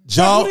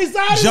 John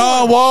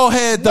Wall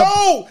had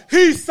the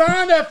he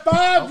signed that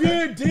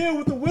 5-year deal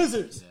with the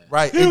Wizards.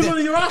 Right. He was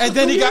on the roster and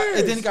then he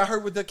got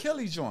hurt with the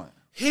Achilles joint.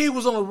 He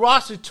was on the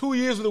roster 2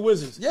 years with the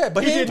Wizards. Yeah,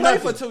 but he didn't play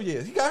for 2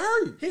 years. He got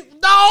hurt.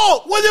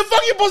 No, what the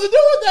fuck you supposed to do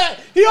with that?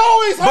 He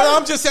always hurt. But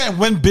I'm just saying,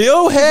 when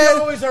Bill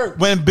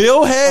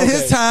had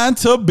his time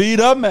to be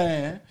the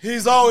man,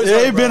 he's always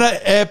hurt. They've been an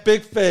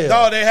epic fail.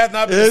 No, they have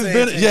not been.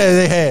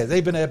 They have.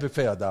 They've been an epic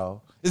fail,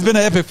 dog. It's been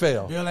an epic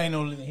fail. Bill ain't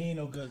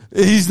no good.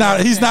 He's been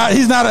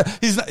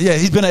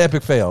an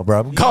epic fail,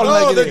 bro. Call it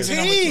like it is.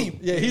 Team.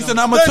 Yeah, he's the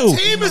number 2. The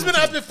team has been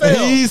an epic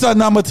fail. He's a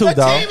number 2, dog.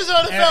 The team is an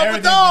epic fail,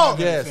 but dog.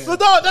 Yes. But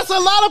dog, that's a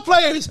lot of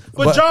players.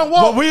 But John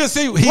Wall. But we'll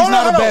see. He's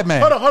not a bad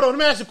man. Hold on. Let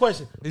me ask you a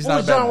question. He's what not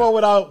was a bad John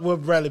Wall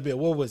with Bradley Beal?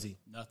 What was he?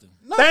 Nothing.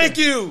 Thank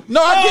you.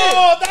 No, I get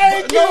it.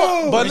 Thank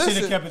you. But They should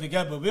listen, have kept it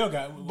together, but Bill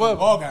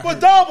Wall got hurt.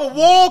 But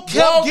Wall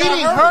kept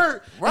getting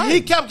hurt. Right.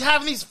 He kept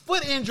having these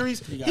foot injuries.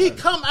 He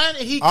come.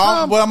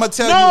 well, I'm gonna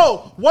tell you.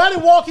 No, why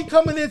did Wall keep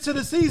coming into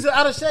the season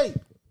out of shape?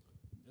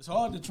 It's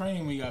hard to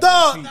train when you got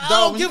Dog, big feet. I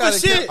don't give a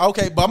shit.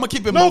 Okay, but I'm gonna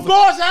keep it No moving.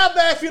 guards how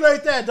bad feel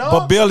like that, dog.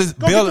 But Bill is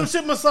Go get them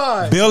shit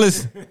massage. Bill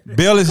is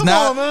Come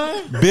not on,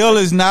 man. Bill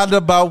is not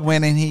about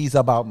winning. He's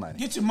about money.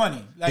 Get your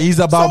money. Like, He's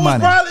about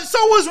money. So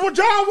was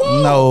John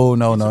Wall.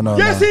 No.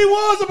 Yes, he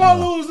was about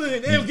losing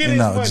and getting his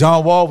money.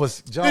 John Wall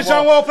was Did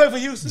John Wall play for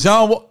Houston?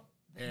 John Wall.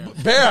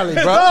 Barely,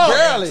 bro. Dog.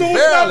 Barely, So it's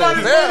not about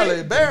his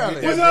money?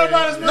 barely. Was not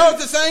about his money? No,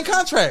 it's the same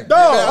contract.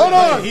 Dog, hold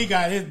on. he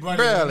got his brother.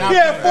 Barely. He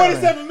had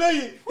 $47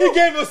 million. He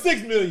gave him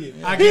 $6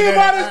 million. I He give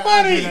about that- his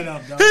I money. give that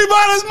up, dog. He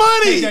about his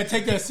money.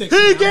 Take that 6.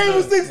 He gave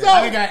him $6.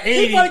 I got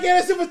 80. He probably gave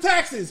that shit for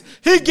taxes.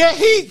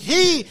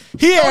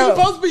 He Oh, had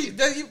supposed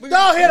to be.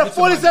 Dog, he had a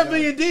 $47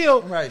 million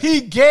deal. Right.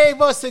 He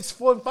gave us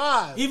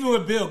 $6.5. Even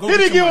with Bill, go He get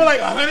didn't your give him money.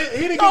 like 100.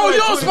 He didn't No, give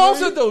you him don't like supposed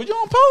 20 to do. You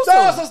don't supposed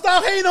Dog, to. so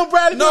stop hating on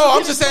Bradley. No, Beal. I'm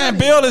Get just his saying,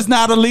 money. Bill is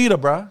not a leader,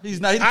 bro. He's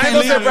not. He I ain't can't gonna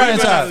lead say a Bradley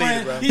Beal franchise. not a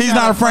leader, bro. He's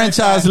not a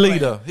franchise player.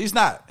 leader. He's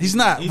not. He's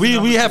not. He's a We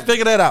number have two.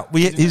 figured that out.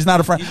 He's not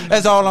a franchise. He's a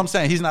That's number all two. I'm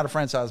saying. He's not a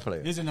franchise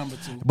player. He's a number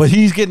 2. But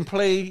he's getting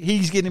played.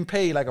 He's getting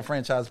paid like a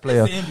franchise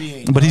player. It's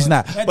the NBA, but he's dog.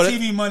 not. That But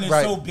TV money is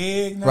right. so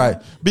big now.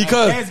 Right.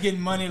 Because Like, Ted's getting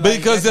money like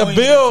because that if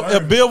don't even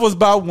deserve Bill it. was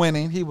about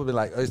winning, he would be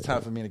like, oh, it's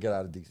time for me to get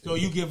out of DC. So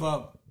you give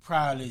up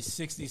probably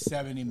 60,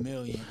 70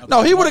 million.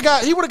 No, he would have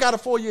got a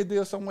 4-year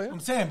deal somewhere. I'm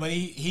saying, but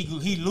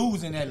he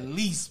losing at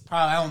least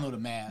probably, I don't know the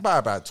math. By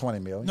about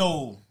 $20 million.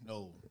 No.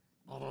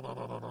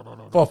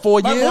 For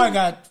 4 My years. boy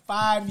got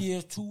 5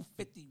 years,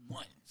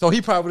 251. So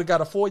he probably would have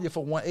got a 4 year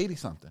for 180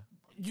 something.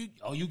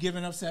 You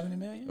giving up 70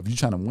 million? If you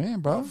trying to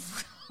win, bro. I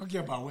don't care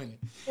about winning.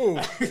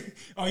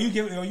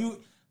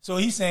 So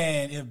he's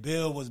saying if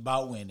Bill was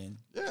about winning,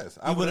 Yes,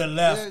 he would have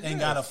left and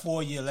got a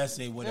 4 year, let's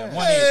say, whatever. Yeah.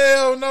 180.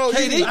 Hell no.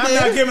 KD I'm did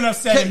not it. giving up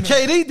 7 million.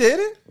 KD did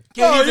it.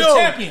 KD's yo. a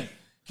champion.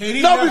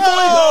 KD No, before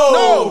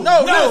no.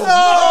 No.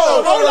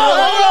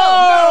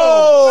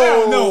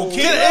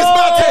 It's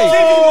my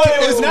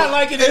take. It's not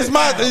like it is It's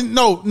my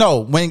now. no.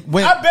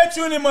 When I bet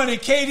you any money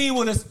KD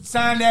would have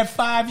signed that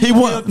 5 year He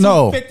deal, wouldn't-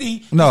 no.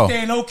 250 No. to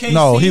stay in OKC.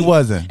 No, he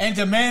wasn't. And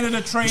demanded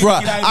a trade. Bruh,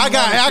 to get out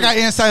I of got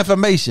inside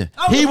information.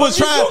 I'm He the was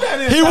fuck you trying.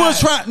 do that He was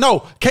inside? trying. No,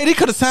 KD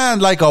could have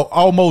signed like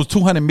almost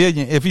 $200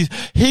 million if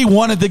he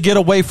wanted to get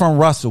away from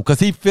Russell because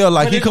he felt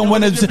like But he you couldn't know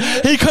win what the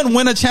difference is? he couldn't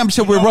win a championship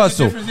You know with what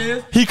Russell. the difference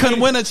is? He couldn't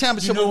win a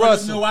championship You know with what-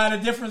 Russell. You know why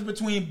the difference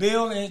between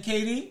Bill and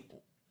KD?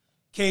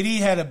 KD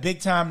had a big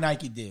time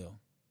Nike deal.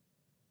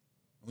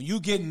 When you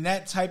getting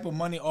that type of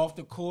money off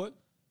the court,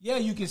 yeah,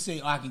 you can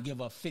say, I can give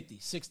up 50,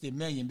 60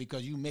 million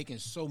because you making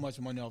so much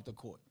money off the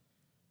court.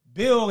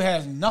 Bill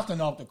has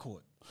nothing off the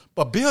court.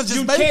 But Bill just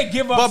You made, can't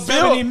give up but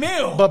 70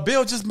 mil. But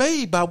Bill just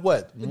made by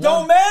what? It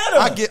don't matter.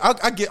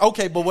 I get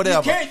okay, but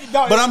whatever.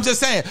 no, But I'm just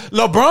saying,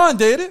 LeBron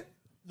did it.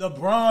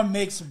 LeBron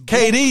makes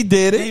KD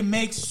did They it.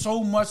 make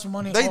so much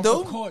money They off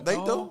do. the court. They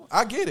dog. do.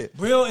 I get it.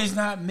 Bill is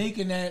not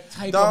making that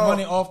type Dog. of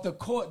money off the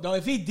court, though.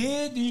 If he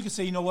did, then you can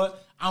say, you know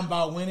what? I'm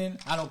about winning.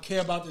 I don't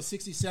care about the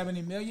 60,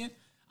 70 million.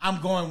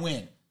 I'm going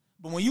win.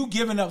 But when you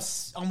giving up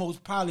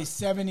almost probably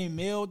 70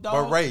 mil, dog,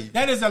 But Ray-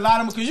 that is a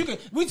lot of because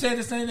we said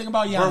the same thing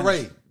about Giannis. But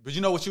Ray, but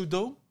you know what you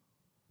do?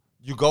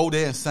 You go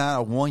there and sign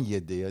a 1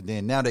 year deal.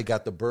 Then now they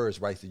got the birds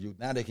rights to you.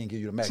 Now they can give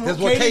you the max. True. That's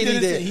what KD KD did it.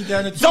 did. He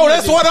done it So 2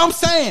 that's years. what I'm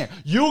saying.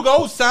 You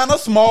go sign a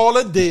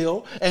smaller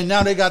deal, and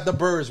now they got the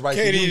birds rights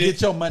to KD you. did-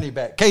 Get your money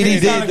back. He KD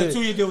signed did like a it.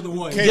 2 year deal with the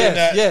Warriors. KD Yes,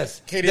 not-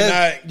 yes. KD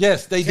That's- not.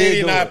 yes, they KD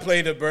did do not it.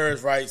 play the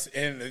birds rights.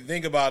 And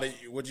think about it.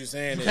 What you're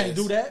saying You is can't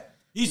do that.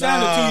 He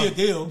signed Nah. a 2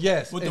 year deal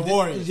Yes, with and the then-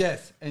 Warriors. yes,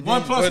 and One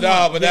then- plus But one.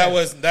 no, but that Yes.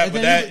 was that. And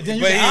But then that. you, then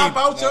you but can he, opt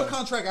out your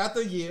contract after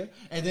a year,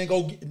 and then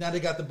go. Now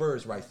they got the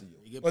birds rights to you.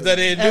 But they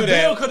didn't And do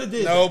that. Bill coulda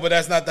did No, that. but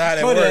that's not how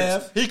that Could works.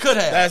 have. He could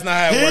have. That's not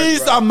how it works,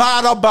 He's bro.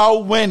 not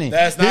about winning.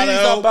 That's not He's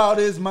how- about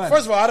his money.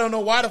 First of all, I don't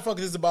know why the fuck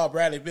this is about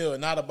Bradley Beal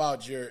and not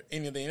about your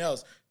anything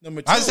else.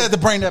 Number two, I just had to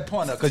bring that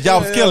point up because y'all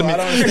was Yeah, killing me. I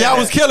don't understand Y'all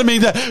was that. killing me.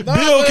 That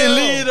Bill can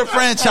lead the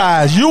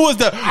franchise. You was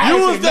the.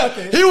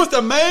 nothing. He was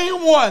the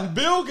main one.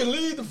 Bill can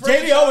lead the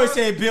franchise. JD always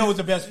said Bill was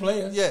the best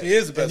player. Yeah, He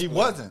is the best and he player.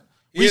 wasn't.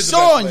 He We is the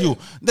best showing player. you.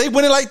 They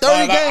winning like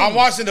 30 Like,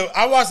 games.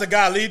 I watched the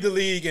guy lead the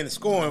league in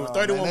scoring with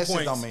 31 that shit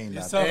points. don't mean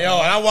It's nothing. And,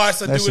 and I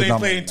watched a That dude shit they don't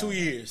played mean in 2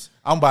 years.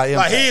 I'm by him.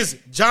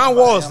 Like John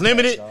Wall is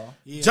limited.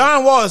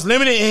 John Wall is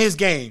limited in his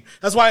game.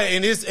 That's why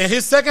in his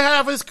second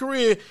half of his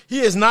career, he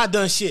has not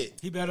done shit.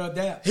 He better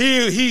adapt.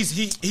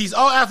 He's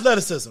all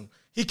athleticism.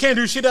 He can't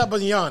do shit up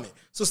but Giannis.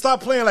 So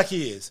stop playing like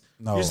he is.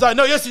 No. You start,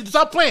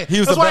 stop playing. He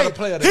was That's a why better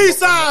player than He Bill.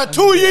 signed a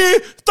 2-year,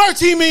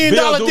 $13 million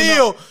Bill do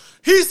deal. not-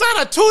 He signed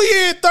a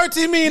 2-year,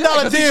 $13 million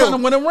He's deal. trying to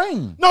win a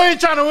ring. No, he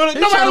ain't trying to win it. He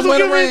Nobody trying was to going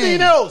to win give a him anything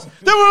ring. else.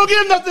 They weren't going to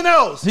give him nothing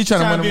else. He's trying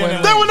to Trying win to a be ring.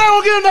 in They were not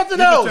going to give him nothing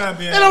else. trying to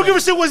be in They don't LA. give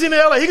a shit was he in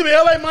LA. He could be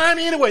LA,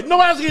 Miami anyway.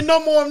 Nobody's getting no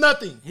more of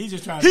nothing. He's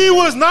just trying to He be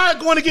was not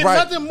going to get Right.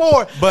 nothing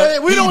more. But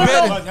And we he don't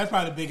better- know. That's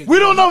probably the biggest. We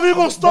don't know if he's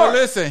going to start. But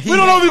listen, we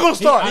don't know if he's going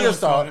to start. He'll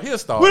start. He'll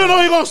start. We don't know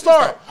if he's going to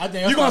start. I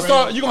think You gonna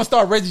start? You gonna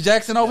start Reggie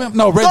Jackson over him?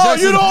 No, Reggie No,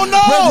 Jackson. you don't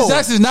know. Reggie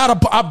Jackson's not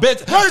a. I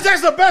bet. Reggie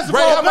Jackson's a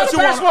Ray, how much you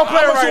want? basketball player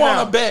How much right you want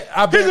now. to bet?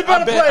 I bet. He's a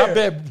better player. I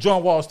bet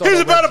John Wall starts.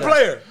 He's a better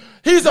player.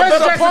 He's a Reggie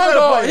better Jackson's point better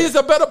guard. player. He's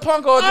a better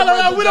point guard. I than don't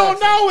know. Reggie We don't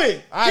Jackson. know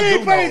it. I He do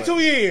ain't played know in it. 2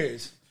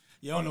 years.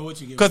 You don't know what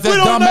you get. Because We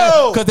don't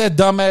know. that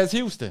dumbass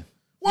Houston.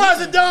 Why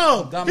is it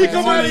dumb? He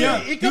come out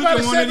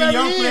of one of the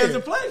young players to year.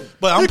 play.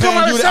 But I'm He come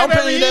out paying of you. I'm shape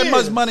paying you every that year.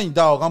 much money,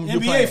 dog. You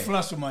NBA paying.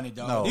 flush with money,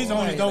 dog. No, These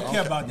owners don't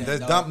care about that. That's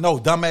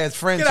dog. dumbass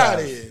franchise. Get out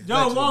of here.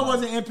 Joe Wall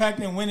wasn't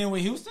impacting winning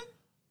with Houston.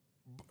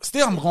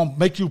 Still, I'm gonna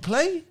make you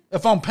play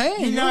if I'm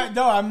paying you.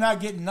 I'm not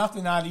getting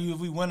nothing out of you if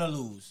we win or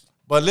lose.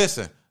 But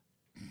listen,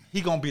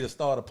 he gonna be the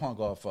starter point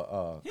guard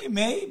for. He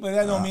may, but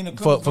that don't mean the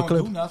Clippers for don't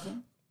Clippers. do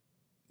nothing.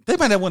 They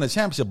might not win a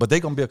championship, but they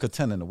gonna be a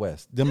contender in the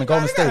West. Them and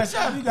Golden They got a State.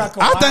 shot. You got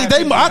I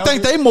Kawhi,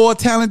 think they more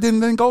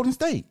talented than Golden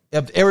State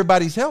if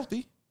everybody's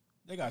healthy.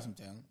 They got some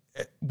talent.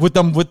 With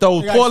those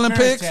They got Portland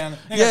experience picks,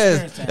 talent. They got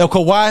yes. experience If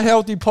talent. Kawhi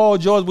healthy, Paul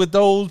George with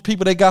those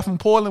people they got from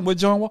Portland with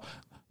John Wall,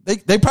 they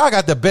probably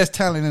got the best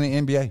talent in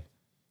the NBA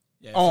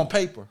Yeah. on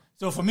paper.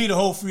 So for me, the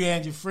whole free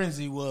agent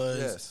frenzy was: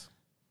 Yes.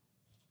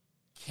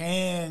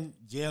 can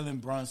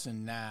Jalen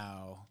Brunson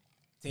now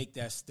take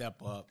that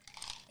step up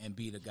and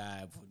be the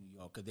guy for New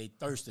York? Because they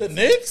thirsty. The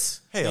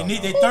Knicks? Hell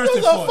They no. thirsty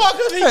Who the for it. fuck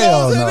is he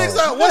Hell goes to no. the Knicks?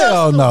 What Hell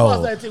else no.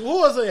 was that team?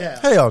 Who else do they have?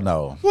 Hell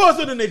no. Who else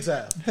do the Knicks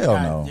have? Hell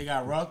no. They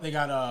got Ruff. They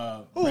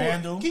got Who?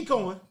 Randall. Keep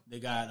going. They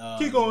got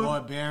Keep going.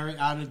 Lloyd Barrett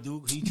out of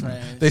Duke. He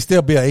trash. They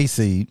still be an A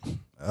seed.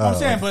 I'm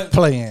saying, but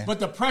playing. But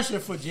the pressure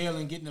for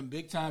Jalen getting a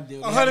big time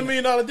deal. $100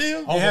 million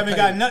deal? They haven't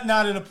got nothing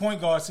out of the point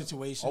guard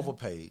situation.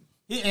 Overpaid.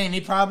 And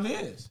he probably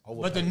is.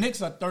 Overpaid. But the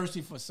Knicks are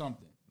thirsty for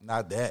something.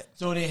 Not that.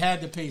 So they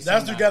had to pay That's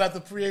somebody. what you got out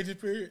the free agent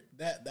period?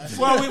 That's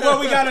Well,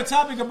 we got a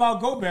topic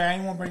about Gobert. I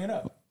ain't want to bring it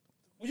up.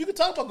 Well, you can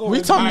talk about Gobert.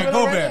 We talking Bring it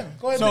about up Gobert. now.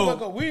 Go ahead So- and talk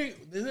about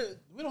Gobert.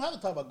 We don't have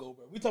to talk about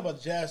Gobert. We talk about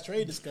the Jazz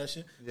trade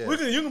discussion. Yeah.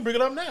 You can bring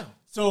it up now.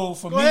 So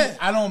for Go me, ahead.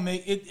 I don't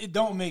make it. It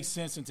don't make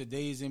sense in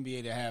today's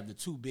NBA to have the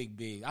two big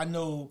bigs. I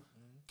know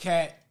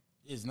Cat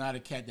is not a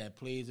cat that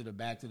plays to the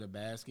back to the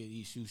basket.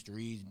 He shoots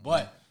threes,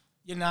 but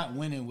you're not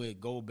winning with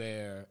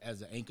Gobert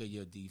as an anchor of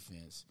your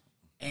defense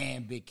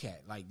and Big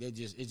Cat. Like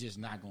it's just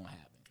not gonna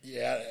happen.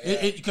 Yeah.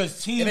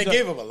 Because teams And they are-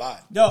 gave him a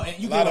lot. No, and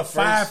you A lot gave of up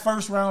 5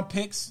 first round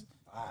picks.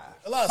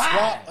 A lot of Five.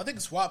 swap. I think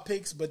swap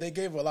picks, but they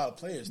gave a lot of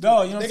players. too.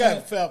 No, you know they what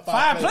I'm saying? got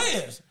Five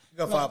players. They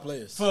got 5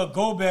 players. For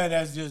Gobert,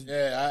 that's just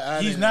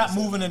I he's didn't not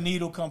understand. moving the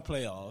needle come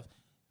playoffs.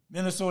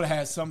 Minnesota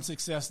had some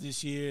success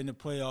this year in the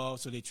playoffs,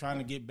 so they're trying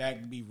to get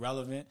back to be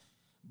relevant.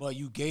 But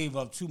you gave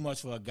up too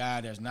much for a guy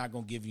that's not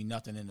going to give you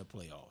nothing in the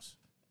playoffs.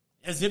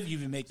 As if you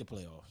even make the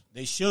playoffs.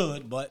 They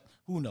should, but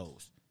who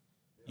knows?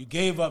 You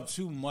gave up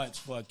too much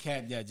for a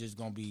cat that's just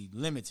going to be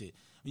limited.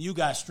 When you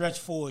got stretch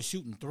forward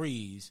shooting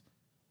threes,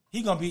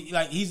 he going to be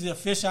like he's a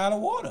fish out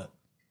of water,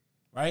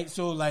 right?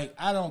 So, like,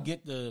 I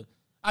get the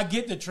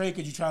trade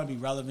because you're trying to be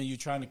relevant. You're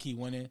trying to keep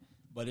winning,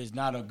 but it's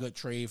not a good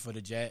trade for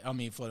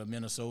for the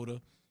Minnesota.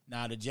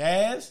 Now, the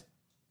Jazz,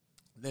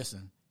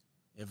 listen,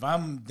 if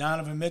I'm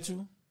Donovan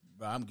Mitchell,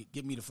 bro,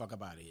 get me the fuck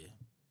up out of here.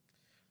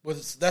 But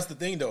that's the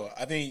thing, though.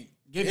 I think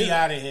Get me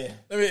out of here.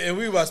 And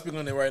we about to speak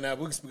on it right now.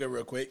 We can speak it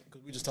real quick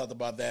because we just talked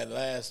about that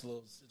last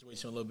little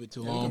situation a little bit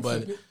too long.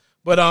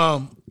 But I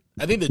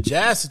think the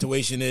Jazz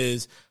situation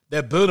is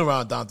they're building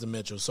around Donovan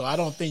Mitchell, so I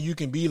don't think you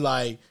can be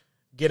like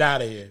get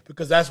out of here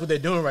because that's what they're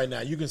doing right now.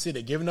 You can see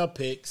they're giving up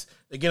picks.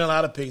 They're getting a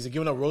lot of picks. They're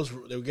giving up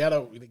They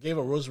gave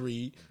up Rose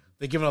Reed.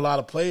 They're giving a lot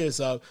of players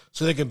up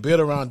so they can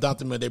build around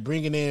Donovan Mitchell. They're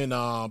bringing in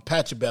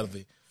Patrick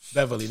Beverly.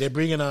 They're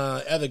bringing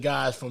other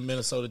guys from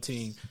Minnesota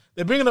team.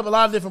 They're bringing up a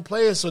lot of different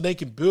players so they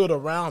can build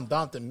around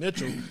Donovan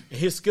Mitchell and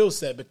his skill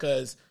set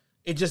because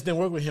it just didn't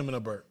work with him and a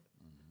Burt.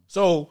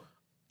 So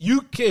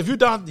if you're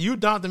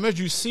Donovan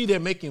Mitchell, you see they're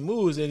making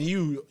moves and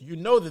you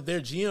know that their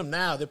GM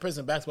now, their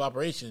president of basketball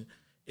operation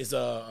is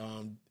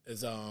Danny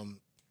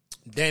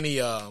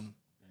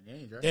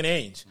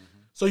Ainge.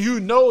 So you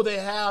know they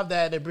have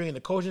that. They're bringing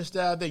the coaching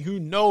staff there. You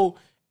know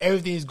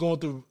everything's going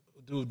through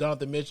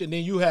Donovan Mitchell. And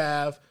then you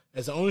have,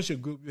 as an ownership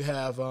group, you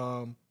have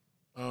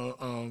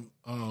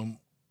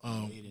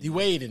D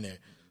Wade in there.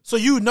 So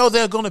you know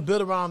they're going to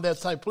build around that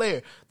type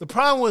player. The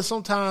problem with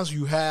sometimes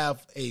you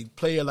have a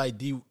player like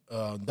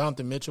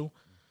Donovan Mitchell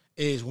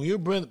is when you're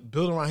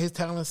building around his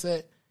talent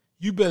set,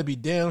 you better be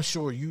damn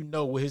sure you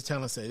know what his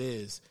talent set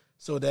is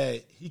so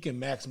that he can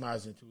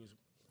maximize into his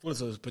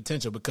fullest of his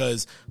potential.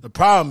 Because the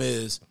problem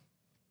is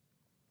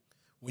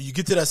when you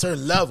get to that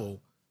certain level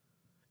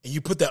and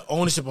you put that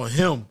ownership on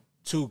him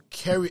to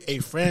carry a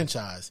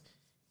franchise,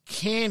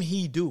 can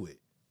he do it?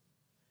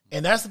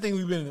 And that's the thing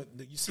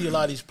you see a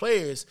lot of these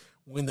players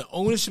when the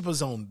ownership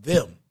is on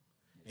them,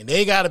 and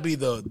they gotta be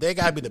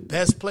the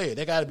best player.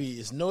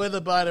 It's no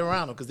other body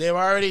around them because they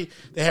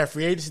have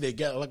free agency. They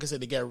got, like I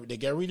said, they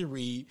got Reed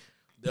Reed.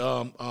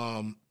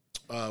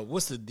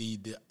 What's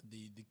the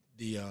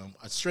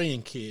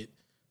Australian kid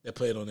that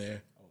played on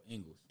there? Oh,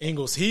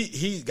 Ingles.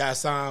 He got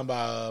signed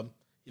by.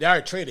 They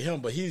already traded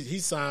him, but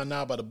he's signed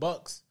now by the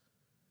Bucks.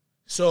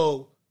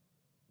 So,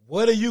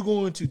 what are you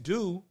going to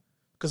do?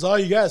 Because all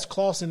you got is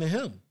Clausen and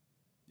him.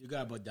 You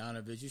got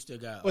Bogdanovich. You still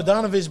got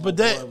Bogdanovich,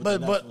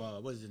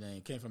 what is his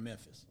name? Came from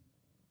Memphis.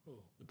 Who?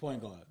 The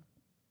point guard.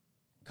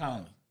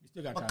 Conley. You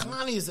still got Conley.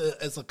 Conley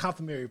is a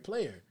complementary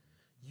player.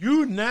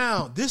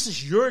 This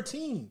is your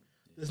team.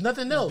 There's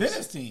nothing else.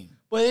 Dennis team.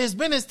 But it's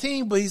been his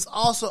team, but he's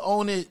also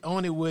owned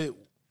it with.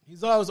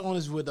 He's always owned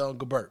it with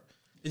Gobert.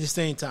 At the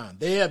same time,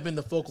 they have been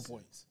the focal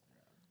points.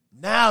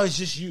 Now it's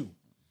just you.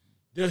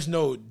 There's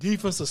no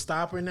defensive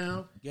stopper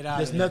now. Get out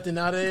There's of there. nothing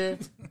out of there.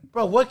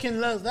 Bro, what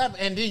can let happen?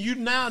 And then you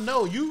now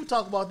know, you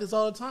talk about this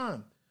all the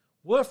time.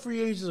 What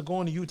free agents are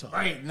going to Utah?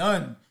 Right,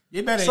 none.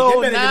 You better,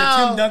 So they better now-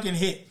 get a Tim Duncan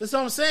hit. That's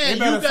what I'm saying.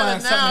 They You better gotta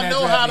find something now that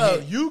know how draft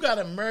to. hit. You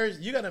gotta merge.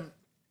 You gotta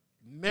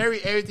marry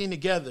everything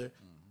together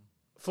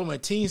from a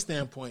team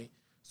standpoint,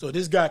 so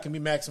this guy can be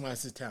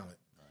maximize his talent.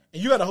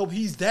 And you gotta hope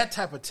he's that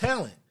type of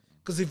talent.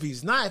 Because if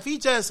he's not, if he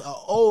just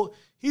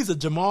he's a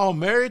Jamal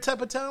Murray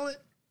type of talent,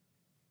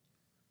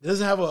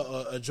 doesn't have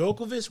a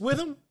Djokovic with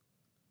him.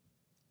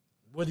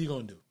 What are you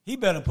gonna do? He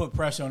better put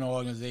pressure on the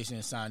organization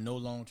and sign no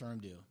long-term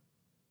deal.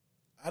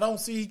 I don't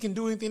see he can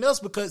do anything else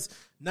because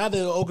now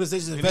the organization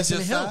is Did he investing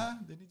just in him. sign?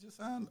 Did he just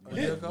sign? a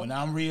year ago? When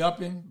I'm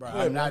re-upping, bro,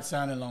 ahead, I'm bro. not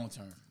signing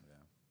long-term.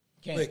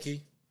 Can't. Quick,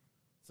 Key.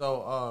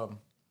 So,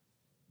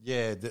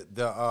 yeah,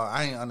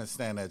 I ain't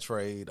understand that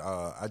trade.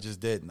 I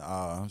just didn't,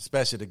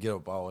 especially to give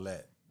up all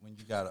that when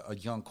you got a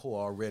young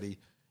core already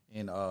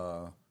in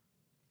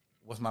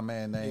what's my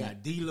man name? You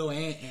got D'Lo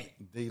and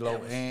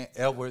D'Lo and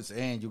Edwards,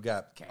 and you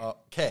got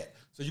Cat.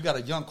 So you got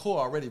a young core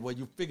already where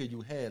you figure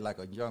you had like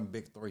a young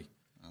big three,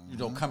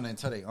 coming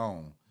into their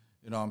own.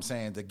 You know what I'm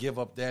saying? To give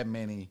up that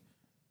many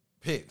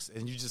picks,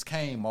 and you just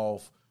came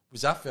off,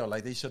 which I felt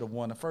like they should have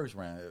won the first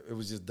round. It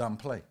was just dumb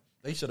play.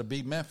 They should have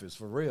beat Memphis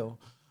for real.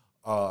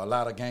 A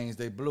lot of games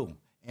they blew,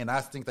 and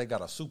I think they got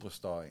a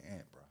superstar in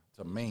Ant, bro.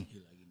 To me,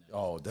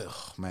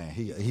 man,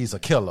 he's a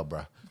killer,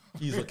 bro.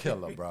 He's a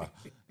killer, bro.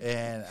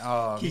 And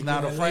he's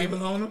not that afraid.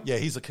 label on him? Yeah,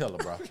 he's a killer,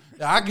 bro.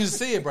 Yeah, I can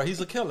see it, bro.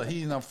 He's a killer.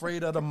 He's not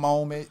afraid of the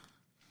moment.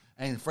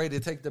 Ain't afraid to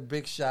take the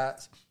big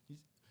shots.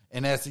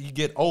 And as you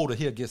get older,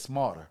 he'll get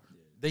smarter.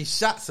 They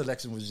shot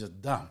selection was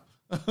just dumb.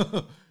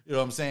 You know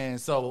what I'm saying?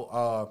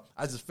 So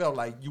I just felt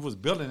like you was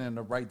building in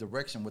the right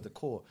direction with the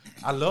core.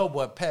 I love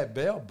what Pat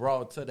Bell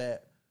brought to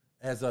that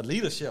as a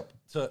leadership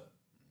to,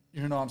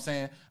 you know what I'm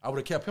saying? I would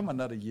have kept him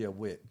another year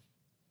with.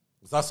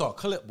 Because I saw a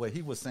clip where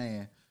he was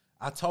saying,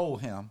 I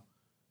told him,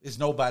 there's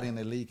nobody in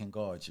the league can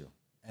guard you.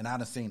 And I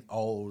done seen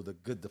all the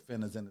good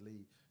defenders in the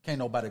league. Can't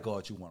nobody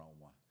guard you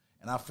one-on-one.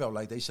 And I felt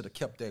like they should have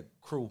kept that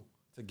crew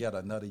together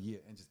another year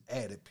and just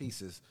added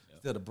pieces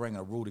instead of bringing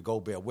a Rudy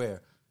Gobert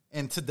where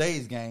in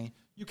today's game,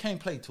 you can't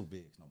play two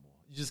bigs no more.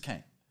 You just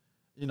can't.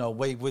 You know,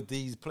 wait with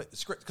these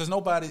because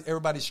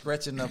everybody's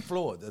stretching the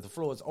floor. The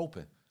floor is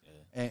open.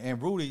 Yeah.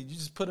 And Rudy, you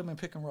just put him in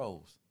pick and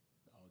rolls.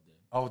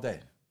 All day.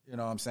 You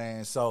know what I'm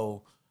saying?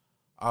 So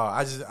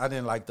I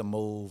didn't like the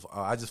move.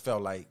 I just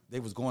felt like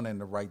they was going in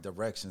the right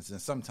directions. And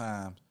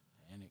sometimes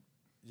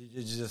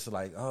it's just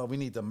like, we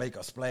need to make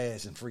a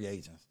splash in free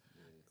agents.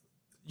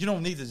 You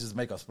don't need to just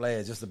make a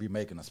splash just to be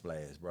making a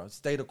splash, bro.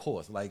 Stay the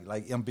course. Like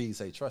MB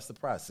say, trust the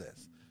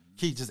process.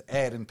 Keep just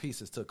adding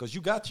pieces to it. Because you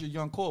got your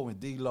young core with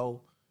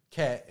D'Lo,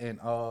 Cat, and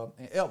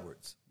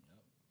Edwards.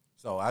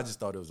 So I just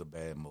thought it was a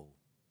bad move.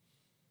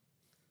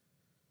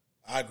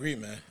 I agree,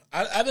 man.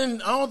 I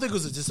don't think it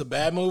was just a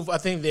bad move. I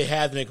think they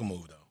had to make a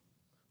move, though.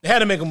 They had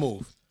to make a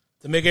move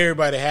to make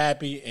everybody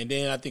happy, and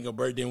then I think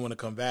Gobert didn't want to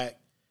come back.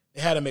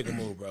 They had to make a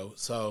move, bro.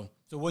 So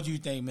what do you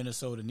think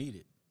Minnesota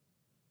needed?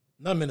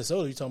 not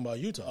Minnesota. You talking about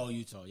Utah? Oh,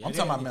 Utah. Yeah, I'm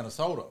talking about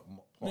Minnesota.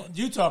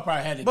 Utah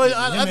probably had it. But him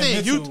I and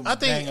think Mitchell I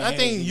banging heads,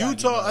 think he got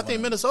Utah. him I think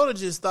one. Minnesota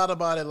just thought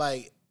about it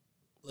like,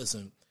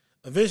 listen,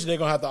 eventually they're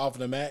gonna have to offer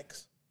the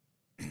max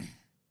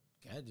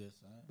Cat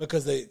just signed.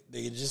 because they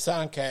just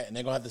signed Cat and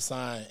they're gonna have to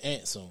sign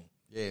Ant soon.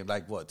 Yeah,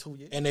 like what, 2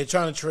 years? And they're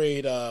trying to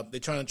trade.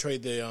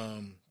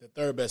 The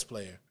third best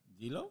player,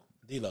 D'Lo?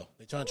 D'Lo.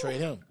 They're trying to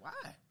trade him. Why?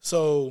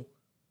 So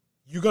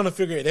they're gonna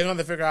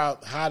figure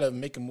out how to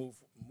make a move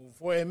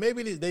forward. And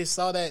maybe they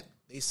saw that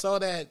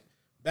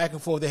back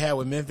and forth they had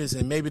with Memphis,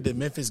 and maybe the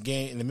Memphis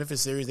game in the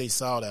Memphis series they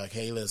saw that, like,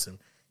 hey, listen,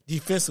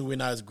 defensively we're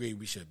not as great as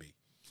we should be.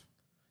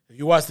 If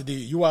you watch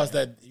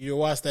that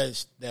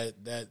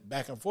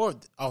back and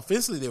forth,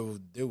 offensively they were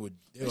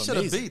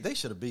amazing. They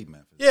should have beat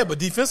Memphis. Yeah, but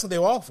defensively they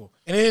were awful.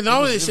 And then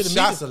not only they should have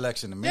shot beat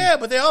selection to me. Yeah,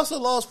 but they also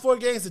lost 4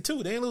 games to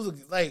 2. They didn't lose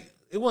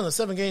it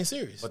wasn't a 7-game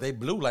series. But they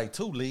blew like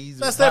 2 leads.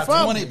 That's by their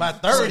problem. 20, by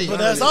 30. But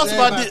that's also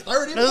about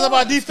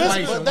defense.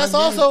 Twice But in that's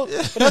one also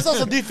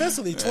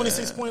defensively.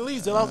 26-point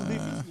leads. They lost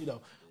defensively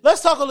though.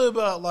 Let's talk a little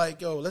about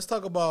let's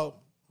talk about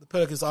the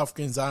Pelicans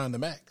offering Zion the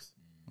max.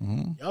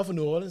 Mm-hmm. Y'all from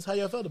New Orleans, how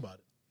y'all felt about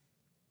it?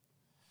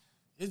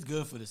 It's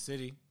good for the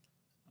city.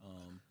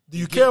 Do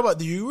you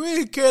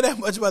really care that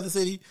much about the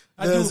city?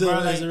 I do, bro.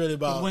 Is it really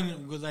about?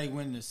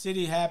 When the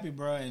city happy,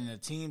 bro, and the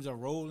teams are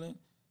rolling,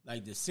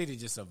 like the city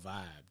just a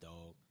vibe,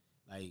 dog.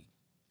 Like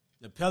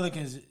the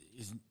Pelicans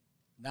is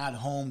not a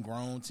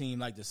homegrown team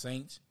like the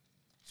Saints,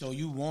 so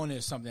you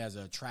wanted something as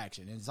an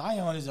attraction. And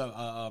Zion is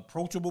a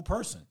approachable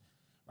person,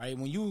 right?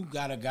 When you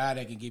got a guy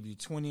that can give you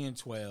 20 and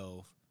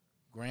 12,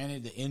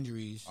 granted the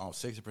injuries,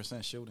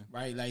 60% shooting.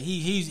 right? Like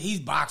he's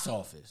box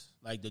office.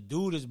 Like the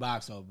dude is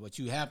box office, but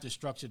you have to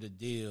structure the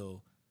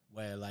deal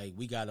where like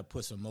we got to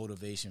put some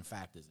motivation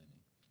factors in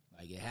it.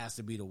 Like it has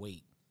to be the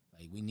weight.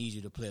 Like we need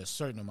you to play a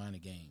certain amount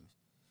of games.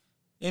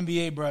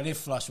 NBA, bro, they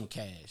flush with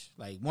cash.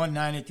 Like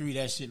 193,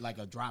 that shit like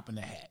a drop in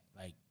the hat.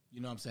 Like,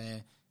 you know what I'm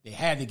saying? They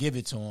had to give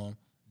it to him,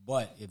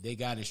 but if they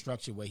got it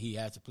structured where he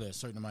has to play a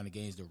certain amount of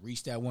games to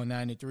reach that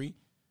 193,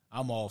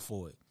 I'm all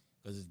for it.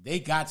 Because they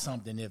got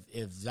something.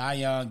 If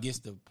Zion gets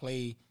to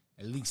play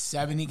at least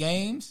 70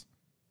 games,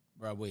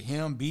 bro, with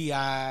him,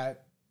 B.I.,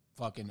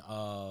 fucking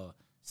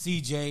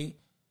CJ,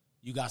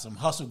 you got some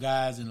hustle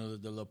guys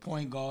in the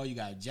point guard. You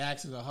got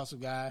Jackson, a hustle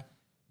guy.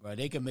 Bro,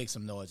 they can make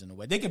some noise in the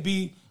way. They could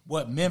be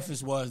what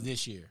Memphis was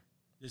this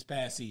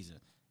past season.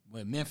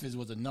 When Memphis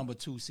was a number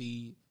 2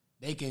 seed,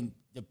 the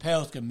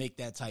Pels can make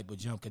that type of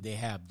jump because they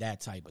have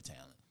that type of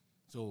talent.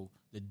 So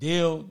the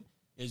deal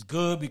is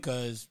good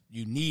because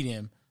you need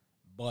him,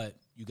 but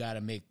you got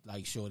to make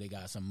sure they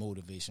got some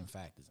motivation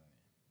factors in it.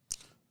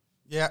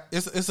 Yeah,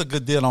 it's a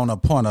good deal on the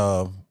point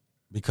of,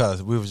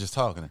 because we were just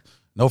talking,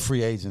 no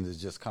free agent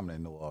is just coming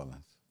to New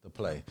Orleans to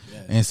play.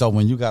 Yeah. And so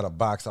when you got a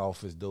box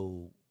office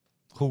dude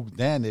who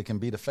then it can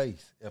be the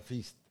face if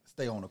he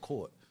stay on the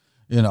court.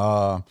 You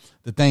know,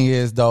 the thing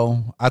is,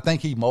 though, I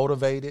think he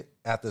motivated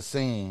after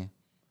seeing,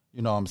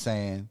 you know what I'm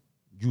saying,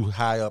 you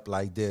high up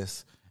like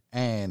this,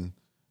 and,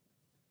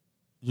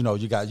 you know,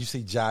 you see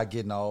Ja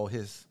getting all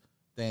his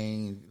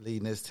thing,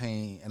 leading his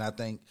team, and I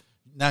think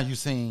now you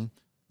seen,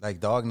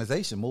 like, the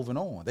organization moving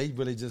on. They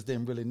really just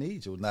didn't really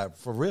need you. Not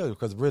for real,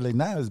 because really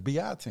now it's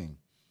B.I. team.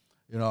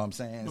 You know what I'm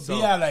saying? But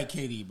B.I. like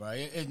KD, bro.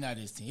 It's not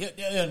his team.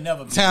 He'll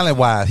never be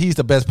talent-wise, he's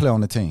the best player on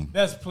the team.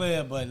 Best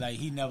player, but like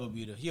he'll never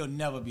be the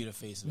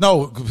face of it.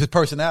 No, his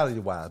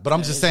personality-wise. But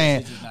I'm just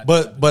saying,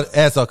 but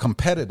as a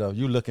competitor,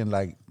 you looking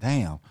like,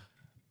 damn,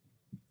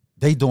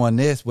 they doing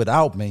this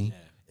without me.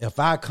 Yeah. If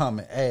I come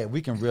and add,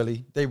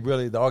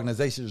 the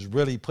organization is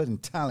really putting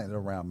talent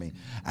around me.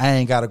 I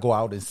ain't got to go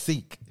out and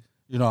seek.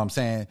 You know what I'm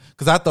saying?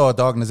 Because I thought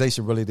the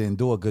organization really didn't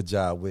do a good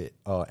job with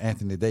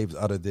Anthony Davis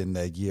other than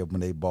that year when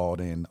they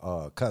bought in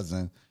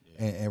Cousin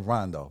and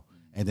Rondo.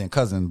 And then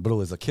Cousin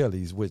blew his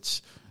Achilles,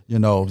 which, you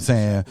know what I'm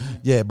saying?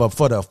 Yeah, but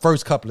for the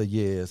first couple of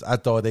years, I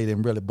thought they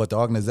didn't really. But the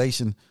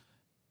organization,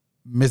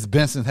 Ms.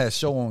 Benson has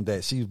shown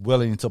that she's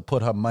willing to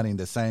put her money in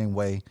the same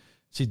way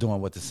she's doing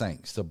with the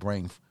Saints to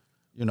bring,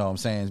 you know what I'm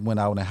saying, went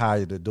out and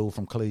hired a dude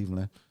from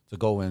Cleveland to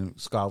go and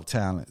scout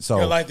talent. So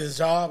you like this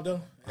job,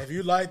 though? Have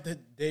you liked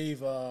David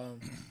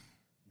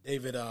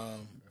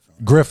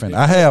Griffin?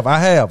 I have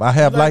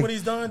like what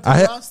he's done to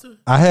the roster?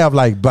 I have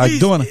like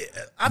doing this.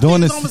 He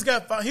almost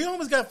got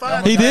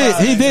fired. He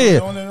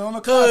did.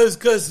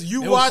 Because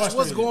you watch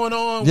what's going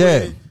on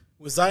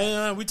with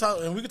Zion. We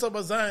can talk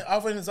about Zion,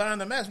 offering Zion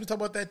the max. We talk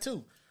about that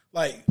too.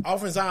 Like,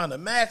 offering Zion the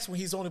max when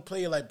he's only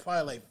playing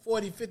probably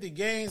 40, 50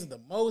 games at the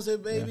most,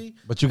 baby. Yeah.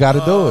 But you got to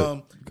do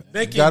it.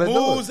 Making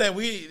moves that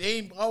they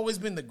ain't always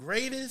been the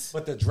greatest.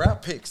 But the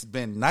draft picks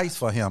been nice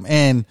for him.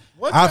 And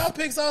what draft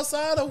picks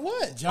outside of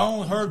what?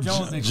 Herb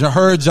Jones been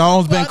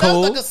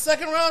cool. That's like a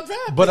second round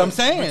draft. But I'm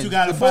saying, but you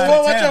got to find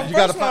talent.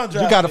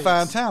 You got to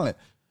find talent.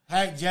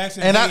 Hank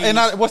Jackson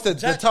what's the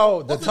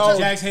tall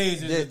Jack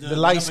Hayes, the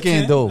light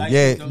skinned dude.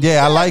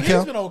 I like him.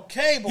 He's been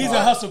okay, but he's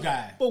a hustle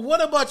guy. But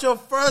what about your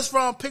first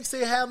round picks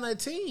they have on that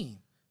team?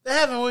 They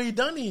haven't really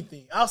done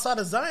anything outside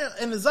of Zion.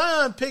 And the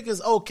Zion pick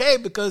is okay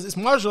because it's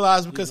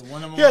marginalized because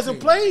he hasn't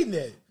played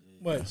that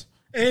much.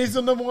 And he's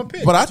the number one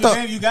pick. But I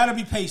thought you got to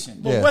be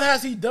patient. But what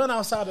has he done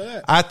outside of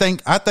that? I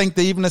think that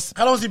even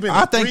how long has he been?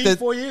 I think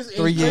 4 years.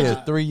 3 years.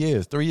 3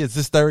 years. 3 years.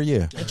 This third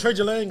year. And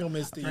Treasure Langham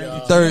is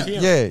the third.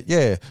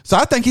 Yeah. So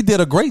I think he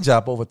did a great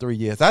job over 3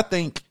 years. I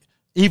think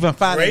even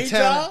finding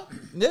talent.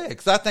 Yeah,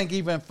 because I think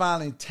even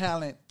finding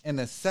talent in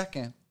the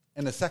second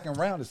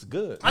round is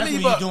good. I mean,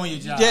 you're doing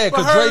your job. Yeah,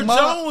 because Herb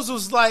Jones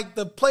was like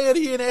the player of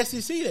the year in the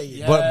SEC that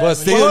year. But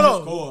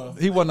still,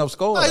 he wasn't no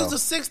scorer. No, he was a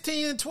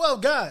 16 and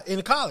 12 guy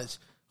in college.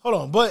 Hold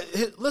on, but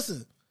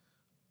listen,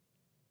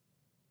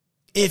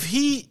 if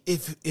he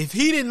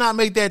did not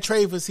make that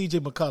trade for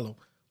C.J. McCollum,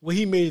 would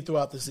he made it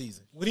throughout the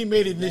season? Would he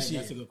made it this year?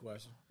 That's a good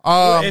question.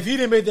 If he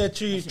didn't make that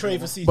trade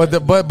for C.J.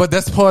 But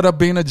that's part of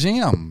being a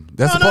GM.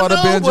 That's part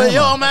of being a GM.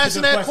 Yo, I'm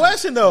asking that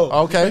question though.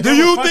 Okay. Do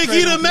you think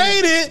he'd have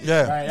made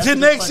it to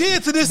next year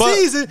to this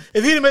season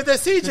if he didn't make that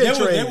C.J.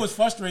 trade? They was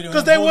frustrated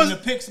because they was the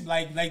picks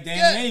like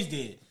Danny Ainge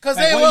did. Because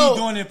what are you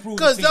doing to improve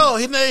the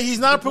team? He's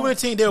not improving the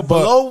team. They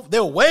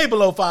were way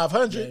below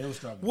 500. Yeah, they were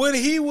struggling.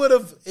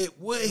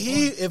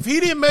 If he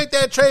didn't make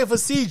that trade for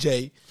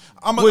CJ,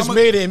 which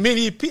made an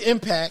immediate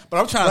impact. But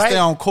I'm trying to stay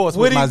on course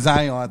with my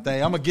Zion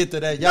thing. I'm gonna get to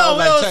that. Y'all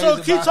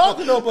so keep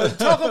talking though. But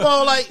talk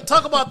about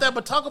that.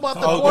 But talk about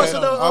the course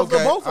of the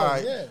both of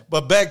them. Yeah.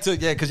 But back to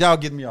because y'all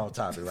getting me off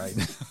topic right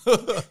now.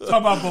 Talk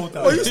about both of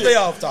them. Oh, you stay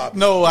off topic.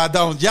 No, I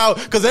don't. Y'all,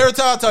 because every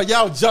time I talk,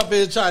 y'all jump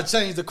in and try to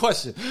change the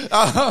question.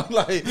 I'm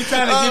like, we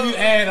trying to give you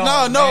add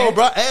on. No,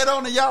 bro, add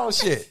on to y'all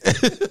shit.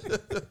 Trying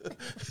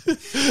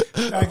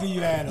to give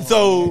you add on.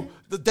 So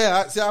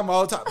I'm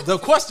all top. The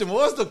question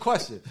was the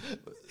question.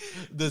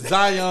 The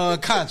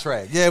Zion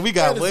contract. Yeah, we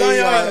got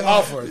way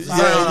offers.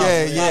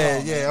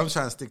 Yeah. I'm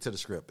trying to stick to the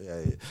script.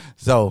 Yeah.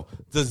 So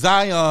the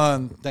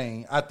Zion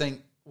thing, I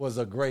think, was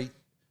a great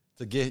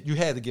to get. You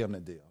had to give him the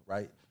deal,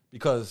 right?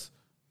 Because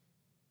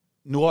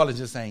New Orleans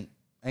just ain't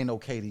Ain't no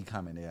KD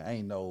coming there.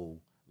 Ain't no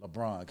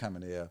LeBron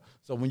coming there.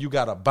 So when you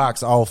got a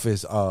box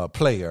office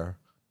player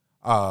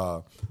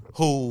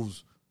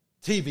who's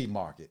TV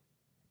market,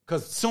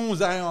 because as soon as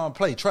Zion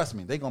play, trust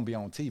me, they're going to be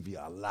on TV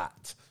a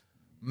lot.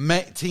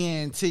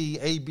 TNT,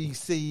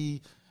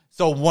 ABC.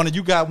 So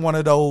you got one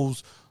of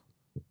those,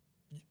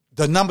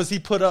 the numbers he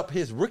put up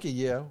his rookie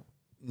year,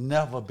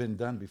 never been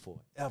done before,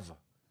 ever.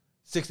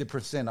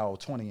 60% all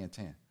 20 and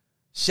 10.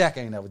 Shaq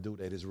ain't never do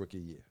that his rookie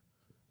year.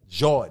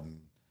 Jordan,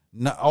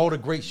 all the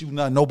greats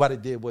nobody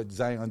did what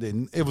Zion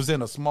did. It was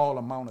in a small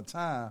amount of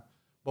time,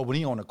 but when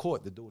he on the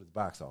court, the dude is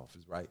box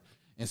office, right?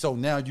 And so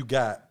now you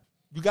got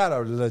a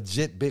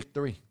legit big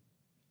three.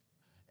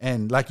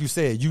 And like you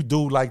said, you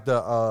do like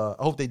I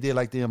hope they did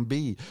like the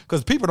Embiid,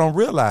 because people don't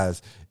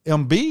realize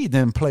Embiid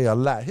didn't play a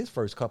lot his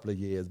first couple of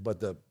years, but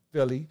the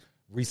Philly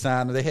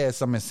re-signed. They had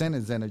some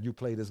incentives in it. You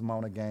play this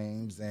amount of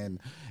games and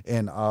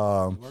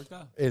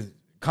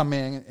come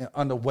in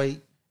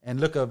underweight and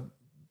look at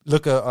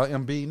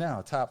Embiid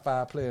now, top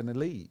 5 player in the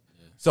league.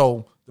 Yeah.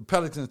 So the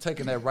Pelicans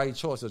taking that right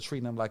choice of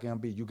treating him like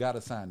Embiid. You got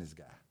to sign this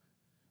guy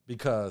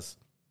because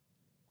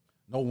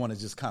no one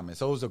is just coming.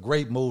 So it was a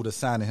great move to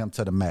signing him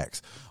to the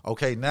max.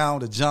 Okay, now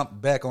to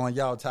jump back on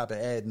y'all top of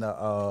adding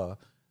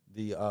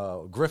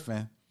the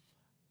Griffin.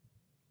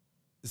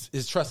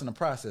 Is trusting the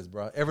process,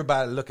 bro.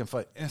 Everybody looking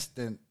for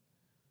instant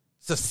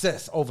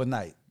success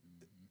overnight.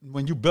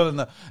 When you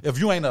building if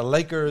you ain't a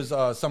Lakers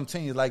or some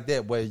teams like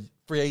that where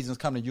free agents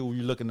come to you,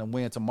 you looking to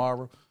win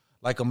tomorrow,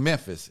 like a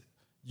Memphis,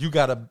 you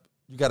gotta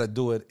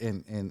do it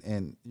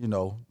and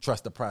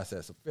trust the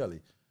process of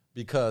Philly,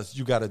 because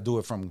you got to do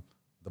it from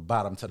the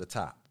bottom to the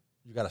top.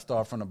 You got to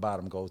start from the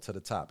bottom, go to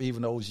the top.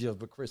 Even those years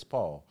with Chris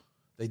Paul,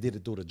 they did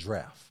it through the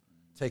draft,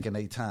 taking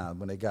their time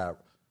when they got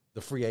the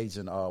free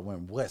agent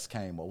when West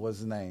came, or what's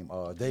his name,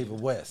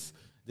 David West.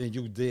 Then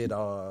you did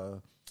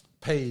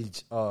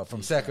Page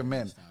from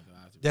Sacramento.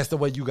 That's the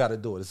way you got to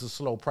do it. It's a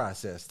slow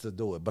process to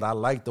do it, but I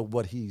like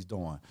what he's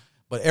doing.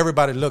 But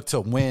everybody look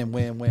to win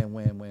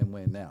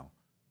now.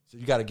 So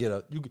you got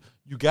to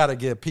you got to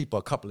give people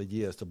a couple of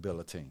years to build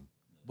a team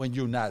when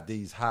you're not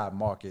these high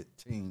market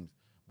teams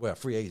where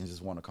free agents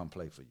just want to come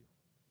play for you.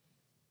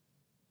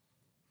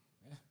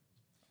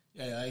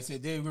 Yeah, like I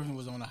said, Dave Griffin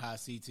was on a hot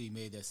seat. He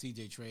made that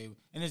CJ trade,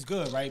 and it's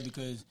good, right?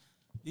 Because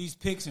these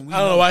picks and I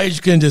don't know why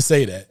you couldn't just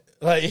say that.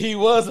 Like, he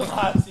was a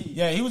hot seat.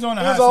 Yeah, he was on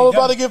a hot seat. He was almost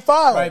about to get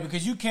fired, right?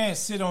 Because you can't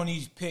sit on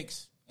these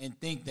picks and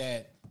think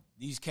that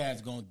these cats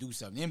gonna do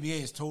something. The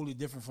NBA is totally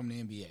different from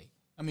the NBA.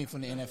 I mean,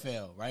 from the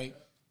NFL, right?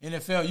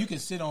 NFL, you can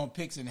sit on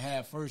picks and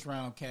have first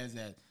round cats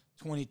at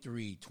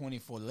 23,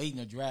 24, late in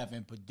the draft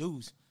and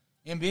produce.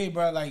 NBA,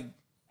 bro, like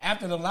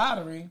after the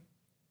lottery,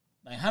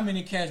 like how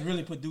many cats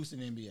really produce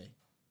in the NBA?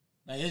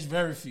 Like, it's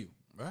very few.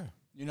 Right.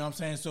 You know what I'm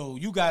saying? So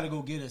you got to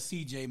go get a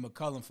C.J.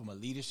 McCollum from a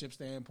leadership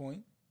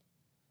standpoint.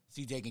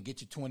 C.J. can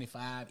get you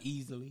 25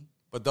 easily.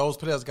 But those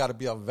players got to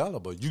be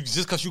available. You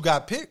just because you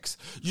got picks,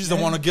 you just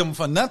don't want to give them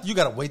for nothing. You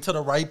got to wait till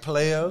the right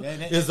player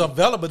is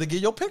available to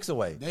get your picks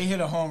away. They hit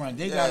a home run.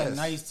 They got a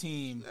nice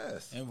team.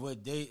 Yes. And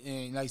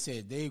like I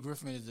said, Dave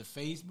Griffin is the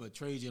face, but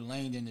Trajan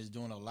Langdon is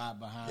doing a lot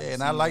behind. Yeah,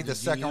 and I like the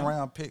second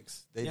round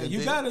picks.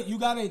 You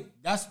got it.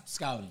 That's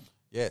scouting.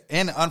 Yeah,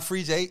 and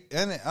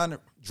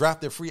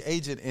undrafted free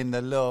agent in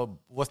the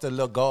what's the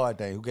little guard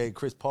name who gave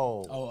Chris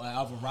Paul? Oh,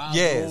 Alvarado.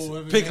 Yes,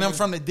 picking them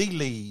from the D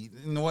League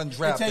and wasn't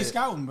drafted. It takes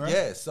scouting, bro.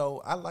 Yeah,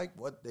 so I like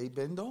what they've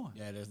been doing.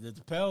 Yeah, the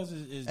Pels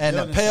is and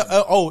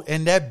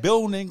and that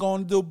building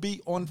going to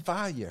be on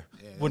fire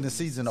when the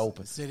season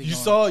opens. You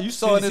saw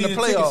it in the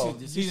playoffs.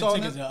 The season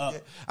tickets are up. Yeah,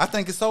 I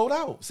think it's sold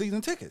out. Season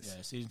tickets.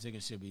 Yeah, season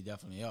tickets should be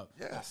definitely up.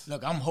 Yes.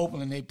 Look, I'm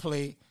hoping they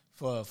play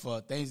for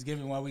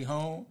Thanksgiving while we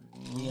home.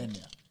 We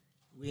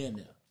in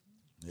there.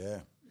 Yeah.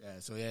 Yeah,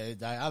 so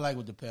I like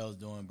what the Pels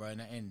doing, bro.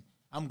 And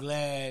I'm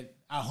glad.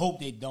 I hope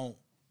they don't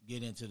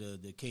get into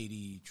the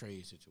KD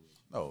trade situation.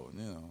 Oh,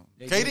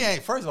 KD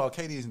ain't. First of all,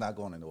 KD is not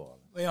going to New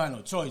Orleans. They ain't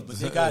no choice, but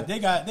they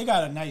got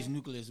a nice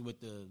nucleus with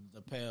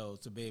the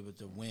Pels to be able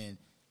to win,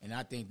 and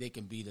I think they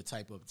can be the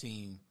type of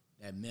team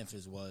that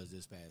Memphis was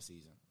this past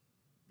season.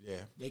 Yeah,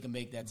 they can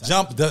make that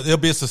jump. There'll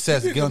be a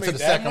success going to the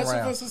second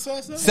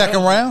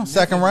round.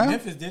 Second round.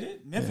 Memphis did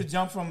it. Memphis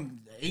jumped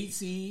from the 8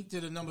 seed to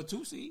the number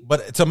 2 seed.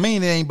 But to me,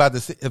 they ain't about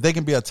to. If they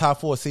can be a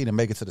top 4 seed and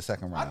make it to the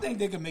second round, I think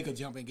they can make a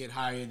jump and get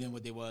higher than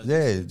what they was.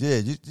 Yeah.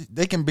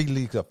 They can be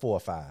leagued up 4 or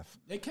 5.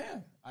 They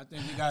can. I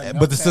think they got.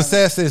 But the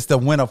success is to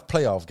win a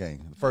playoff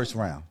game, first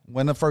round.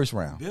 Win the first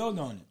round. Build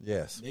on it.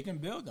 Yes, they can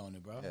build on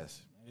it, bro. Yes,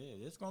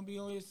 it's gonna be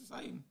always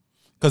exciting.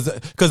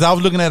 Because I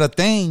was looking at a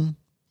thing.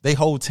 Their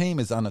whole team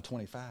is under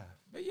 25.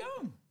 They're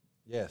young.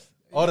 Yes.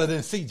 Other than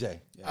CJ.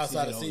 Yeah,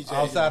 outside of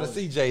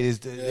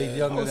CJ, they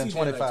younger than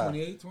 25. Like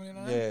 28,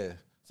 29? Yeah.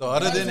 So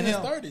other than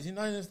him. He's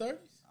not in his 30s?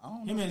 I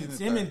don't know.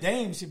 Him and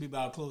Dame should be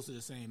about close to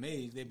the same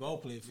age. They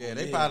both played for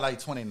they probably like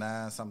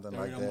 29, something 30,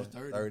 like that. almost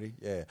 30.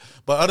 Yeah.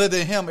 But other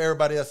than him,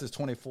 everybody else is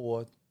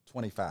 24,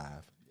 25.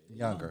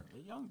 Younger.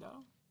 They're young,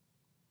 dog.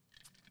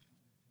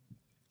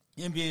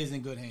 NBA is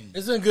in good hands.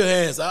 It's in good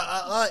hands.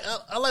 I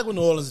like what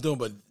New Orleans is doing,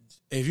 but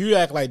if you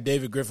act like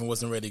David Griffin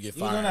wasn't ready to get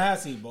He was fired, on the hot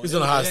seat, boy. he was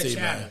on the hot That seat,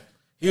 chatter. man.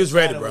 He was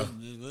ready, Chatter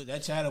bro.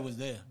 That chatter was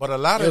there. But a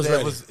lot It of was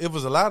that ready.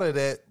 was a lot of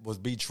that was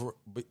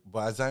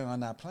by Zion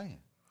not playing.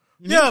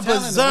 You need Yeah, but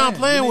talent to Zion win.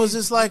 playing You was need-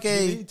 just like you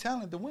a. need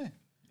talent to win.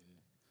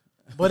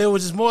 But it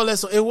was just more or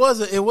less. It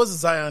was a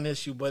Zion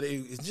issue, but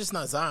it's just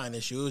not Zion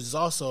issue. It was just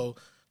also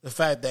the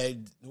fact that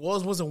New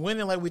Orleans wasn't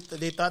winning like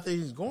they thought they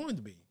was going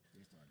to be.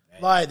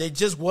 Like they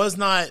just was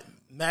not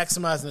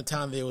maximizing the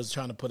talent they was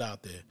trying to put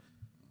out there,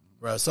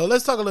 bro. So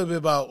let's talk a little bit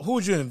about who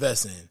would you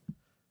invest in.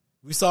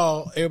 We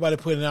saw everybody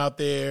putting out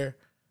there,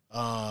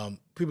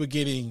 people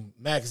getting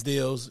max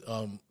deals.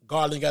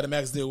 Garland got a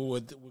max deal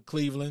with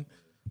Cleveland.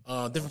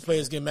 Different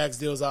players getting max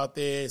deals out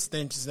there,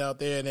 extensions out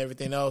there, and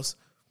everything else.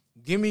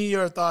 Give me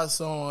your thoughts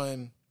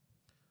on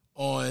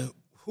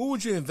who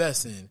would you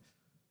invest in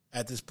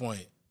at this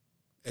point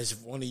as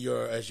one of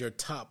your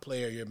top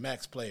player, your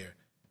max player.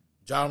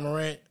 John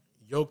Morant,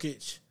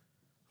 Jokic,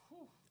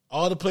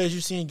 all the players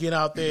you've seen get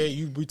out there.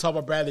 We talk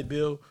about Bradley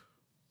Beal.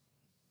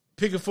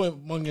 Pick a foot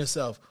among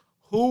yourself.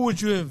 Who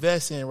would you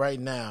invest in right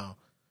now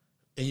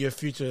in your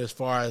future as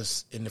far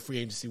as in the free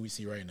agency we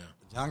see right now?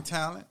 Young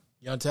talent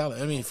Young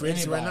talent. I mean, free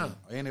agency right now.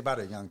 or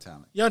anybody young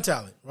talent. Young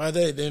talent, right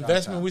there. The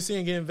investment talent. we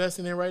seeing get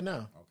invested in right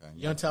now. Okay,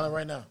 Young talent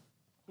right now.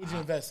 Who'd you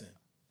invest in?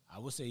 I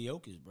would say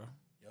Jokic, bro.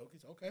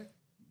 Jokic, okay.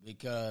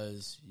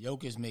 Because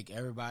Jokic make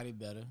everybody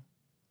better.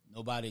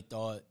 Nobody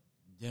thought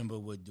Denver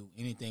would do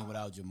anything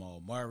without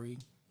Jamal Murray.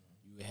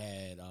 You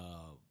had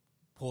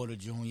Porter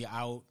Jr.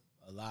 out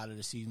a lot of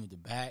the season with the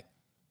back.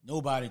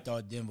 Nobody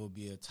thought Denver would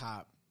be a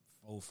top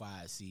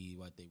 4-5 seed,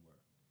 what they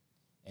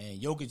were.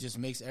 And Jokic just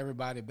makes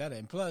everybody better.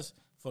 And plus,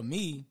 for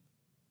me,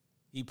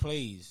 he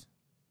plays.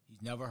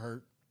 He's never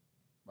hurt,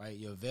 right?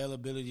 Your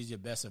availability is your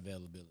best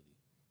availability.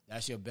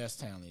 That's your best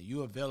talent.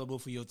 You're available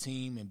for your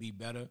team and be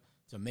better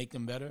to make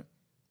them better.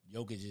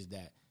 Jokic is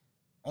that.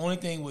 Only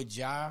thing with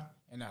Ja,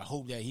 and I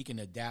hope that he can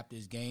adapt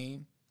his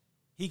game,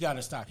 he got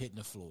to stop hitting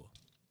the floor,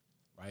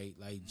 right?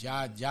 Like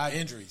Ja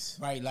Injuries.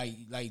 right?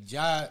 Like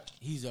Ja,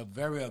 he's a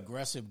very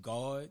aggressive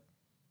guard,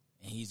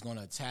 and he's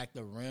gonna attack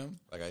the rim,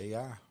 Like a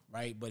AI.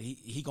 right? But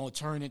he gonna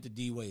turn into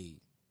D Wade,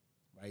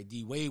 right?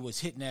 D Wade was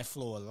hitting that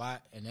floor a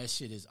lot, and that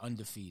shit is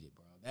undefeated,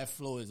 bro. That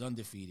floor is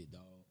undefeated,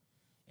 dog.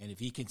 And if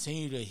he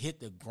continue to hit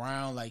the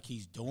ground like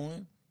he's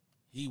doing,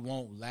 he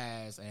won't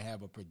last and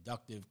have a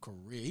productive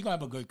career. He gonna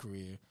have a good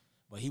career,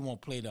 but he won't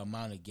play the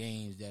amount of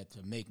games that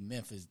to make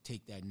Memphis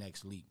take that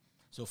next leap.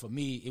 So for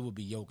me, it would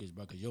be Jokic,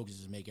 bro, because Jokic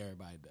just make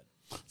everybody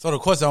better. So the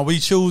question: are we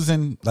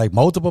choosing like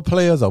multiple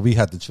players, or we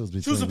have to choose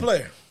between? Choose a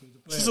player.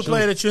 Choose a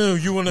player that you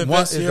want to One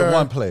invest is your. the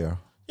one player.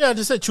 Yeah, I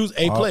just said choose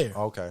a player.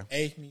 Okay.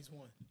 A means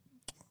one.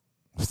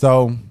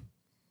 So,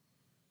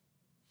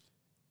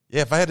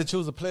 yeah, if I had to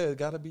choose a player, it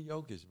got to be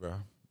Jokic, bro.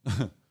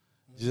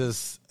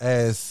 Just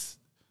as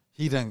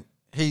he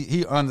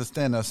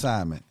understand the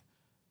assignment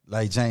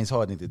like James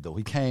Harden did, though.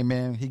 He came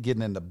in, he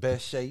getting in the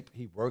best shape.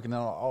 He working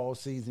on all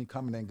season,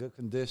 coming in good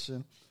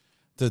condition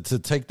to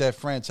take that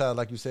franchise,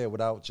 like you said,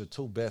 without your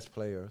two best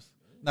players.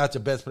 Not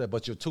your best player,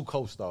 but your two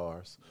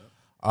co-stars.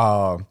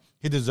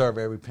 He deserved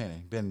every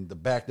penny. Been the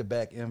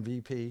back-to-back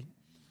MVP.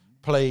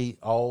 Played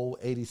all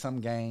 80-some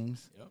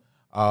games.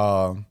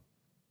 And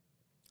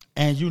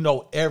you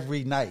know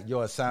every night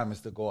your assignment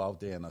is to go out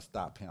there and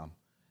stop him.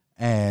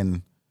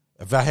 And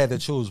if I had to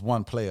choose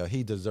one player,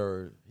 he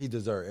deserved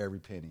every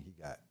penny he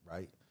got,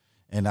 right?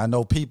 And I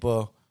know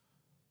people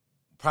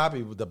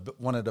probably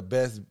one of the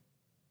best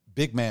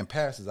big man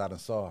passes I done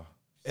saw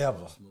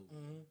ever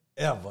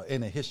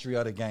in the history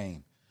of the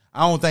game.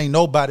 I don't think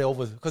nobody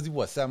because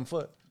he 7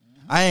 foot.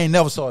 I ain't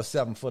never saw a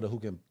 7-footer who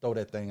can throw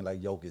that thing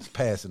like Jokic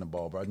passing the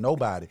ball, bro.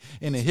 Nobody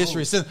in the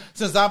history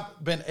since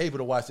I've been able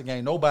to watch the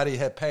game, nobody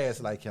had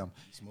passed like him.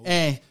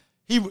 And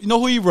you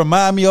know who he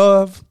remind me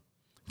of?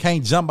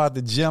 Can't jump out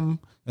the gym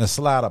and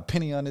slide a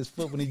penny on his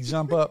foot when he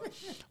jump up.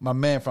 My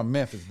man from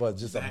Memphis, but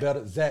just a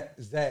better Zach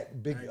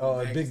big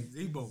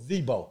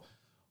Zebo.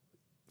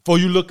 Before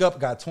you look up,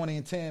 got 20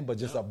 and 10, but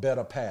just a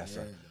better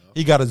passer.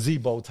 He got a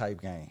Zebo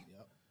type game,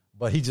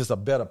 but he just a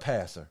better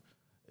passer.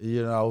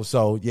 You know,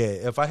 so yeah.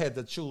 If I had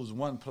to choose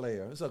one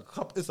player, it's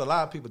a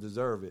lot of people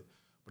deserve it,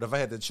 but if I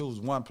had to choose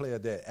one player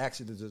that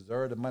actually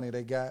deserve the money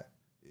they got,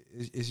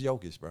 it's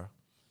Jokic, bro.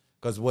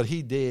 Because what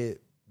he did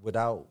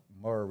without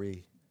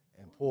Murray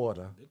and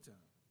Porter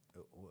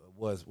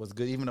was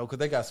good. Even though because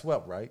they got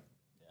swept, right?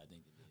 Yeah, I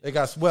think they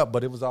got swept,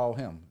 but it was all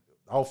him.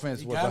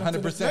 Offense was 100%.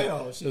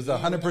 It was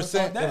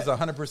 100%. It was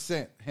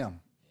 100% him.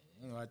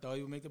 I thought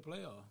he would make the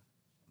playoff.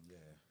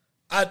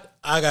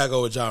 I gotta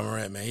go with John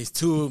Morant, man. He's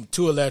too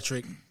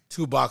electric,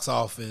 too box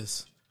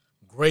office,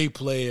 great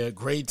player,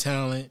 great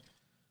talent.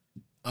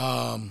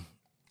 Bro,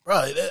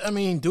 I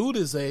mean, dude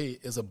is a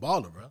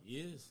baller, bro.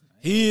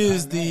 He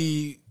is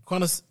the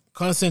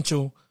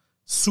quintessential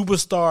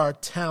superstar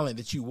talent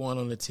that you want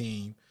on the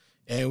team.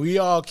 And we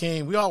all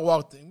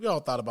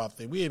thought about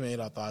things. We made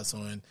our thoughts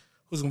on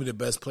who's gonna be the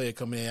best player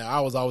coming in.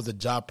 I was always a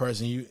job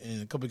person. You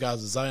and a couple of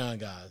guys were Zion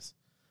guys.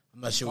 I'm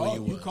not sure what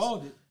you was. You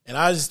called it. And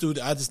I just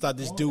thought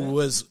this dude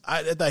was.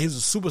 I thought he was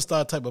a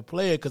superstar type of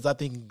player because I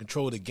think he can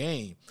control the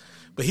game.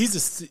 But he's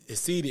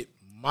exceeded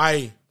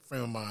my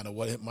frame of mind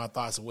of my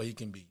thoughts of what he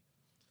can be.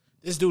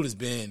 This dude has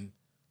been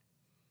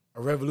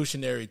a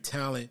revolutionary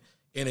talent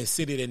in a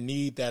city that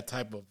need that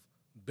type of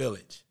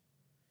village.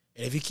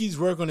 And if he keeps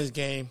working on his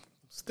game,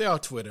 stay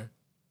off Twitter.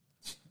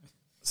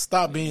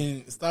 Stop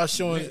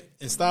showing,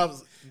 and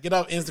get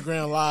off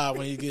Instagram Live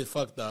when he gets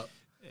fucked up,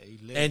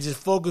 and just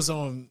focus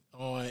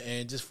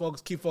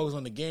keep focused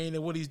on the game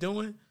and what he's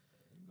doing.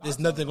 There's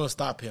nothing gonna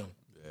stop him.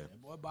 Yeah.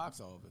 Boy,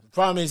 box office. The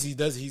problem is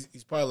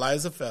he's probably light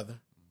as a feather,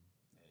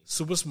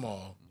 super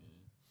small,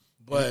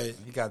 but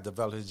he got to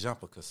develop his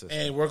jumper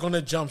consistently and work on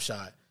the jump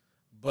shot.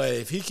 But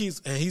if he keeps,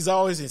 and he's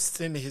always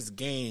extending his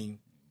game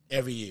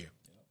every year.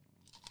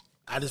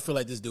 I just feel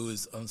like this dude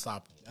is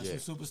unstoppable. That's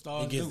what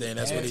superstars He gets do. there, and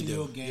that's what he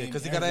do. Yeah,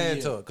 because he got to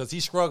add to it. Because he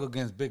struggled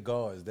against big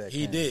guards.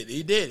 He did.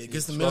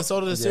 Against the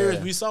Minnesota series,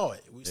 we saw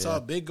it. We saw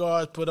big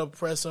guards put up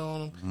pressure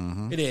on him.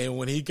 Mm-hmm. And then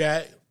when he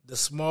got the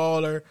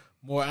smaller,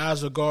 more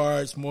agile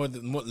guards,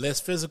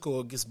 less physical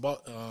against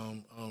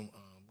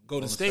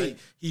Golden State,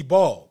 he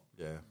balled.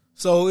 Yeah.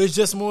 So it's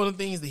just more of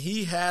the things that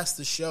he has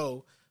to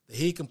show that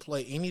he can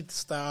play any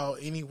style,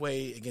 any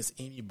way against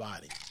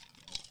anybody.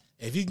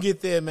 If you can get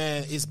there,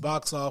 man, it's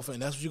box office,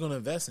 and that's what you're going to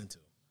invest into.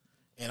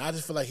 And I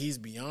just feel like he's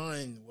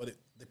beyond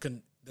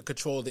the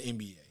control of the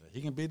NBA.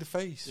 He can be the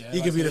face. Yeah, he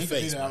can be the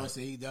face. I would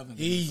say he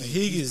definitely.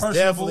 He is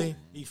definitely.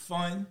 He's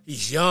fun.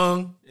 He's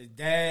young. His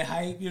dad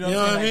hype. You know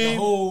what I mean? The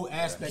whole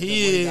aspect of what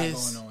he got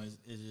going on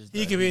is just.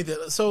 He can be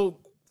there. So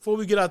before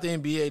we get out the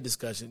NBA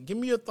discussion, give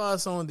me your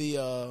thoughts on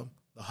the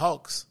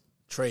Hawks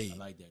trade. I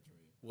like that trade.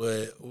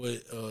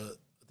 With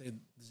I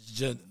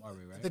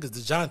think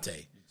it's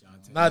DeJounte.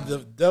 Not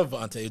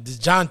Devontae.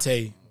 DeJounte.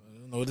 I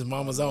don't know what his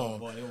mama's on.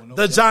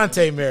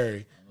 DeJounte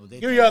Murray.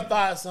 Give me your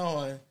thoughts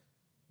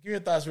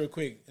real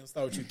quick. And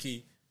start with you,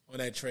 Key, on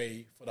that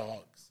trade for the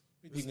Hawks.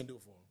 What do you think he can do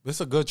for him?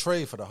 It's a good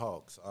trade for the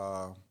Hawks.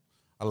 I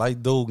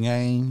like dude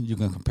game. You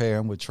can compare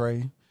him with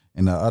Trey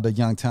and the other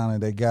young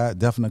talent they got.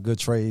 Definitely a good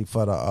trade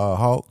for the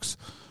Hawks.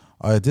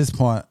 At this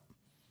point,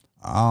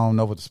 I don't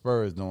know what the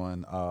Spurs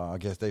doing. I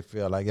guess they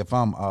feel like if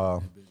I'm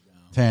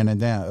tearing it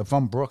down, if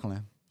I'm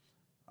Brooklyn,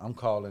 I'm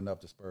calling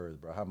up the Spurs,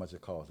 bro. How much it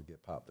costs to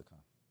get Pop to come?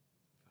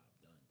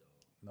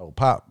 No,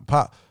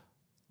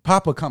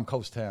 Pop will come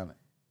coach talent.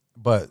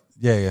 But,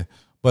 yeah.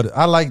 But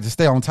I like to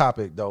stay on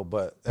topic, though.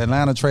 But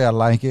Atlanta Trey, I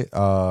like it.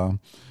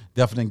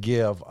 Definitely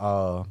give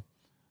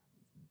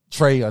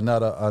Trey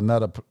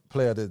another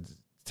player to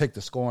take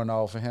the scoring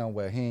off of him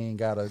where he ain't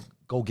got to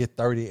go get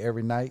 30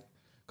 every night.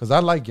 Because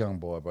I like Young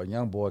Boy, but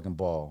Young Boy can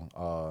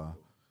ball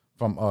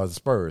from the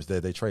Spurs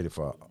that they traded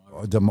for.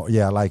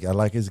 Yeah, I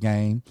like his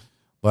game.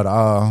 But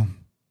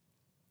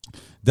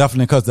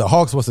definitely because the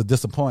Hawks was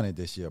disappointed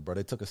this year, bro.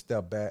 They took a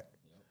step back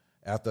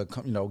after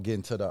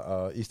getting to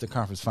the Eastern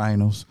Conference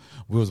Finals.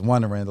 We was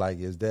wondering, like,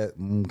 is that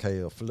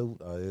a fluke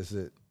or is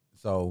it?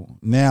 So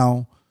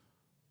now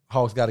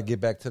Hawks got to get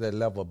back to that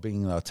level of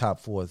being a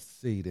top 4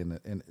 seed,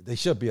 and they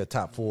should be a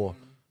top 4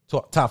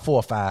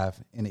 or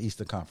 5 in the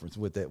Eastern Conference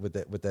with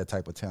that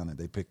type of talent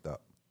they picked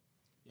up.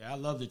 Yeah, I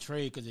love the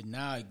trade because it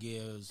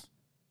gives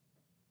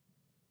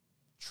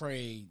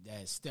Trey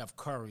that Steph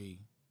Curry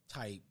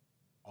type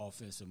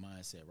offensive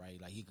mindset,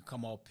 right? Like he can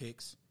come off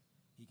picks,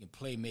 he can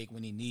play make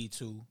when he need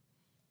to,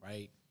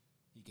 right?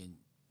 He can,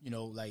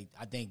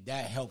 I think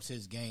that helps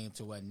his game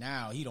to where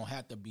now he don't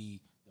have to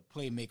be the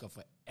playmaker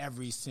for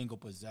every single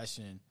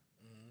possession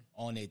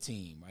on their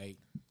team, right?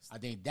 I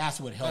think that's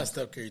what helps. Not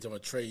Steph Curry, talking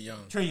about Trey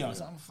Young. Trey Young.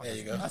 There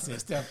you go. I said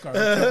Steph Curry.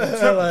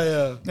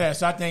 Yeah,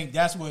 so I think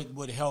that's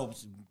what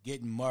helps.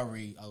 Getting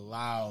Murray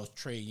allows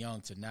Trey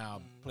Young to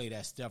now play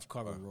that Steph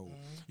Curry role.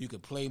 You can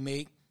play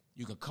make.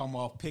 You can come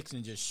off picks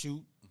and just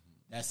shoot.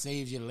 That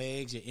saves your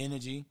legs, your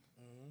energy.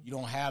 You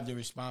don't have the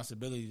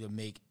responsibility to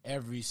make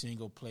every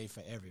single play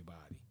for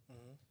everybody,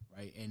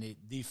 right? And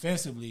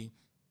defensively,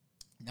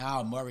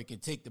 now Murray can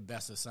take the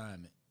best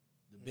assignment,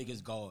 the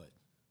biggest guard,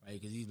 right?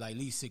 Because he's like at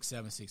least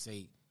 6'7",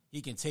 6'8".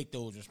 He can take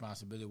those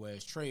responsibilities,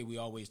 whereas Trey, we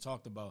always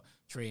talked about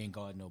Trey ain't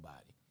guard nobody.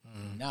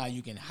 Now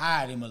you can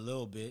hide him a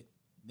little bit.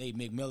 Nate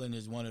McMillan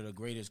is one of the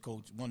greatest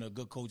one of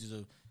the good coaches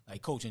of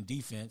coaching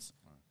defense.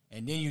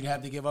 And then you'd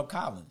have to give up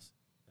Collins.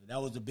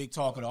 That was the big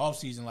talk of the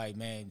offseason,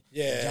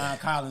 John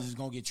Collins is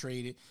going to get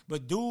traded.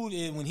 But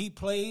dude, when he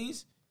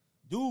plays,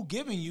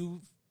 giving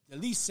you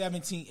at least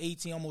 17,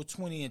 18, almost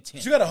 20 and 10.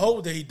 But you got to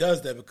hope that he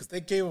does that because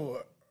they gave him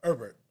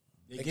Herbert.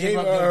 They gave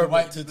up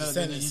Herbert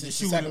to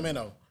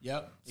Sacramento.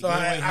 Yep. So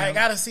I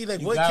got to see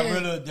what got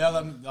rid of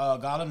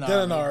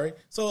Gallinari.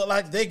 So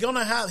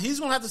he's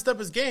gonna have to step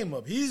his game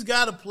up. He's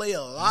got to play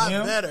a lot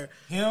better.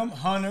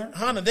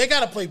 Hunter, they got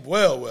to play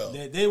well.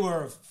 They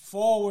were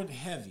forward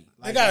heavy.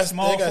 They got a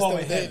small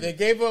forward heavy. They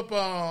gave up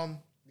the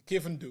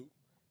kid from Duke,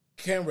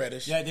 Cam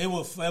Reddish. Yeah, they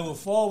were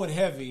forward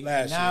heavy.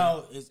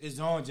 Now it's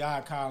on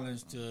John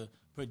Collins to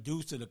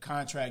produce to the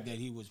contract that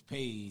he was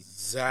paid.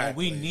 Exactly. And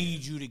we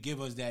need you to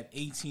give us that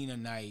 18 a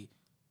night,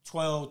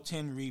 12,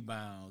 10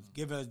 rebounds.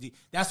 Give us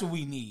that's what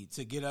we need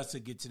to get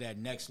to that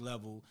next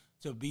level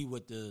to be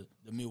with the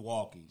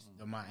Milwaukees,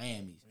 the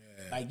Miamis.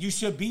 Like, you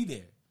should be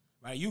there,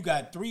 right? You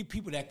got 3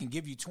 people that can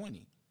give you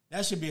 20.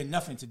 That should be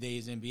enough in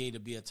today's NBA to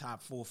be a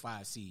top 4 or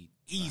 5 seed.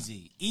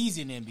 Easy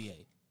in the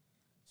NBA.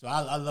 So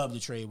I love the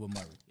trade with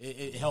Murray.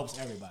 It helps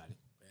everybody.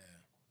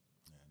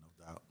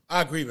 No doubt.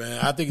 I agree, man.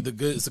 I think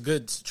it's a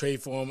good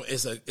trade for him.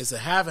 It's a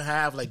half and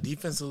half. Like,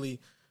 defensively,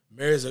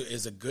 Murray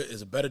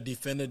is a better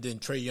defender than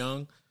Trae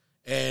Young,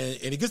 and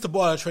he gets the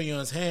ball out of Trae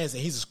Young's hands,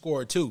 and he's a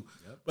scorer too.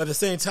 Yep. But at the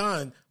same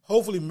time,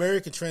 hopefully Murray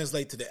can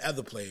translate to the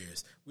other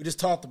players. We just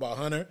talked about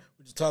Hunter.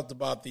 We just talked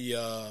about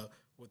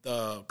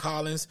with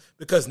Collins,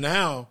 because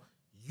now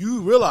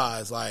you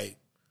realize, like,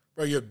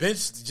 bro, your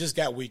bench just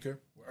got weaker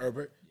with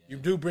Herbert. You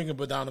do bring in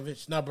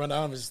Bogdanovich. Now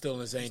Bogdanovich is still in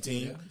the same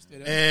team,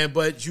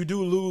 but you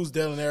do lose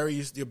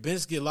Gallinari. Your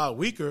bench get a lot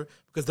weaker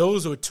because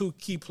those are 2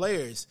 key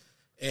players,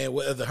 and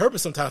the Herbert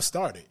sometimes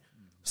started.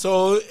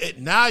 So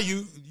now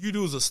you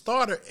lose a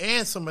starter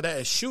and some of that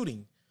is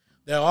shooting.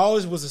 That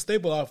always was a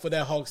staple for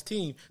that Hawks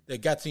team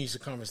that got to the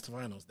Eastern Conference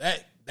Finals.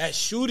 That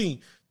shooting,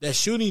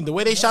 the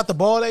way they shot the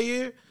ball that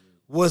year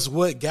was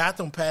what got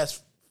them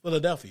past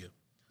Philadelphia.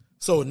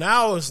 So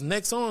now it's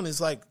next on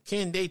is like,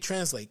 can they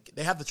translate?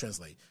 They have to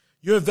translate.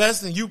 You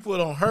invest and you put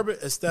on Herbert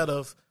instead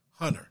of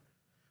Hunter.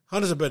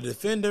 Hunter's a better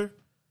defender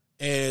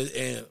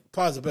and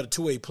probably a better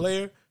 2-way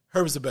player.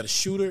 Herbert's a better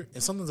shooter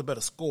and something's a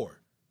better scorer.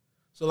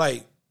 So,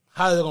 like,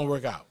 how is it going to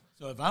work out?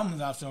 So if I'm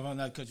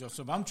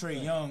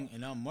Trae Young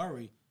and I'm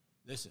Murray,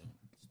 listen,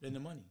 spend the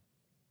money.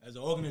 As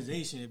an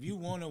organization, if you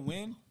want to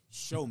win,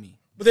 show me.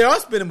 But they are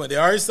spending money. They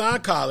already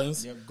signed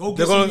Collins. Yeah, go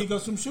get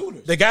some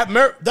shooters. They got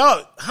Murray.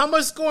 Dog, how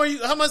much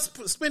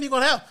spending you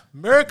gonna have?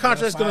 Murray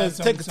contract's gonna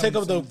take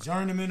up the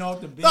journeyman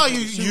off the bench. No,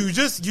 you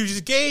just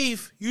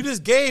gave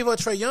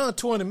Trae Young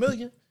 $200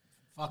 million.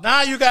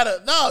 Now you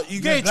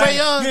gave Trae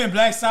Young. You're in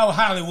Black South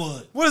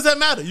Hollywood. What does that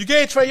matter? You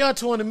gave Trae Young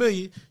 $200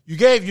 million. You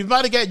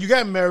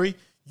got Murray.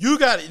 You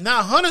got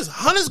now Hunter's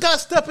got to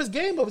step his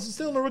game up. It's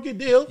still in a rookie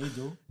deal. He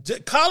do.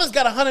 Collins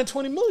got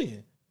 $120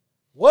 million.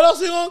 What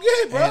else are you gonna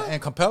get, bro? And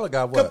Capella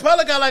got what?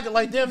 Capella got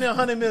like damn near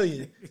 $100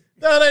 million.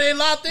 No, they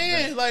locked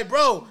in, like,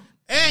 bro.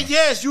 And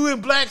yes, you in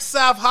Black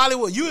South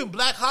Hollywood. You in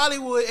Black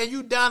Hollywood, and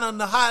you down on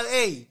the high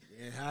A.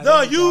 Yeah,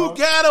 no, you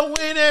gotta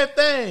win that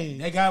thing.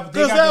 They got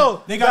the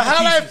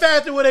highlight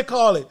factor. What they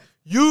call it?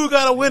 You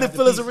gotta win in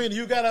Phillies Arena.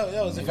 You gotta.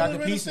 Is it Phillies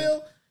Arena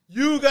still?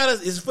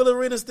 Is Phillies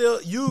Arena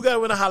still? You gotta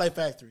win a highlight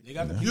factory. You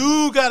gotta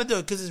do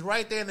it because it's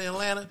right there in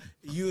Atlanta.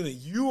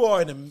 You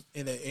are in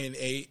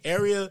a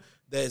area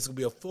that is gonna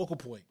be a focal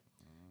point.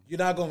 You're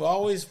not gonna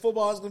always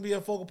football is gonna be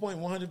a focal point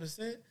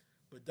 100%.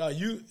 But dog,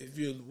 if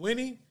you're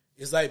winning,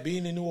 it's like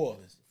being in New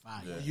Orleans.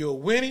 If you're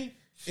winning,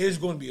 it's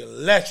going to be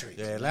electric.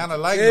 Yeah, Atlanta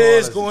like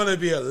it's going to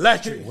be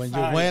electric. When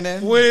you're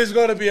winning, it's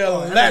going to be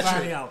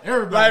electric.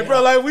 Everybody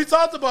bro, like we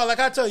talked about, like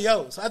I tell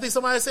yo, so I think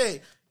somebody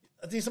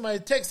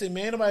texted,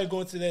 man, nobody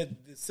going to the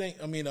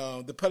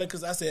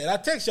Pelicans. I said, and I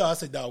text y'all, I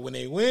said, dog, when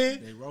they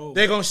win,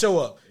 they're going to show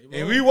up.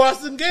 And we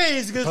watched them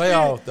games. The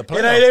playoff. And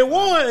they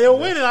won. They were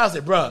winning. I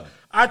said, bro,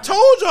 I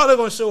told y'all they're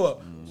going to show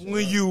up.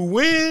 When you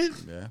win,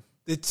 people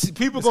going to be there. It's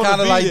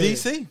kind of like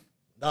DC.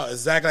 No,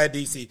 exactly like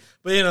DC.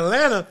 But in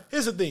Atlanta,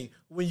 here's the thing.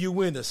 When you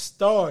win, the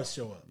stars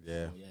show up.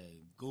 Yeah.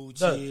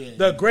 Gucci.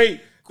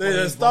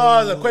 The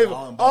stars, the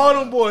Quavo, all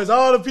them boys,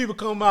 all the people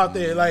come out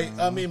there. Like,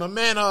 I mean, my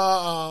man, the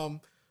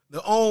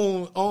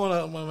on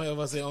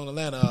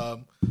Atlanta,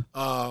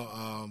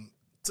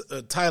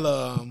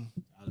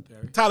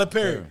 Tyler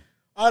Perry.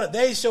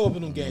 They show up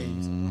in them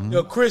games. You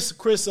know, Chris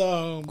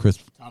Tucker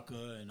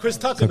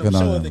them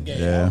show up the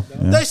game. Yeah.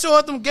 They show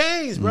up them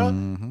games,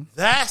 bro.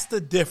 That's the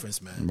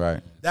difference, man.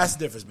 Right. That's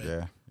the difference, man.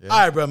 Yeah. All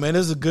right, bro, man.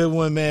 This is a good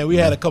one, man. We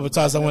had a couple of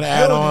topics I want to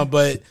add on,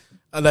 but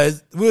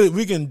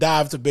we can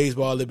dive to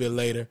baseball a little bit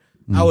later.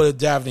 I would have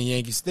dived in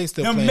Yankees. They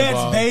still playing Mets,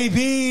 ball.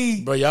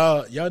 baby. Bro,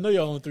 y'all know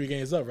y'all only 3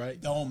 games up, right?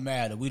 Don't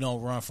matter. We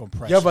don't run from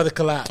pressure. Y'all about to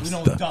collapse. We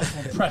don't duck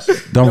from pressure.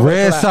 The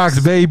Red Sox,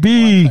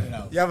 baby.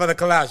 Y'all about to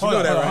collapse. You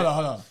know that, right?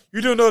 Hold on.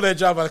 You do know that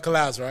y'all about to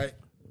collapse, right?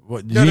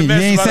 What, you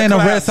ain't saying the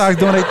Red Sox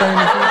doing their thing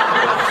this year?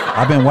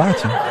 I've been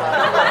watching.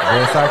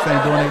 Red Sox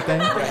ain't doing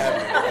anything.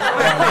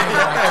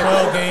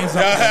 12 games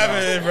Y'all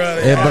having it,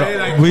 brother. It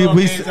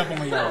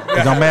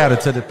don't matter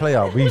to the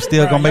playoff. We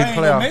still gonna make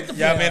the playoffs.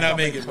 Y'all may not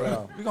make it,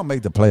 bro. We gonna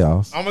make the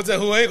playoffs. I'm gonna tell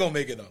you who ain't gonna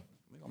make it though.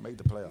 We gonna make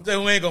the playoffs. I'm tell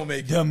you who ain't gonna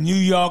make it. The New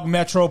York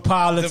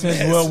Metropolitans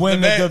will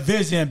win the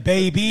division,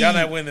 baby. Y'all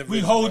not winning the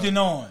division. We holding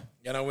on.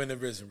 Y'all not winning the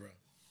division, bro.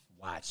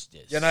 Watch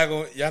this. Y'all not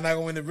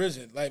gonna win the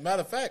division. Like,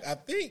 matter of fact, I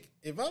think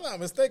if I'm not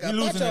mistaken, we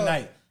losing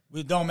tonight.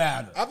 It don't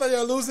matter. I thought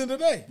y'all losing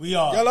today. We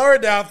are. Y'all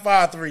already down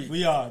 5-3.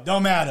 We are.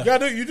 Don't matter. Y'all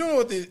do. You do know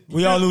what the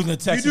we are losing to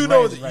Texas. You do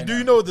know. Right you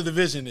now. know what the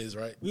division is,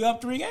 right? We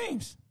up 3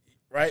 games.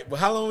 Right. But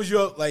how long was you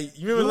up? Like,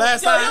 you remember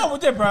last time? Yeah, with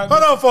that, bro.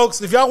 Hold on,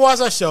 folks. If y'all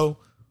watch our show,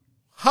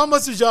 how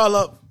much was y'all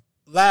up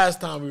last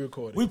time we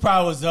recorded? We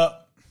probably was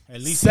up at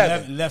least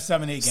 7,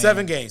 8 games.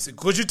 7 games.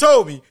 Because you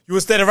told me you were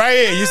standing right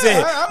here. You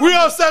said we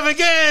up 7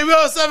 games. We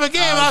up 7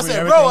 games. I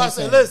said, bro. I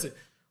said, listen.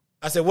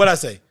 I said, what I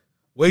say?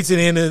 Wait till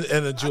the end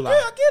of July.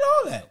 I get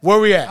all that. Where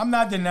we at? I'm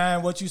not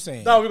denying what you're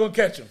saying. No, we're going to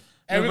catch them.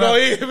 And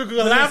we're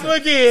gonna laugh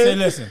again. Say,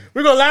 listen.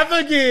 We're gonna laugh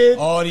again.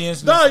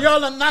 Audience, No, listen.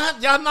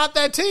 y'all not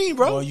that team,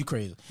 bro. Boy, you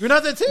crazy. You're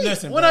not that team.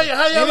 Listen, How bro,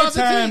 y'all not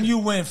that anytime team? you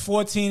win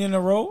 14 in a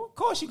row, of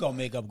course you gonna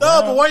make up No,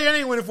 ground. but why you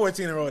ain't winning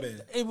 14 in a row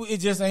then? It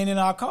just ain't in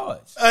our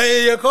cards.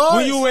 In your cards?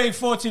 When you win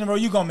 14 in a row,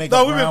 you gonna make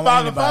No, up we've ground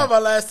been with 5-5 anybody.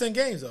 our last 10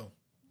 games though.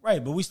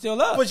 Right, but we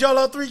still up. But y'all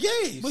up 3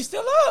 games. We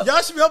still up.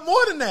 Y'all should be up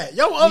more than that.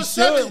 Y'all up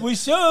 7. We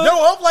should. Y'all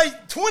up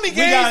like 20 games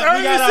we got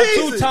early our this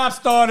season. 2 top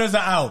starters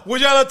are out.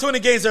 Was y'all up 20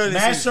 games early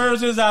this Matt season?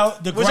 Scherzer's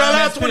out. The Was y'all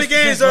ground up 20 has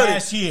games since early?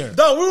 last year.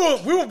 No,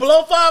 we were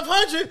below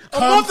 500 a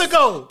month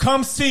ago.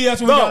 Come see us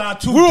when No, we got our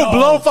 2 we were dogs.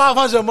 below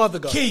 500 a month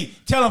ago. Key,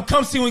 tell them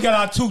come see when we got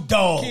our 2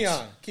 dogs.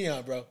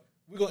 Keon, bro.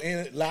 We're going to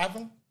end it live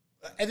them.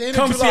 At the end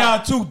Come of see July.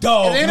 our 2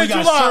 dogs. At the end We of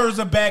got July,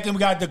 Scherzer back and we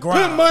got the Put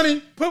ground.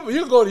 money. You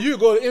can go to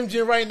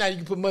MGM right now. You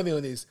can put money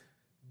on this.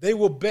 They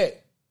will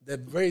bet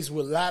that Braves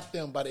will lap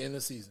them by the end of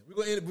the season.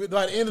 We're going to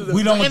by the end of the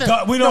We don't end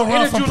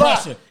run of from July.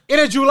 pressure.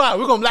 End of July.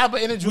 We're going to lap by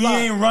end of We July.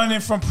 ain't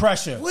running from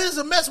pressure. When has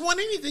the Mets won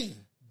anything?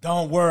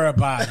 Don't worry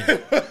about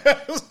it.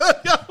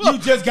 You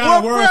just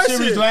got a World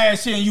Series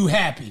last year and you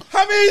happy.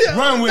 How many?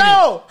 Run with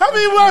How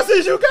many World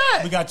Series you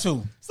got? We got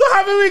 2. So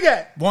how many we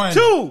got? 1.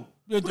 2.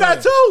 We You're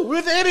got doing 2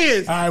 with the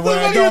Indians. All right, So well,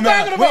 what it are you don't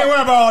matter. talking We ain't about?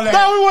 worry about all that.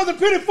 No, we won the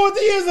pity 40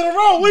 years in a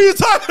row. What are you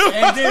talking about?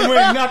 And didn't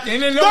win nothing.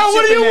 And then no No,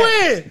 what chip do you in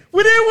that. win?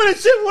 We didn't win a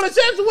chip. Won a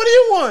championship. What do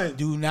you won?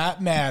 Do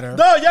not matter.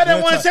 No, y'all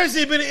didn't win a We're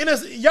championship. Been in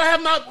NFC. Y'all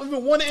have not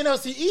even won the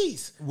NFC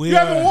East. We You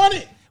haven't are- won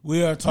it.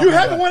 We are talking You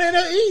haven't about won the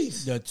NL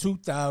East. the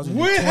 2022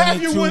 When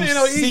have you won the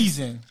NL East?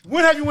 season.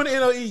 When have you won the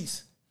NL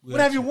East? When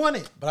have you won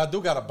it? But I do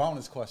got a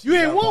bonus question. You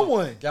ain't Y'all won going-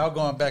 one. Y'all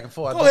going back and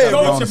forth. I Go do ahead. got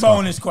a Go with your question.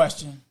 bonus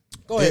question.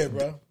 Go ahead,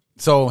 bro.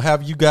 So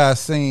have you guys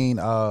seen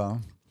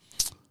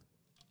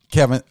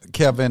Kevin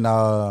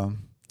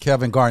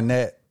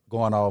Garnett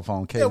going off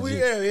on KG?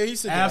 Yeah, he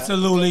said that.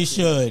 Absolutely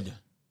should.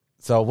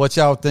 So what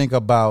y'all think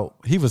about?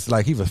 He was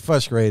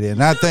frustrated,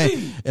 and I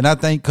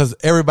think because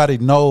everybody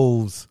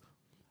knows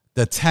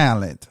the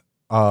talent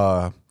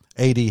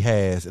AD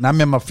has, and I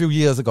remember a few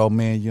years ago,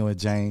 me and you and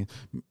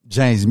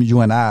James, you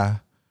and I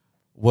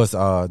was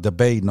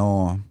debating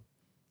on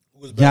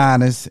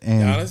Giannis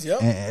and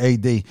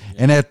AD,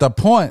 and at the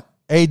point,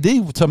 AD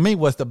to me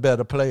was the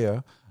better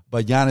player,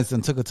 but Giannis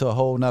then took it to a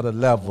whole nother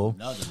level.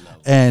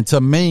 And to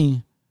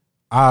me,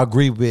 I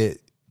agree with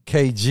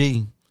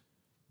KG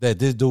that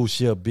this dude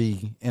should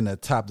be in the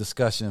top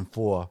discussion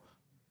for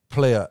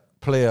player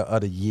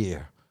of the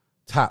year.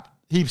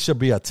 He should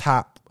be a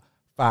top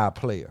 5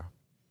 player.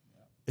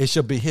 It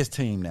should be his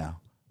team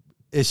now.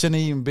 It shouldn't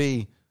even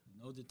be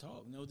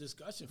no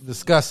discussion.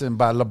 discussing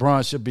by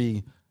LeBron should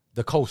be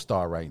the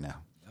co-star right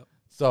now. Yep.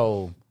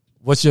 So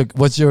what's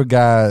your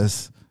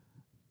guys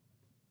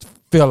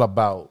feel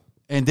about?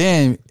 And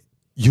then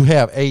you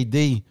have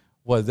AD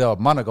was there a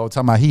month ago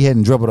talking about he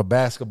hadn't dribbled a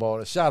basketball,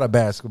 a shot a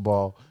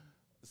basketball.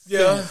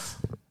 Yeah.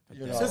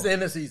 Since the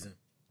end of the season.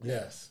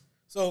 Yes.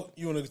 So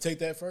you want to take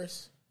that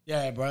first?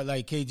 Yeah, bro.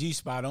 Like KG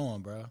spot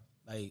on, bro.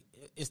 Like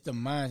it's the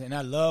mindset, and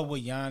I love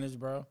what Giannis,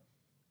 bro.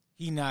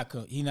 He not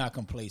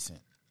complacent.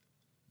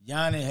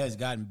 Giannis has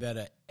gotten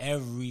better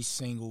every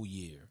single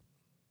year,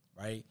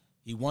 right?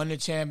 He won the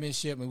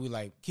championship,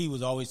 and Key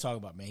was always talking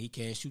about, man, he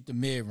can't shoot the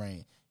mid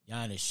range.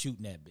 Giannis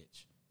shooting that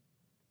bitch,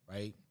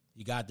 right?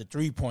 You got the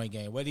 3-point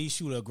game. Whether he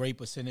shoot a great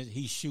percentage,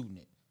 he's shooting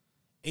it.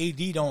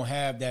 AD don't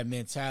have that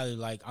mentality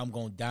like I'm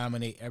going to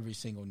dominate every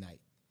single night.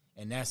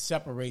 And that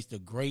separates the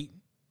great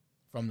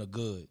from the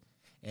good.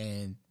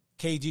 And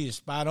KG is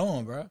spot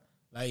on, bro.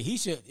 Like, he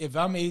should, if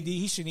I'm AD,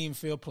 he shouldn't even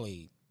feel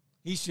played.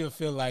 He should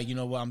feel like, you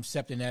know what, I'm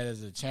accepting that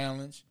as a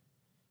challenge.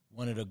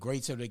 One of the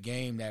greats of the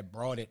game that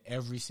brought it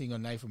every single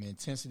night from an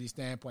intensity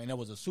standpoint, and that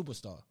was a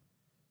superstar.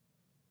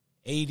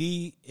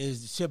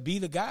 AD should be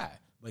the guy,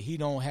 but he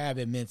don't have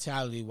it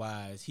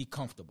mentality-wise. He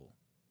comfortable,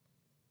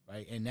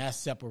 right? And that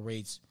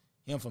separates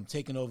him from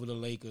taking over the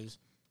Lakers.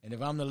 And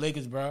if I'm the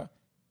Lakers, bro,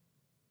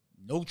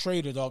 no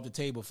traders off the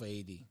table for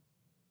AD.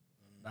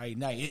 Right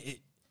now,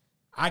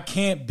 I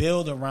can't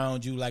build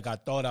around you like I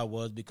thought I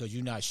was because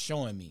you're not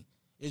showing me.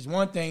 It's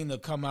one thing to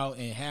come out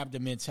and have the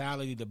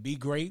mentality to be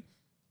great.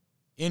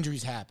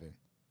 Injuries happen.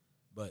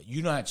 But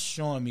you're not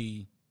showing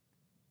me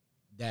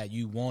that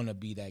you want to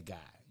be that guy.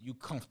 You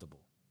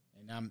comfortable.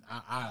 And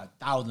I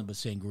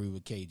 1,000% agree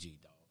with KG,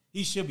 dog.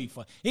 He should be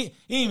fun. He ain't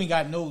even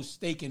got no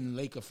stake in the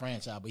Laker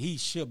franchise, but he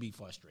should be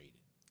frustrated.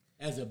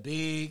 As a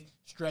big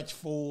stretch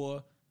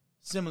 4,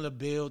 similar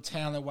build,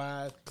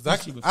 talent-wise. I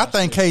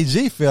think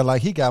KG feel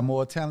like he got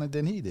more talent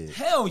than he did.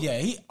 Hell yeah.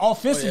 He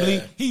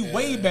offensively,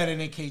 way better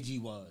than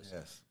KG was.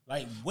 Yes.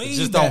 Like, way He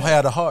just better. don't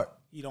have the heart.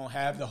 He don't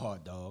have the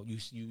heart, dog.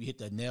 You hit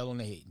the nail on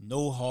the head.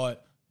 No heart,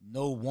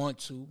 no want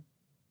to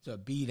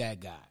be that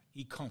guy.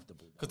 He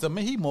comfortable. Because to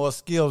me, he more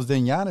skills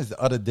than Giannis,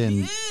 other than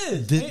He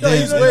is.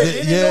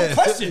 yeah. No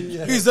question.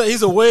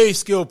 He's a way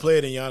skilled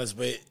player than Giannis,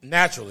 but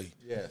naturally.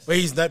 Yes. But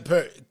he's not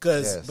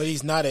Yes. but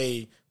he's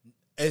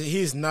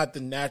not the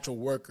natural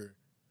worker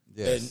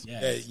Yes.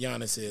 that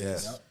Giannis is.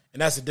 Yes. Yep.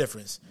 And that's the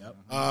difference. Yep.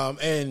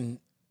 And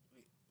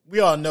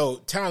we all know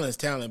talent's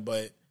talent,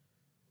 but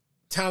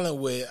talent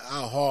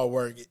without hard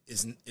work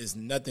is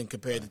nothing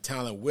compared to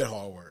talent with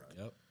hard work.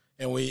 Yep.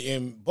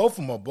 And both of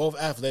them are both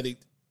athletic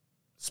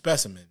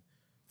specimen,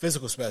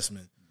 physical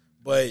specimen.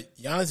 But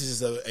Giannis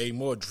is a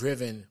more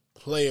driven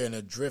player and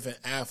a driven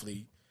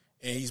athlete,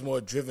 and he's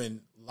more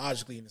driven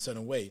logically in a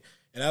certain way.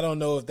 And I don't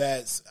know if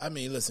that's. I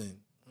mean, listen.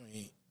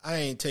 I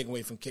ain't taking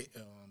away from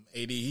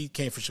AD. He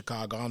came from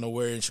Chicago. I don't know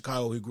where in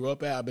Chicago he grew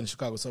up at. I've been to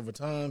Chicago several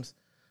times.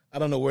 I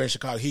don't know where in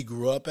Chicago he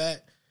grew up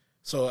at.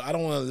 So I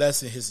don't want to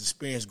lessen his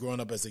experience growing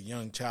up as a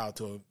young child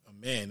to a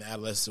man,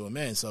 adolescent to a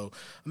man. So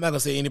I'm not going to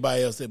say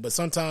anybody else did. But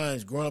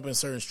sometimes growing up in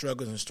certain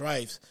struggles and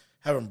strifes,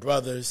 having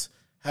brothers,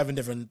 having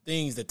different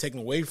things that taken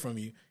away from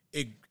you,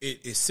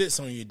 it sits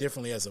on you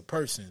differently as a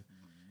person.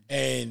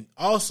 And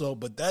also,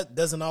 but that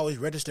doesn't always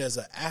register as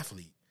an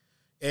athlete.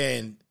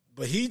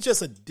 But he's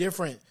just a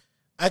different –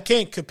 I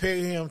can't compare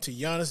him to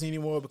Giannis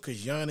anymore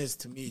because Giannis,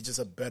 to me, is just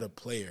a better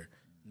player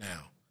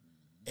now.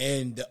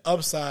 And the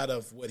upside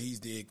of what he's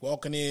did,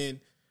 walking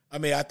in, I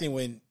mean, I think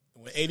when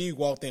AD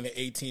walked in at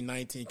 18,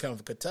 19, coming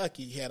from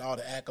Kentucky, he had all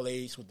the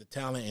accolades with the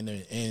talent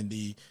and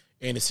the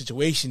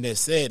situation that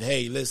said,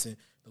 hey, listen,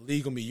 the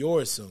league going to be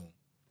yours soon.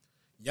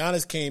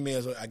 Giannis came in,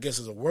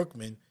 as a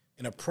workman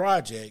in a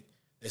project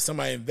that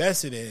somebody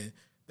invested in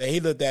that he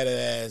looked at it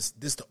as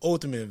this the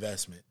ultimate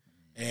investment.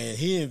 And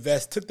he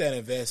took that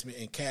investment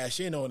and cashed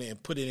in on it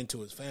and put it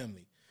into his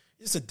family.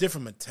 It's a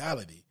different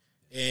mentality.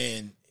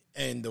 And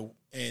the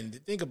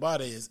thing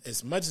about it is,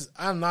 as much as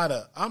I'm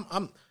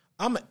an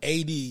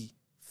AD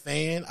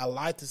fan, I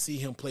like to see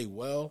him play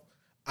well.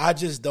 I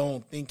just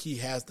don't think he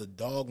has the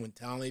dog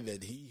mentality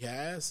that he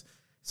has.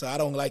 So I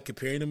don't like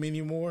comparing him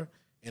anymore.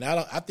 And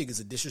I think it's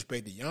a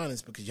disrespect to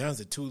Giannis because Giannis is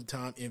a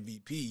two-time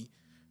MVP,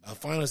 a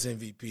Finals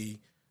MVP,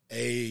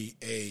 a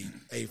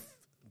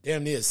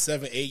damn near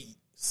 7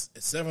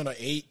 or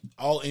 8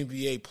 All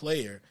NBA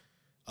player,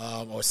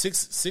 or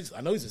six.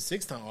 I know he's a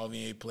 6-time All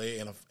NBA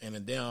player and a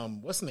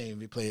damn what's the name?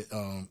 He played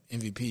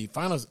MVP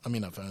Finals. I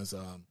mean not Finals.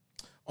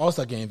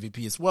 All-Star Game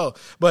MVP as well.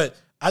 But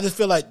I just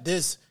feel like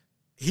this.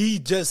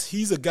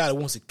 He's a guy that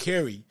wants to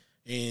carry,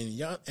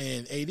 and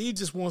AD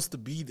just wants to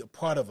be the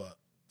part of a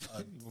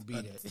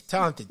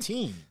talented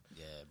team.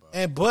 Yeah,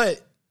 bro.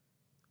 But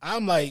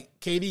I'm like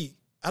KD.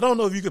 I don't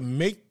know if you could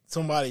make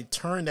somebody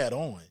turn that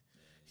on.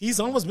 He's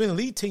almost been in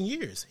the league 10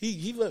 years.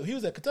 He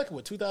was at Kentucky,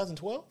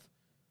 2012?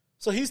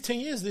 So he's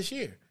 10 years this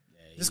year.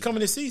 This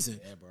coming this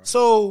season. Yeah,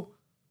 so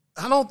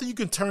I don't think you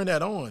can turn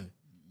that on.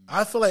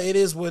 I feel like it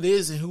is what it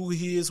is and who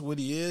he is, what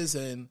he is.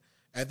 And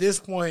at this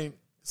point,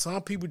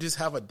 some people just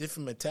have a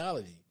different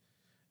mentality.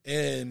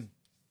 And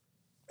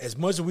as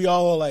much as we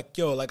all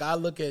sometimes I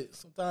look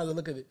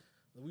at it,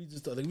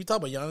 we talk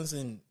about Giannis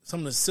and some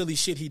of the silly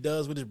shit he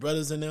does with his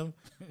brothers and them,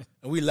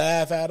 and we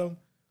laugh at him.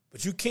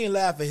 But you can't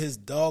laugh at his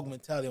dog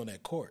mentality on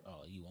that court.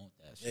 Oh, you want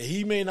that shit.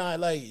 He may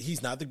not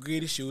he's not the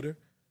greatest shooter.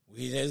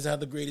 He doesn't have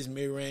the greatest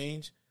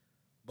mid-range.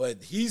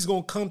 But he's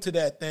going to come to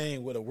that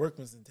thing with a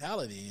workman's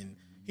mentality. And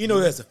he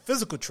knows that's a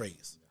physical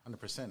traits.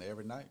 100%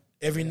 every night.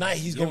 Every night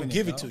he's going to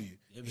give it to you.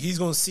 He's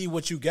going to see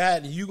what you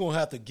got, and you're going to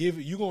have to give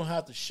it. You're going to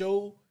have to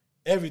show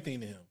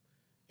everything to him.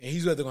 And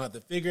he's either going to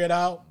have to figure it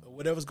out or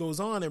whatever goes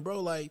on. And,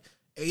 bro,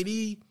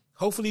 AD,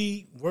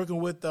 hopefully working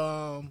with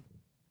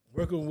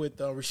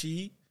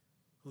Rasheed,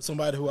 who's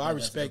somebody who I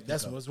respect.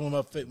 That's one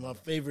of my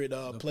favorite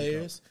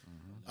players.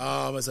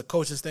 As a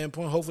coaching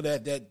standpoint, hopefully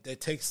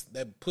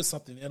that puts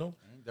something in him.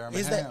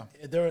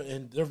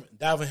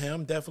 Darvin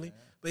Ham definitely.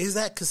 Yeah. But is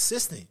that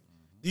consistent?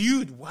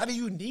 Why do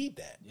you need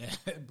that? Yeah,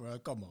 bro,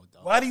 come on,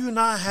 dog. Why do you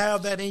not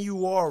have that in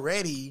you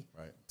already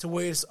to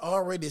where it's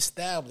already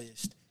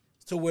established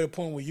to where the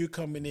point where you're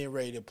coming in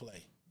ready to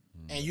play?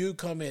 Mm-hmm. And you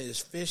come in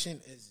as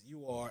efficient as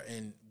you are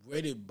and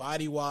ready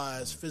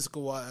body-wise,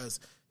 physical-wise,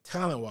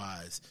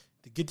 talent-wise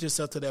to get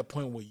yourself to that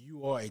point where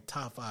you are a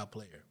top 5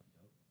 player.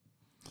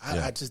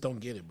 I just don't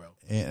get it, bro.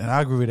 And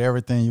I agree with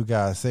everything you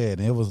guys said.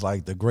 And it was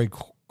like the great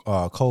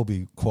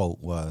Kobe quote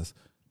was,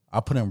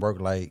 I put in work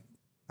like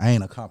I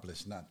ain't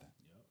accomplished nothing.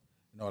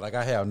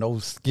 I have no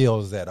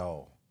skills at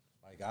all.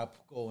 I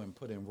go and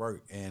put in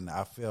work, and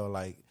I feel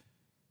like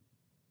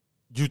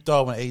you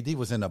thought when AD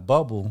was in the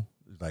bubble,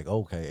 it's like,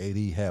 okay, AD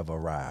have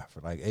arrived.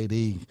 AD,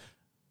 we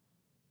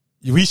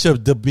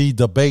should be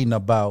debating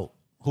about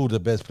who the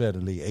best player in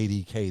the league,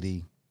 AD,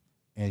 KD,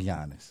 and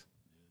Giannis.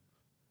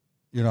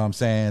 You know what I'm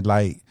saying?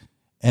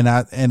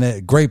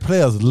 And great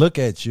players look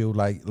at you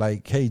like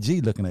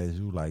KG looking at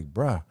you like,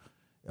 bruh,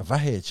 if I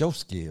had your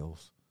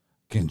skills,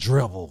 can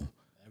dribble,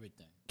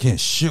 everything, can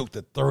shoot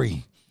the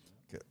 3,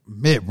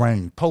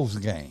 mid-range, post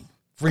game,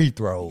 free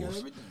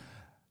throws.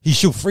 He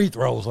shoot free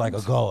throws like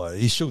a guard.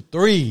 He shoot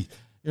 3. You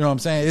know what I'm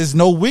saying? There's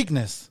no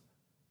weakness.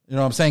 You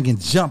know what I'm saying? Can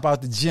jump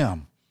out the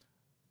gym.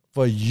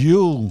 For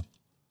you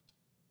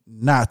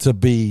not to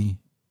be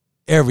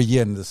every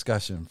year in the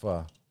discussion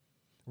for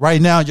right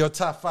now, your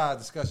top 5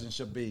 discussion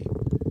should be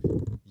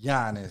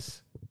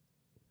Giannis,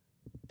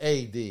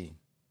 AD,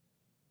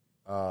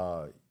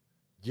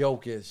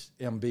 Jokic,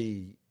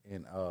 Embiid,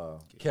 and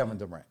Kevin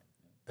Durant.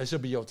 It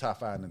should be your top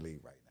 5 in the league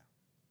right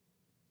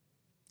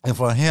now. And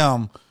for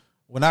him,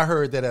 when I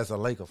heard that as a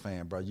Laker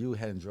fan, bro, you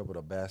hadn't dribbled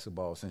a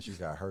basketball since you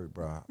got hurt,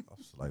 bro. I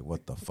was like,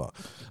 what the fuck?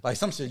 Like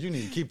some shit you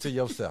need to keep to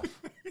yourself.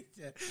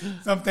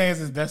 Some things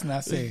is best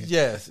not said.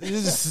 Yes,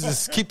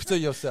 just keep it to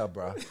yourself,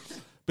 bro,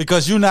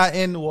 because you're not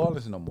in New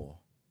Orleans no more.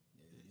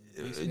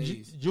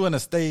 You're in a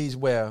stage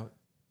where,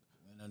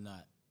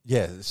 Not.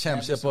 yes,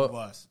 championship of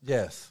up, us.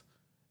 yes,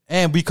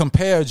 and we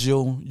compared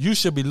you. You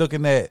should be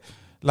looking at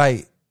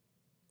like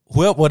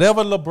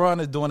whatever LeBron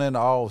is doing in the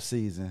off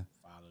season.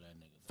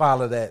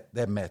 Follow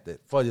that method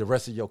for the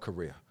rest of your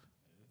career.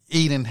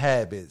 Eating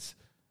habits.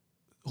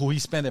 Who he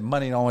spending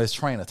money on his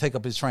trainer, take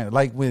up his trainer.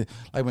 Like when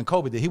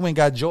Kobe did, he went and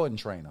got Jordan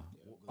trainer.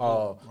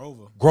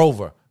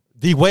 Grover.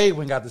 D Wade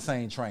went and got the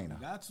same trainer.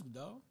 Got to,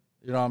 though.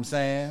 You know what I'm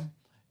saying?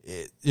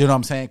 You know what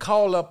I'm saying?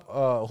 Call up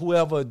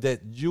whoever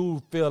that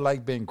you feel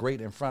like been great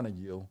in front of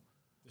you.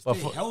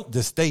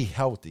 To stay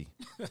healthy.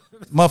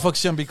 Motherfuckers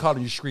shouldn't be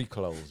calling you street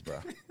clothes, bro.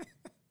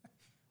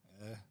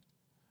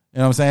 You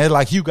know what I'm saying? It's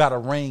like you got a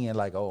ring and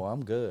like, oh,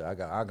 I'm good. I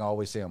can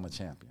always say I'm a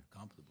champion.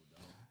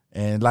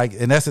 And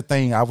that's the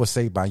thing I would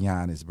say by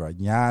Giannis, bro.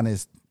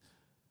 Giannis,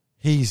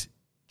 he's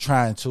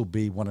trying to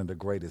be one of the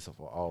greatest of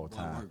all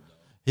time.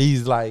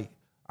 He's like,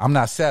 I'm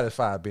not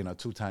satisfied being a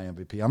 2-time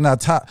MVP. I'm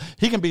not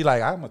he can be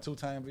like, I'm a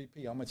 2-time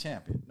MVP. I'm a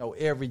champion. No,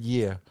 every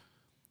year.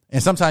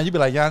 And sometimes you be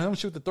like, Giannis, don't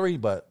shoot the 3,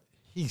 but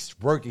he's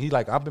working. He's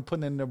like, I've been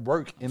putting in the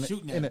work in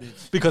it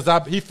because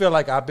he feel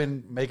like I've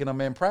been making them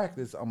in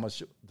practice. I'm gonna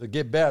to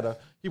get better.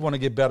 He want to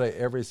get better at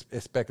every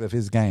aspect of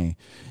his game.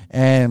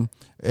 And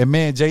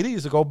man, JD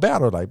used to go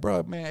battle like,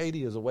 bro, man, AD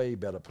is a way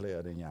better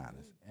player than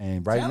Giannis.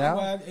 And right now,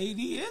 AD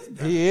is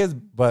better. he is,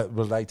 but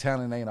like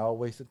talent ain't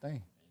always the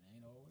thing.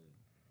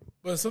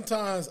 But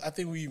sometimes I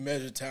think we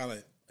measure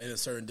talent at a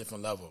certain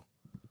different level.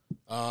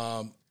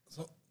 When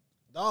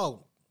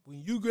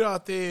you get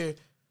out there,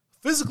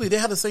 physically they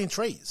have the same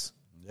traits.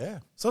 Yeah.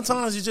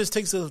 Sometimes it just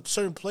takes a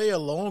certain player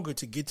longer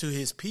to get to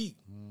his peak.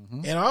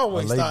 Mm-hmm. And I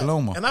always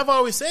bloomer. And I've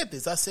always said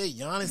this. I said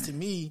Giannis to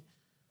me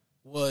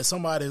was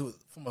somebody who,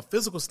 from a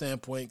physical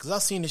standpoint, because I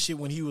seen this shit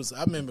when he was.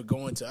 I remember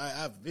going to. I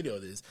have video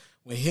of this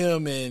when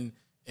him and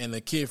the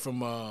kid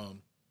from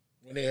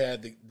when they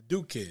had the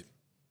Duke kid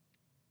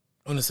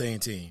on the same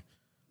team,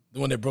 the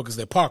one that broke his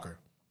leg, Parker.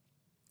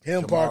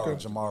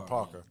 Jamar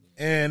Parker.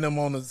 And them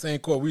on the same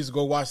court. We used to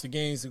go watch the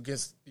games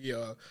against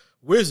the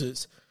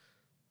Wizards.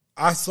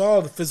 I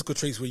saw the physical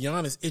traits with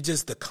Giannis. It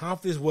just, the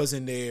confidence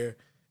wasn't there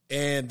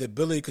and the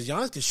ability, because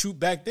Giannis could shoot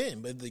back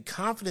then, but the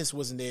confidence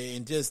wasn't there,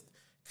 and just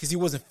because he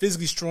wasn't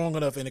physically strong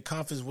enough and the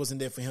confidence wasn't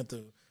there for him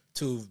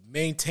to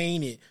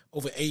maintain it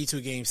over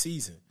 82-game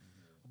season.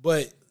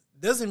 But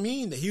doesn't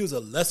mean that he was a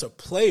lesser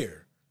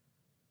player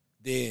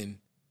than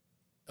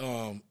AD.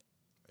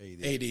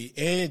 And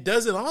it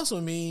doesn't also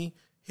mean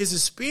his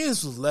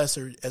experience was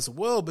lesser as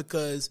well,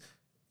 because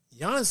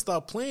Giannis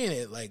stopped playing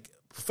it like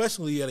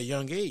professionally at a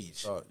young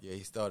age.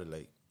 He started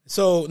late.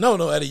 So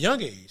no, at a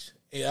young age,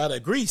 out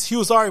of Greece, he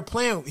was already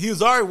playing. He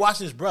was already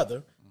watching his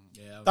brother,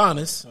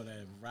 Giannis. So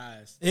that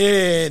rise.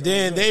 Yeah,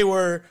 then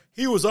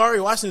he was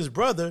already watching his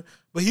brother,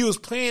 but he was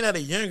playing at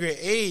a younger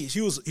age. He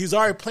was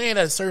already playing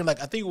at a certain,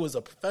 like, I think it was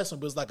a professional,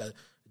 but it was like a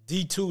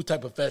D2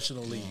 type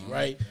professional league,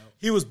 right? Yep.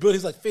 He was built.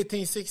 He's like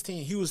 15,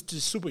 16. He was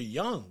just super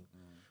young.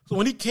 So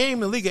when he came in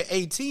the league at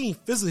 18,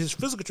 his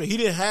physical trait, he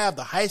didn't have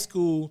the high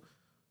school.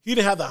 He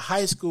didn't have the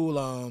high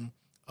school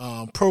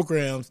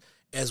programs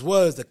as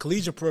well as the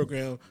collegiate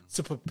program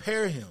to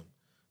prepare him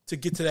to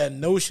get to that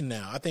notion.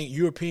 Now, I think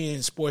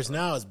European sports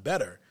now is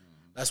better.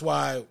 That's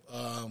why,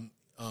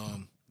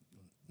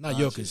 not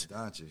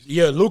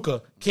Jokic,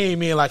 Luka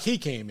came in like he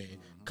came in,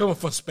 coming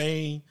from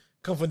Spain,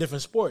 coming from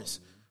different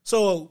sports.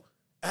 So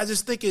I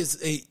just think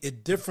it's a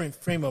different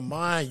frame of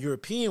mind,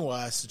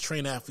 European-wise, to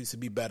train athletes to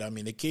be better. I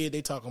mean, the kid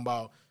they talking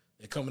about,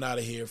 they're coming out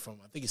of here from,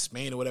 I think it's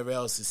Spain or whatever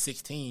else, is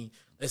 16.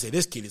 They say,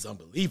 this kid is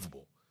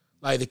unbelievable.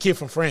 Like the kid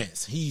from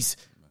France,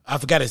 I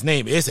forgot his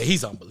name, but they say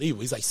he's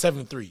unbelievable. He's like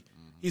 7'3".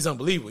 He's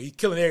unbelievable. He's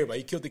killing everybody.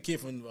 He killed the kid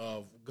from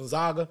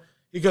Gonzaga.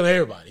 He's killing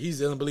everybody.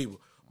 He's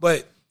unbelievable.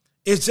 But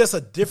it's just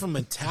a different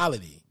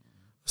mentality.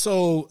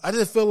 So I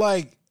just feel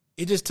like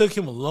it just took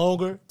him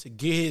longer to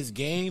get his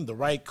game, the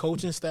right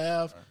coaching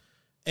staff.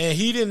 And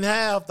he didn't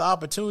have the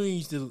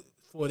opportunities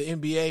for the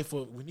NBA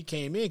for when he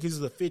came in, because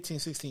he was a 15,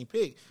 16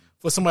 pick,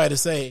 for somebody to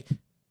say,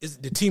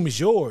 the team is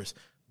yours.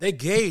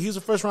 He was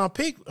a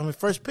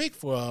first pick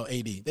for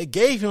AD. They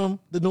gave him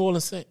the New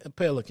Orleans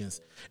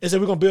Pelicans and said,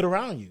 we're going to build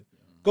around you.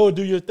 Go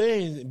do your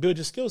thing and build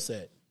your skill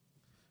set.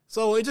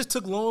 So it just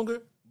took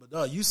longer,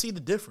 but you see the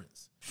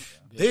difference.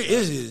 There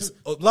is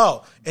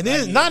law. And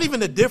then not even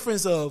the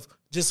difference of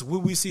just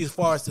what we see as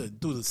far as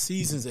through the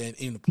seasons and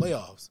in the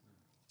playoffs.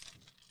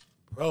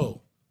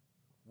 Bro,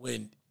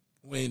 when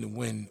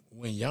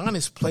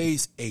Giannis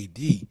plays AD,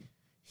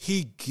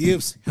 he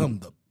gives him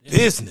the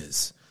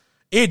business.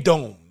 It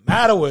don't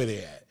matter where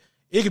they're at.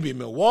 It could be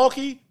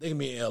Milwaukee, they can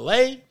be in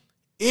LA.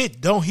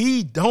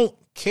 He don't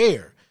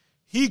care.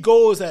 He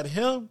goes at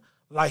him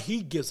like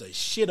he gives a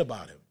shit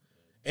about him.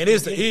 And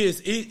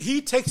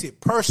he takes it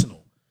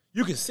personal.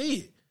 You can see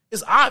it.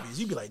 It's obvious.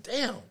 You be like,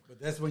 damn. But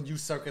that's when you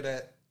circle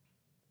that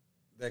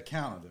That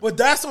counted. But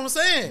that's what I'm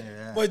saying.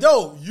 Yeah. But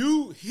though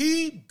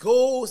he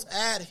goes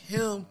at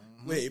him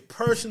with a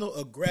personal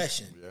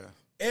aggression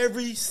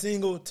every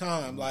single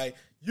time. Like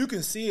you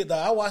can see it.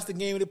 Like, I watched the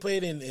game they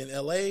played in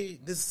LA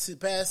this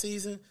past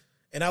season,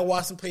 and I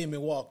watched them play in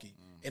Milwaukee.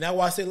 And I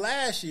watched it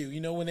last year.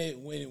 You know when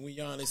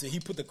Giannis said he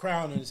put the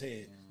crown on his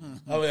head.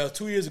 Oh well,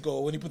 2 years ago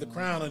when he put the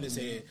crown on his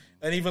head,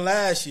 and even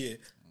last year,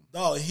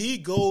 dog, he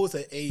goes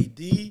at AD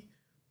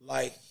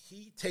like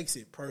he takes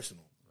it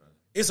personal.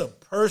 It's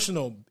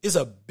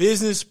a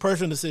business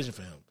personal decision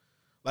for him.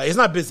 Like it's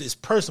not business, it's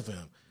personal for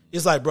him.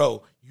 It's like,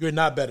 bro, you're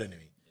not better than me.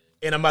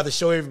 And I'm about to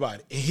show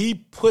everybody. And he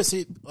puts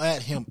it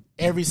at him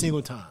every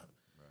single time.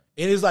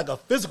 And it's like a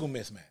physical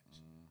mismatch.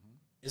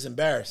 It's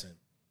embarrassing.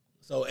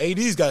 So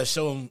AD's got to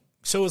show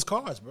his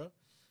cards, bro.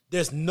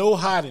 There's no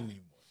hiding anymore.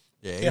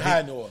 Yeah,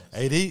 hide no others.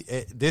 AD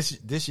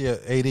this year,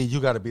 AD, you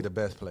got to be the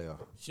best player.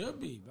 Should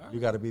be, bro. You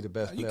got to be the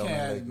best You player.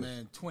 can't have,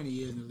 man, 20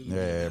 years in the league.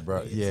 Yeah,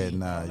 bro. Yeah,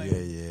 nah, yeah.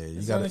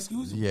 You got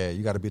unexcusable.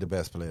 you got to be the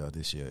best player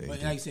this year. But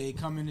AD. like I say,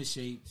 come into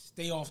shape,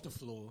 stay off the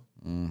floor.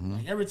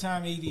 Like every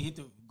time AD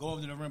go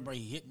over to the rim, bro,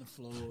 he hitting the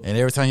floor. And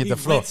every time you hit the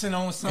floor, blitzing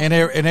on something.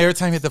 and every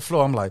time you hit the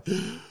floor, I'm like,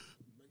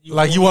 you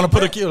want to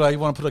put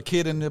a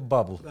kid in the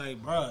bubble.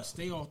 Like, bro,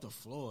 stay off the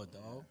floor,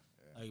 dog.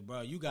 Like,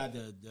 bro, you got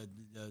the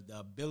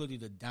ability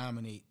to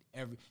dominate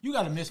you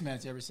got a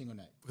mismatch every single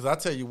night. Because I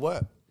tell you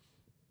what,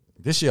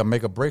 this year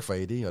make a break for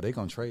AD, or they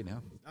gonna trade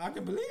him. I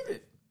can believe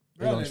it.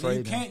 They gonna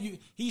Brother, trade him.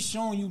 He's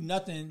showing you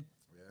nothing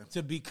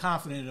to be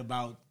confident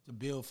about to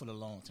build for the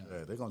long term.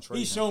 Yeah, they gonna trade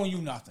He's him. showing you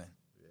nothing.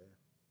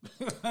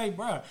 Like,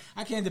 bro,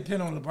 I can't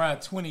depend on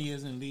LeBron 20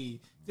 years in the league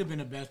to be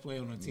the best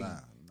player on the team. Nah,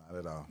 not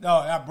at all. No,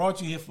 I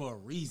brought you here for a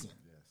reason.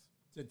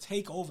 To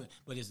take over.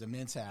 But it's the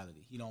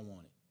mentality. He don't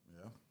want it.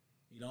 Yeah.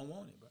 He don't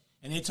want it, bro.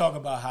 And they talk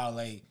about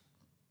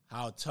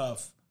how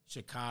tough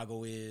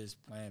Chicago is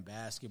playing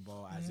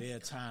basketball. Isaiah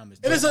Thomas.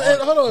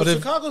 Hold on,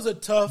 Chicago's a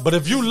tough. But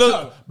if you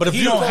look,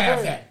 He don't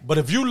have that. But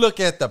if you look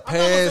at the I'm not gonna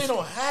say past, they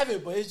don't have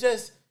it, but it's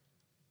just.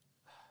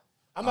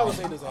 I'm not gonna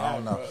say he doesn't have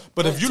it, bro.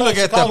 but if you So look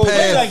at the Chicago Play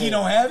past, like he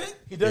don't have it.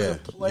 He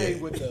doesn't Yeah, play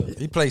yeah. with the.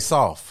 he plays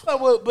soft.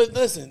 No, but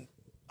listen,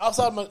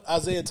 outside of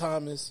Isaiah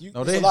Thomas,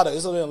 No, there's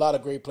been a lot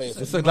of great players.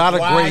 It's a lot of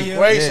Maguire,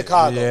 great yeah,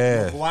 Chicago.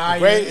 Yeah, Maguire,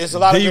 Great, it's a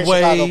lot of great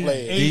Chicago D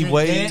players. Adrian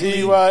Wade, Dantley,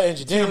 D-Rod and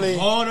Tim Jadinley.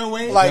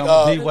 Hardaway.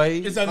 Like, D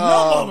Wade, It's a number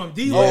of them.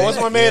 D Wade. what's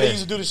my man that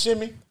used to do the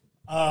shimmy?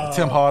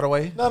 Tim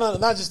Hardaway. No,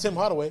 not just Tim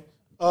Hardaway.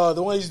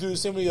 The one he used to do the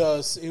shimmy, he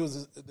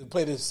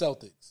played in the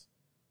Celtics.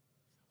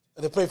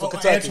 They played for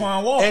Kentucky.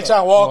 Antoine Walker.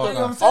 Antoine Walker.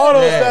 Walker. All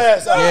those Yeah,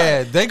 guys.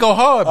 yeah, they go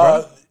hard,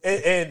 bro.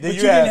 And then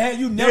But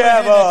you never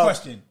had that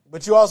question.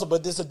 But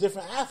this is a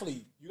different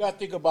athlete. You got to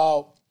think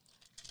about.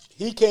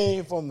 He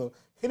didn't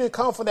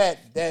come from that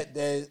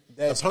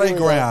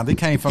Playground. He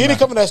came from. He didn't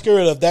come from that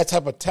spirit of that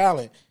type of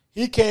talent.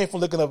 He came from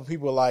looking up at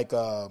people like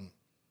who's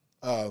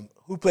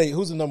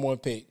the number one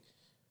pick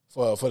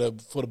for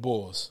the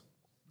Bulls?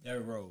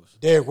 Derrick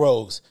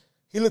Rose.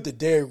 He looked at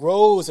Derrick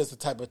Rose as the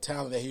type of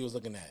talent that he was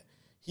looking at.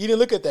 He didn't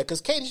look at that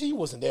because KG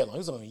wasn't there long. He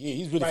was only a year.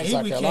 He's really Right, from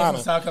South he came Carolina.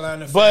 from South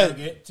Carolina. But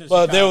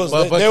there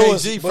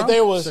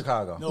was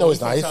Chicago. No, he's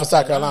not. He's from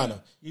South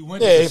Carolina. He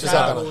went Yeah, to he's from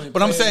Chicago. South Carolina.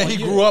 But I'm saying he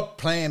grew up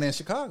playing in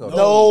Chicago.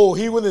 No,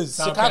 he went to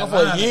South Chicago for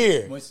Carolina. a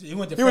year. He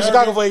went to He was in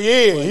Chicago for a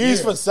year. For a He's year.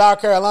 from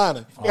South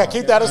Carolina. He got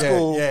kicked out of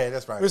school. Yeah,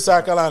 that's right. With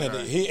South Carolina.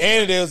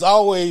 And there was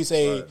always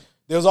a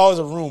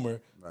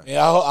rumor.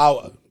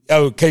 And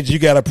KG, you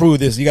got to prove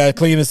this. You got to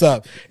clean this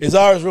up. There's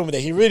always a rumor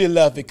that he really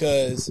left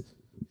because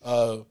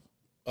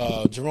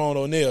Jerome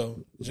O'Neal,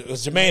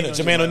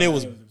 Jermaine O'Neal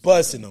was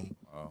busting him.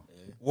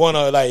 We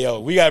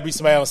got to beat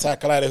somebody out in South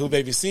Carolina who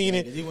maybe seen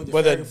it.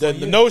 But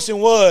the notion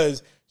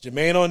was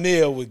Jermaine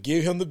O'Neal would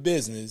give him the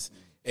business.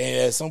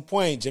 And at some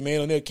point, Jermaine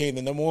O'Neal became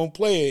the number one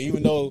player,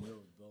 even though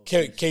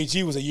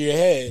KG was a year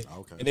ahead.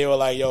 Okay. And they were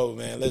like, yo,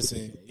 man,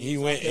 listen.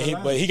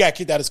 But he got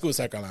kicked out of school in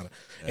South Carolina.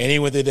 And he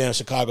went to down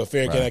Chicago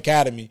Farragut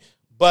Academy.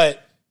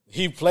 But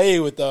he played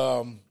with,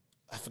 I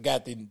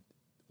forgot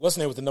what's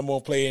the name, with the number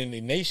one player in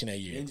the nation that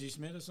year. Benji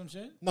Smith or some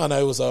shit? No,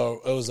 it was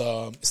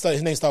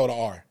his name started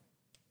with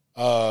an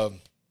R.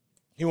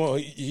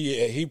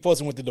 He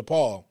posted with the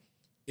DePaul.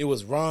 It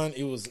was Ron.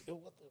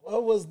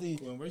 What was the?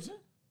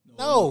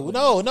 No.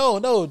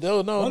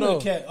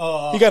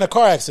 He got in a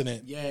car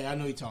accident. Yeah, I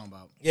know you're talking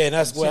about. Yeah, and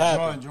that's what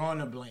happened.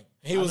 Drawing a blank.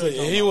 He was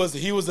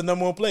the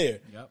number one player.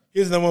 Yep. He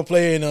was the number one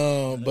player,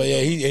 but yeah,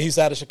 he's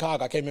out of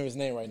Chicago. I can't remember his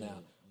name right now.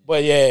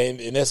 But yeah,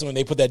 and that's when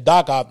they put that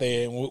doc out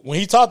there. And when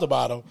he talked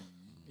about him,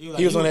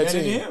 he was on that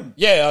team. Him.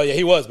 Yeah,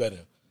 he was better.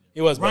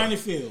 He was better. Ronnie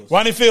Fields.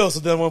 Ronnie Fields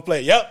was the number one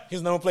player. Yep, he's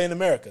the number one player in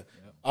America.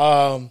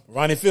 Yep.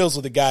 Ronnie Fields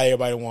was the guy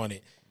everybody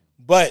wanted.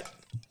 But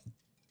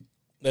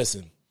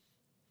listen,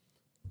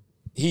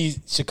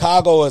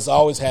 Chicago has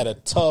always had a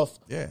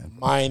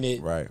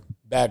tough-minded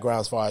background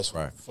as far as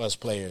first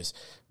players.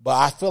 But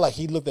I feel like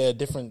he looked at a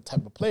different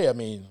type of player. I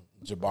mean,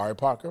 Jabari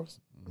Parker was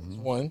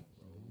one,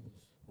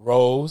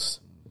 Rose.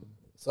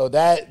 So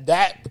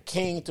that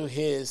came to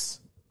his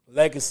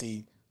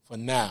legacy for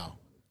now.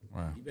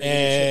 Right.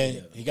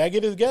 And he got to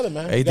get it together,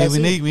 man. AD,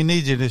 we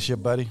need you this year,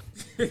 buddy.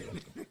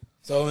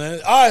 So, man,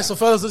 all right, so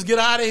fellas, let's get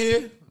out of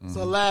here.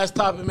 So, last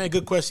topic, man.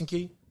 Good question,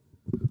 Key.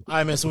 All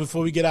right, man. So,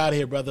 before we get out of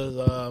here,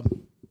 brothers,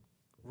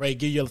 Ray,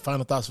 give your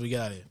final thoughts before we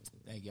get out of here.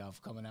 Thank y'all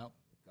for coming out.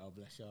 God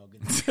bless y'all.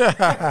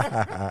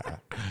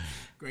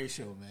 Great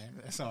show, man.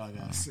 That's all I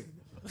gotta say.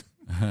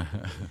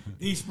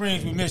 These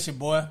Springs, we miss you,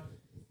 boy.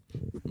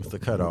 Mr.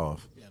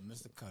 Cutoff. Yeah,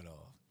 Mr. Cutoff.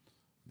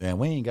 Damn,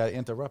 we ain't got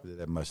interrupted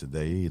that much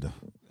today either.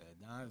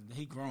 Nah,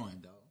 he growing,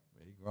 dog.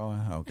 He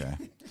growing? Okay.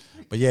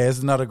 But yeah, it's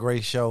another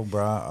great show,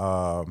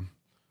 bro.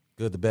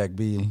 Good to back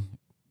be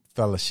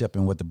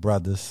fellowshipping with the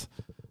brothers.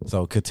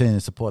 So continue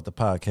to support the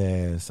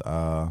podcast.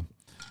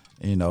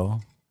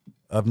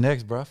 Up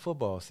next, bro,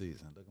 football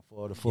season. Looking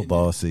forward to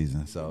football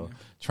season. So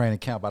training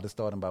camp about to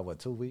start in about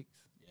 2 weeks?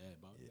 Yeah,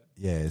 about that.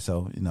 Yeah,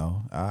 so,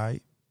 all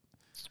right.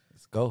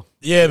 Let's go.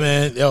 Yeah,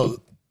 man. Yo,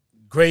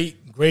 great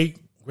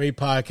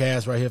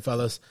podcast right here,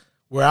 fellas.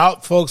 We're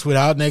out, folks. We're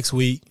out next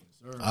week.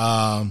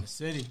 The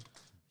city.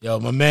 Yo,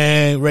 my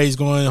man Ray's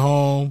going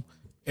home.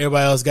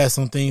 Everybody else got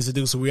some things to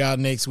do, so we're out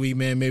next week,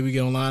 man. Maybe we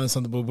get online or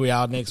something, but we're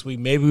out next week.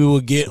 Maybe we will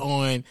get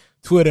on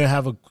Twitter and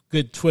have a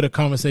good Twitter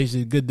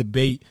conversation, good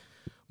debate.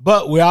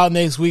 But we're out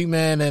next week,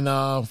 man, and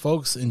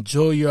folks,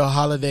 enjoy your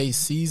holiday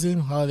season,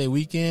 holiday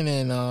weekend,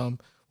 and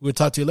we'll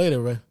talk to you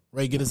later, Ray.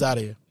 Ray, get us out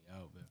of here.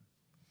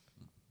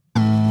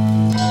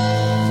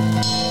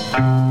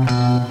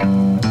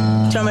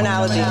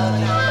 Terminology.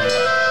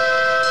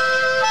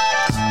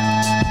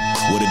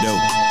 What it do?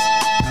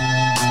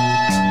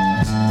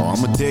 Oh,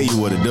 I'ma tell you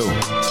what it do.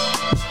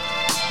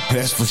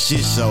 That's for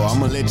shit show.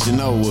 I'ma let you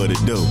know what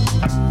it do.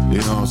 You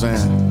know what I'm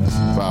saying?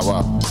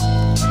 Wow.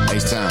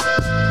 H-Time.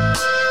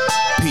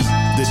 Pete,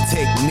 the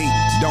technique.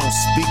 Don't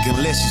speak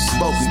unless you're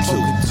spoken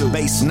to.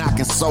 Bass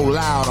knocking so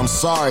loud, I'm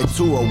sorry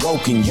to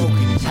awoken you.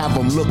 Have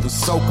them looking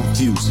so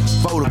confused.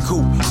 Photo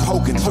coop,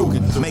 poking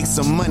through. Make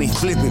some money,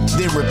 flip it,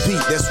 then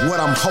repeat. That's what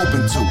I'm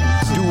hoping to.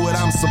 Do what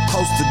I'm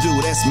supposed to do.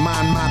 That's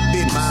mind my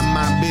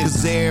business.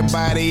 Cause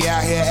everybody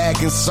out here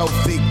acting so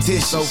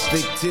fictitious.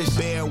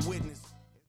 Bear witness.